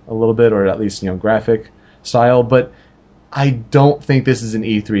engine a little bit, or at least, graphic style. But I don't think this is an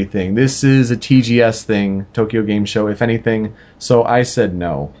E3 thing. This is a TGS thing, Tokyo Game Show, if anything. So I said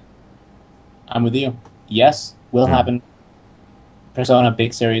no. I'm with you. Yes, will happen. Persona,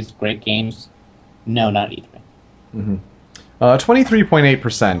 big series, great games. No, not E3. Mm-hmm.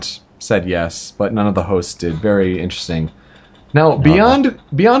 23.8% said yes, but none of the hosts did. Very interesting. Now, Beyond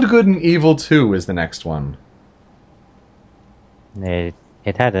Good and Evil 2 is the next one.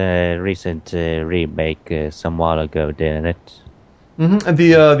 It had a recent remake some while ago, didn't it? Mm-hmm. And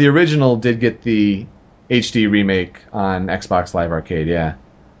the original did get the HD remake on Xbox Live Arcade, yeah.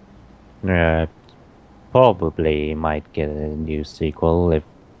 Probably might get a new sequel. If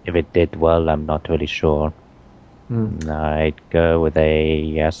it did well, I'm not really sure. I'd go with a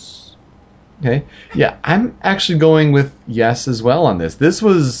yes. Okay. Yeah, I'm actually going with yes as well on this. This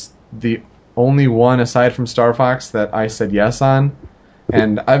was the only one aside from Star Fox that I said yes on.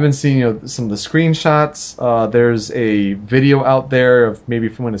 And I've been seeing some of the screenshots. There's a video out there of maybe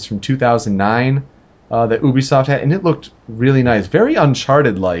from when it's from 2009 that Ubisoft had, and it looked really nice. Very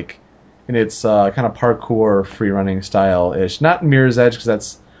Uncharted-like in its kind of parkour, free-running style-ish. Not Mirror's Edge, because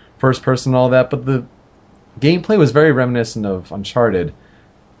that's first-person and all that, but the gameplay was very reminiscent of Uncharted.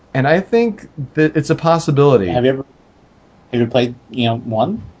 And I think that it's a possibility. Have you ever played,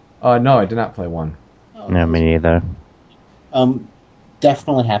 1? No, I did not play 1. No, me neither.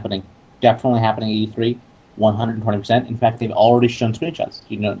 Definitely happening. Definitely happening at E3. 120%. In fact, they've already shown screenshots.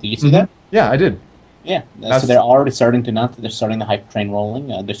 Did you see that? Yeah, I did. Yeah. So they're already starting to announce that they're starting the hype train rolling.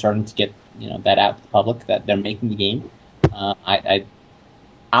 They're starting to get that out to the public that they're making the game. I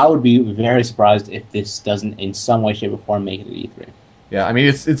would be very surprised if this doesn't in some way, shape, or form make it at E3. Yeah, I mean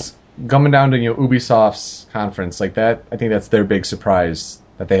it's coming down to Ubisoft's conference like that. I think that's their big surprise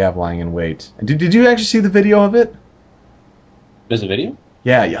that they have lying in wait. And did you actually see the video of it? There's a video?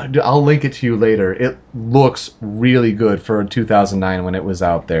 Yeah, I'll link it to you later. It looks really good for 2009 when it was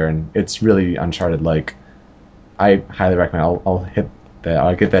out there, and it's really Uncharted-like. I highly recommend. I'll hit that.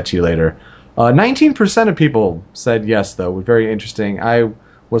 I'll get that to you later. 19% of people said yes, though. Very interesting. I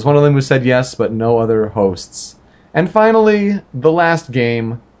was one of them who said yes, but no other hosts. And finally, the last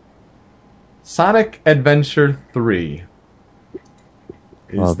game, Sonic Adventure 3.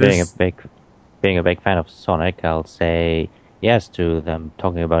 Being a big fan of Sonic, I'll say yes to them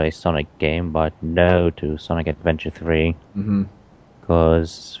talking about a Sonic game, but no to Sonic Adventure 3.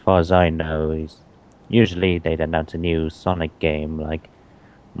 Because, as far as I know, usually they'd announce a new Sonic game like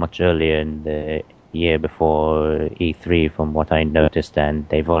much earlier in the year before E3, from what I noticed, and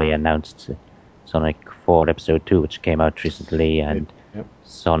they've already announced Sonic 4 Episode 2, which came out recently, and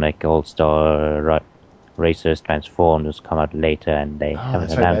Sonic All-Star Racers Transformed has come out later, and they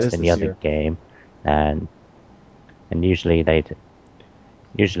haven't announced any other game. And usually they'd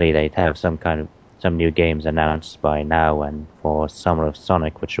have some new games announced by now, and for Summer of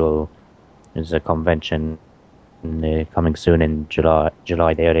Sonic, which is a convention coming soon in July,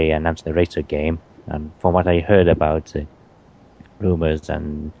 they already announced the Racer game. And from what I heard about rumors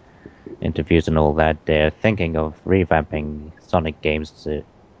and interviews and all that, they're thinking of revamping Sonic games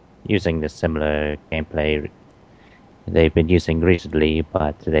using the similar gameplay they've been using recently,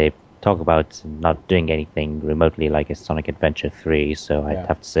 but they talk about not doing anything remotely like a Sonic Adventure 3, so I'd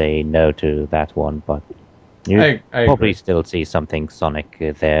have to say no to that one, but you probably still see something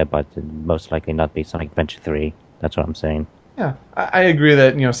Sonic there, but most likely not be Sonic Adventure 3. That's what I'm saying. Yeah, I agree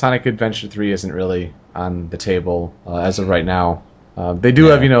that Sonic Adventure 3 isn't really on the table as of right now. They do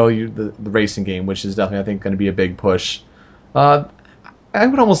have the racing game, which is definitely I think going to be a big push. I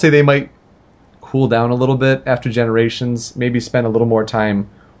would almost say they might cool down a little bit after Generations, maybe spend a little more time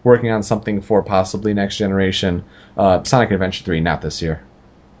working on something for possibly next generation. Sonic Adventure 3 not this year,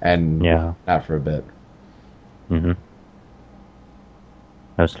 and not for a bit.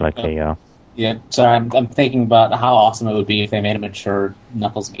 Most likely, yeah. Yeah, so I'm thinking about how awesome it would be if they made a mature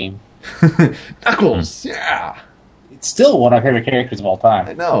Knuckles game. Knuckles, yeah. It's still one of my favorite characters of all time.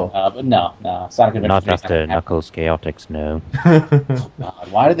 I know. But no, Sonic Adventure. Not after Knuckles Chaotix, no.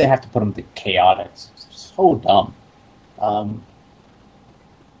 God, why did they have to put him to Chaotix? It's so dumb.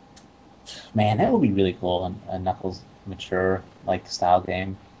 Man, that would be really cool. A Knuckles mature style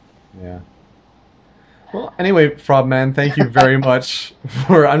game. Yeah. Well, anyway, Frogman, thank you very much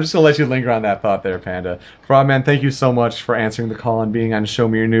for... I'm just going to let you linger on that thought there, Panda. Frogman, thank you so much for answering the call and being on Show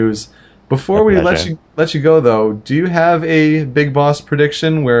Me Your News. Before we let you go, though, do you have a Big Boss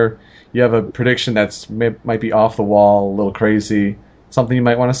prediction where you have a prediction that's might be off the wall, a little crazy, something you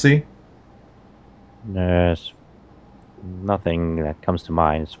might want to see? There's nothing that comes to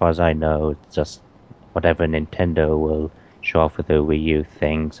mind. As far as I know, it's just whatever Nintendo will show off with the Wii U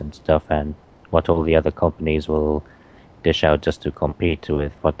things and stuff, and what all the other companies will dish out just to compete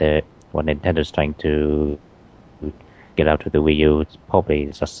with what Nintendo's trying to get out with the Wii U. It's probably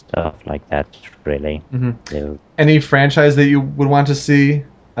just stuff like that, really. Any franchise that you would want to see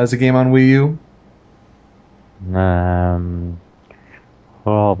as a game on Wii U?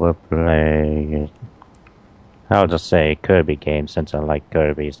 Probably. I'll just say Kirby games, since I like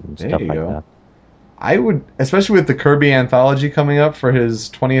Kirby's and stuff like that. I would, especially with the Kirby Anthology coming up for his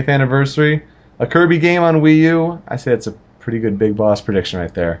 20th anniversary, a Kirby game on Wii U, I say it's a pretty good Big Boss prediction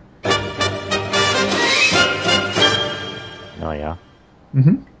right there. Oh, yeah.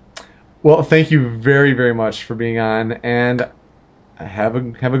 Well, thank you very, very much for being on, and have a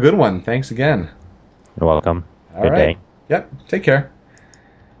good one. Thanks again. You're welcome. All good right. day. Yep, take care.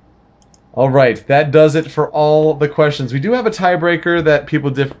 All right, that does it for all the questions. We do have a tiebreaker that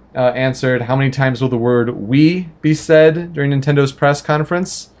people answered. How many times will the word "we" be said during Nintendo's press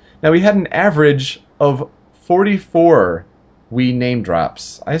conference? Now, we had an average of 44 Wii name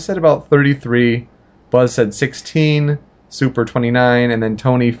drops. I said about 33. Buzz said 16. Super 29, and then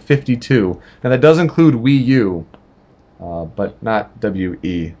Tony 52. Now, that does include Wii U, but not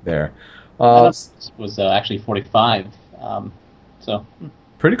WE there. Was actually 45. So...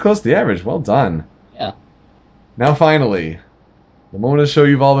 Pretty close to the average. Well done. Yeah. Now, finally, the moment of the show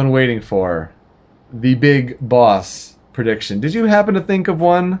you've all been waiting for. The big boss prediction. Did you happen to think of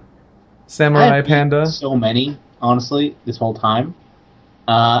one, Samurai Panda? So many, honestly, this whole time.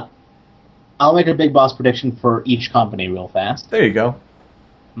 I'll make a big boss prediction for each company real fast. There you go.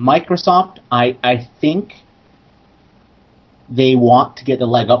 Microsoft, I think they want to get the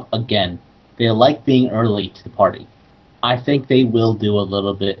leg up again. They like being early to the party. I think they will do a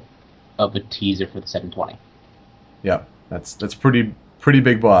little bit of a teaser for the 720. Yeah, that's pretty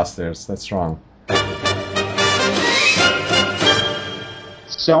big boss there. So that's strong.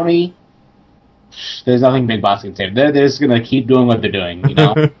 Sony, there's nothing big boss can say. They're just gonna keep doing what they're doing.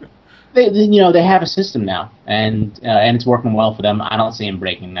 They have a system now, and it's working well for them. I don't see them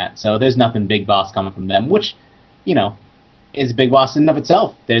breaking that. So there's nothing big boss coming from them, which, is Big Boss in and of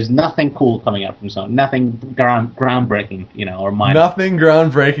itself. There's nothing cool coming out from Sony. Nothing groundbreaking, or minor. Nothing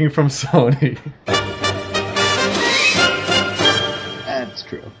groundbreaking from Sony. That's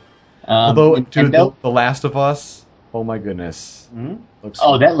true. Although, dude, the Last of Us, oh my goodness. Mm-hmm. Looks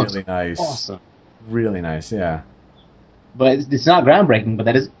that really looks nice. Awesome. Really nice, yeah. But it's not groundbreaking, but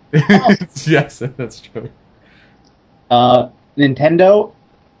that is awesome. Yes, that's true. Nintendo,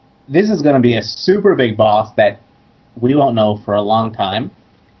 this is going to be a super big boss that we won't know for a long time.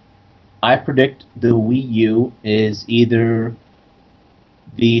 I predict the Wii U is either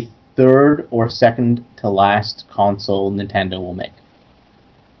the third or second to last console Nintendo will make.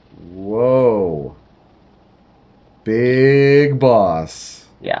 Whoa. Big boss.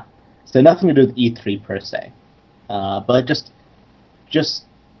 Yeah. So nothing to do with E3 per se. But just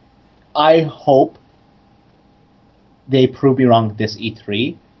I hope they prove me wrong this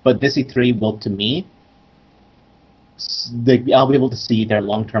E3, but this E3 will, to me, I'll be able to see their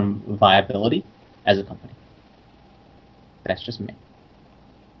long-term viability as a company. That's just me.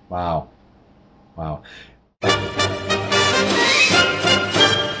 Wow.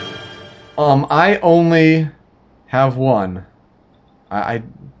 I only have one. I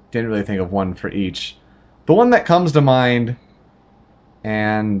didn't really think of one for each. The one that comes to mind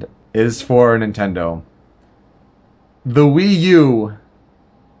and is for Nintendo. The Wii U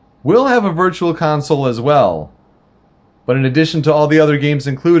will have a virtual console as well. But in addition to all the other games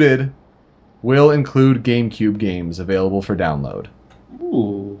included, will include GameCube games available for download.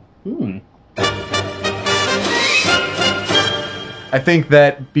 Ooh. I think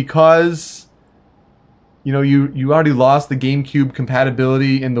that because you already lost the GameCube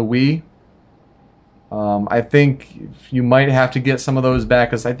compatibility in the Wii, I think you might have to get some of those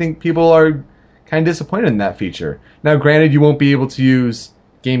back, because I think people are kind of disappointed in that feature. Now, granted, you won't be able to use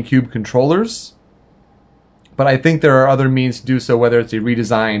GameCube controllers, but I think there are other means to do so, whether it's a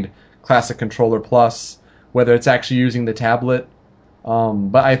redesigned Classic Controller Plus, whether it's actually using the tablet.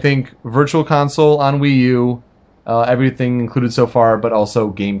 But I think Virtual Console on Wii U, everything included so far, but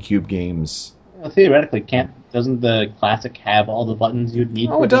also GameCube games. Well, theoretically, doesn't the Classic have all the buttons you'd need?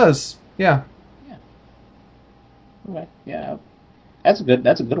 Oh, it does. Yeah. Okay. Yeah. That's a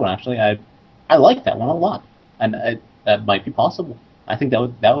good one, actually. I like that one a lot, and that might be possible. I think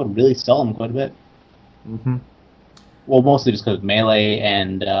that would really sell them quite a bit. Mm-hmm. Well, mostly just because Melee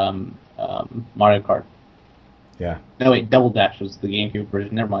and Mario Kart. Yeah. No, wait, Double Dash was the GameCube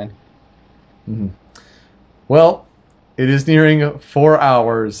version. Never mind. Mm-hmm. Well, it is nearing 4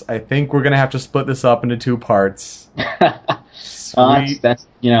 hours. I think we're gonna have to split this up into 2 parts. That's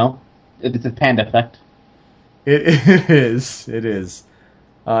it's a panda effect. It is.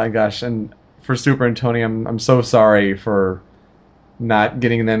 Gosh, and for Super and Tony, I'm so sorry for not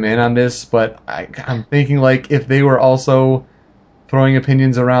getting them in on this, but I'm thinking, like, if they were also throwing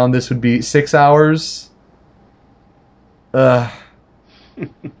opinions around, this would be 6 hours.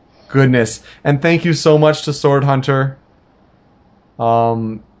 Goodness. And thank you so much to Sword Hunter.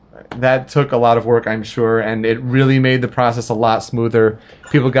 That took a lot of work, I'm sure, and it really made the process a lot smoother.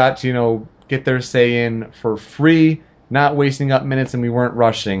 People got to, get their say in for free, not wasting up minutes, and we weren't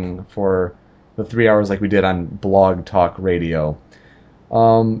rushing for the 3 hours like we did on Blog Talk Radio.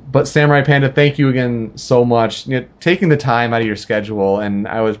 But Samurai Panda, thank you again so much. Taking the time out of your schedule, and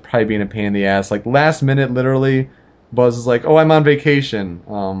I was probably being a pain in the ass. Like, last minute, literally, Buzz is like, oh, I'm on vacation.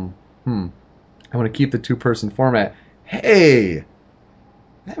 I want to keep the 2-person format. Hey,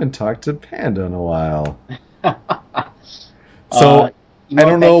 I haven't talked to Panda in a while. So I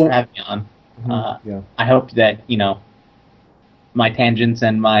don't know. Thanks for having me on. I hope that my tangents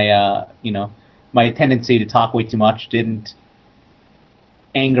and my my tendency to talk way too much didn't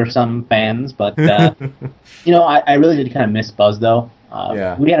anger some fans, but I really did kind of miss Buzz though.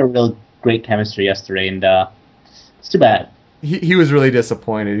 We had a real great chemistry yesterday, and it's too bad. He was really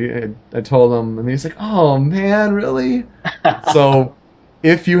disappointed. I told him, and he's like, "Oh man, really?" So,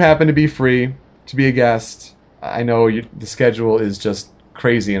 if you happen to be free to be a guest, I know the schedule is just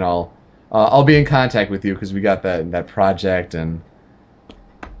crazy and all. I'll be in contact with you because we got that project, and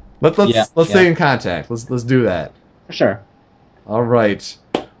let's stay in contact. Let's do that for sure. All right.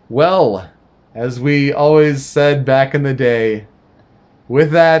 Well, as we always said back in the day,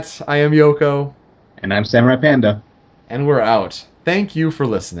 with that, I am Yoko, and I'm Samurai Panda, and we're out. Thank you for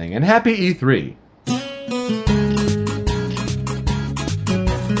listening, and happy E3.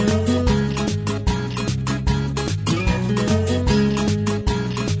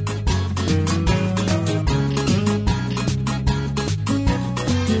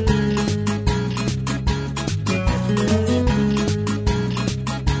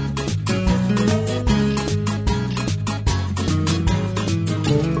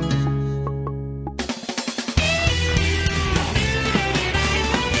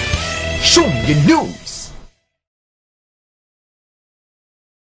 News.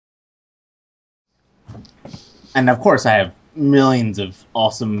 And of course, I have millions of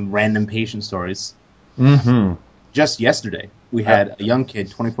awesome random patient stories. Just yesterday, we had a young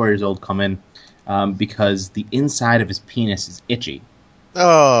kid, 24 years old, come in because the inside of his penis is itchy.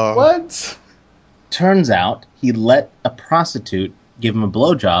 Oh. What? Turns out he let a prostitute give him a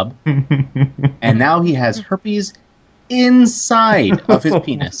blowjob, and now he has herpes inside of his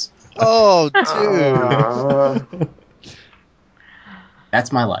penis. Oh, dude.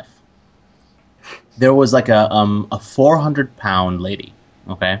 That's my life. There was like a 400-pound lady,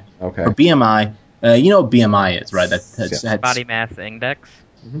 okay? Her BMI, you know what BMI is, right? That's body mass index?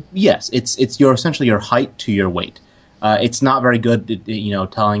 Yes, it's essentially your height to your weight. It's not very good,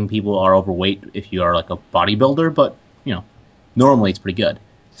 telling people are overweight if you are like a bodybuilder, but, normally it's pretty good.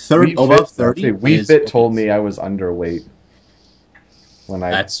 Above 30 Wii Fit told me I was underweight.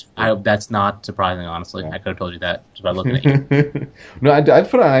 That's not surprising, honestly. I could have told you that just by looking at you. No, I'd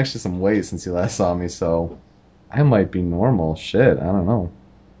put on actually some weight since you last saw me, so I might be normal. Shit, I don't know.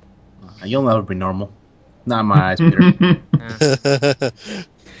 You'll never be normal. Not in my eyes, Peter.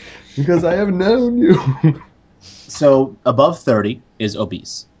 Because I have known you. So, above 30 is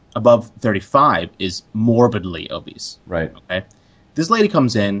obese. Above 35 is morbidly obese. Right. Okay. This lady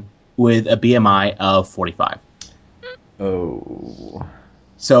comes in with a BMI of 45. Oh.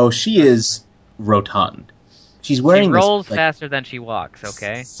 So she is rotund. She's wearing. She rolls faster than she walks.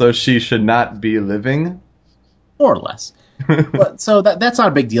 Okay. So she should not be living. More or less. So that's not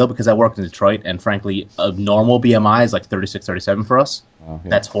a big deal because I work in Detroit, and frankly, a normal BMI is like 36, 37 for us. Oh, yeah.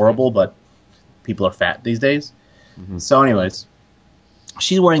 That's horrible, but people are fat these days. So, anyways,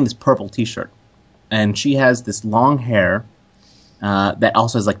 she's wearing this purple T-shirt, and she has this long hair that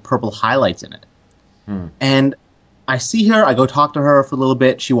also has like purple highlights in it, and I see her, I go talk to her for a little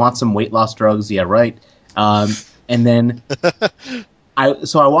bit. She wants some weight loss drugs. Yeah, right. And then I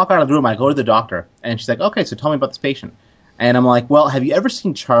walk out of the room. I go to the doctor, and she's like, okay, so tell me about this patient. And I'm like, well, have you ever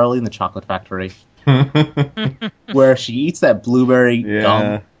seen Charlie in the Chocolate Factory? Where she eats that blueberry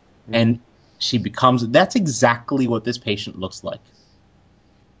gum, and she becomes... That's exactly what this patient looks like.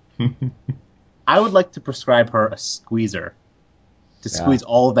 I would like to prescribe her a squeezer to squeeze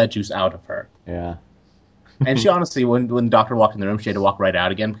all of that juice out of her. Yeah. And she honestly, when the doctor walked in the room, she had to walk right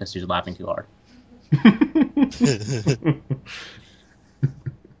out again because she was laughing too hard.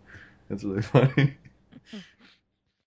 That's really funny.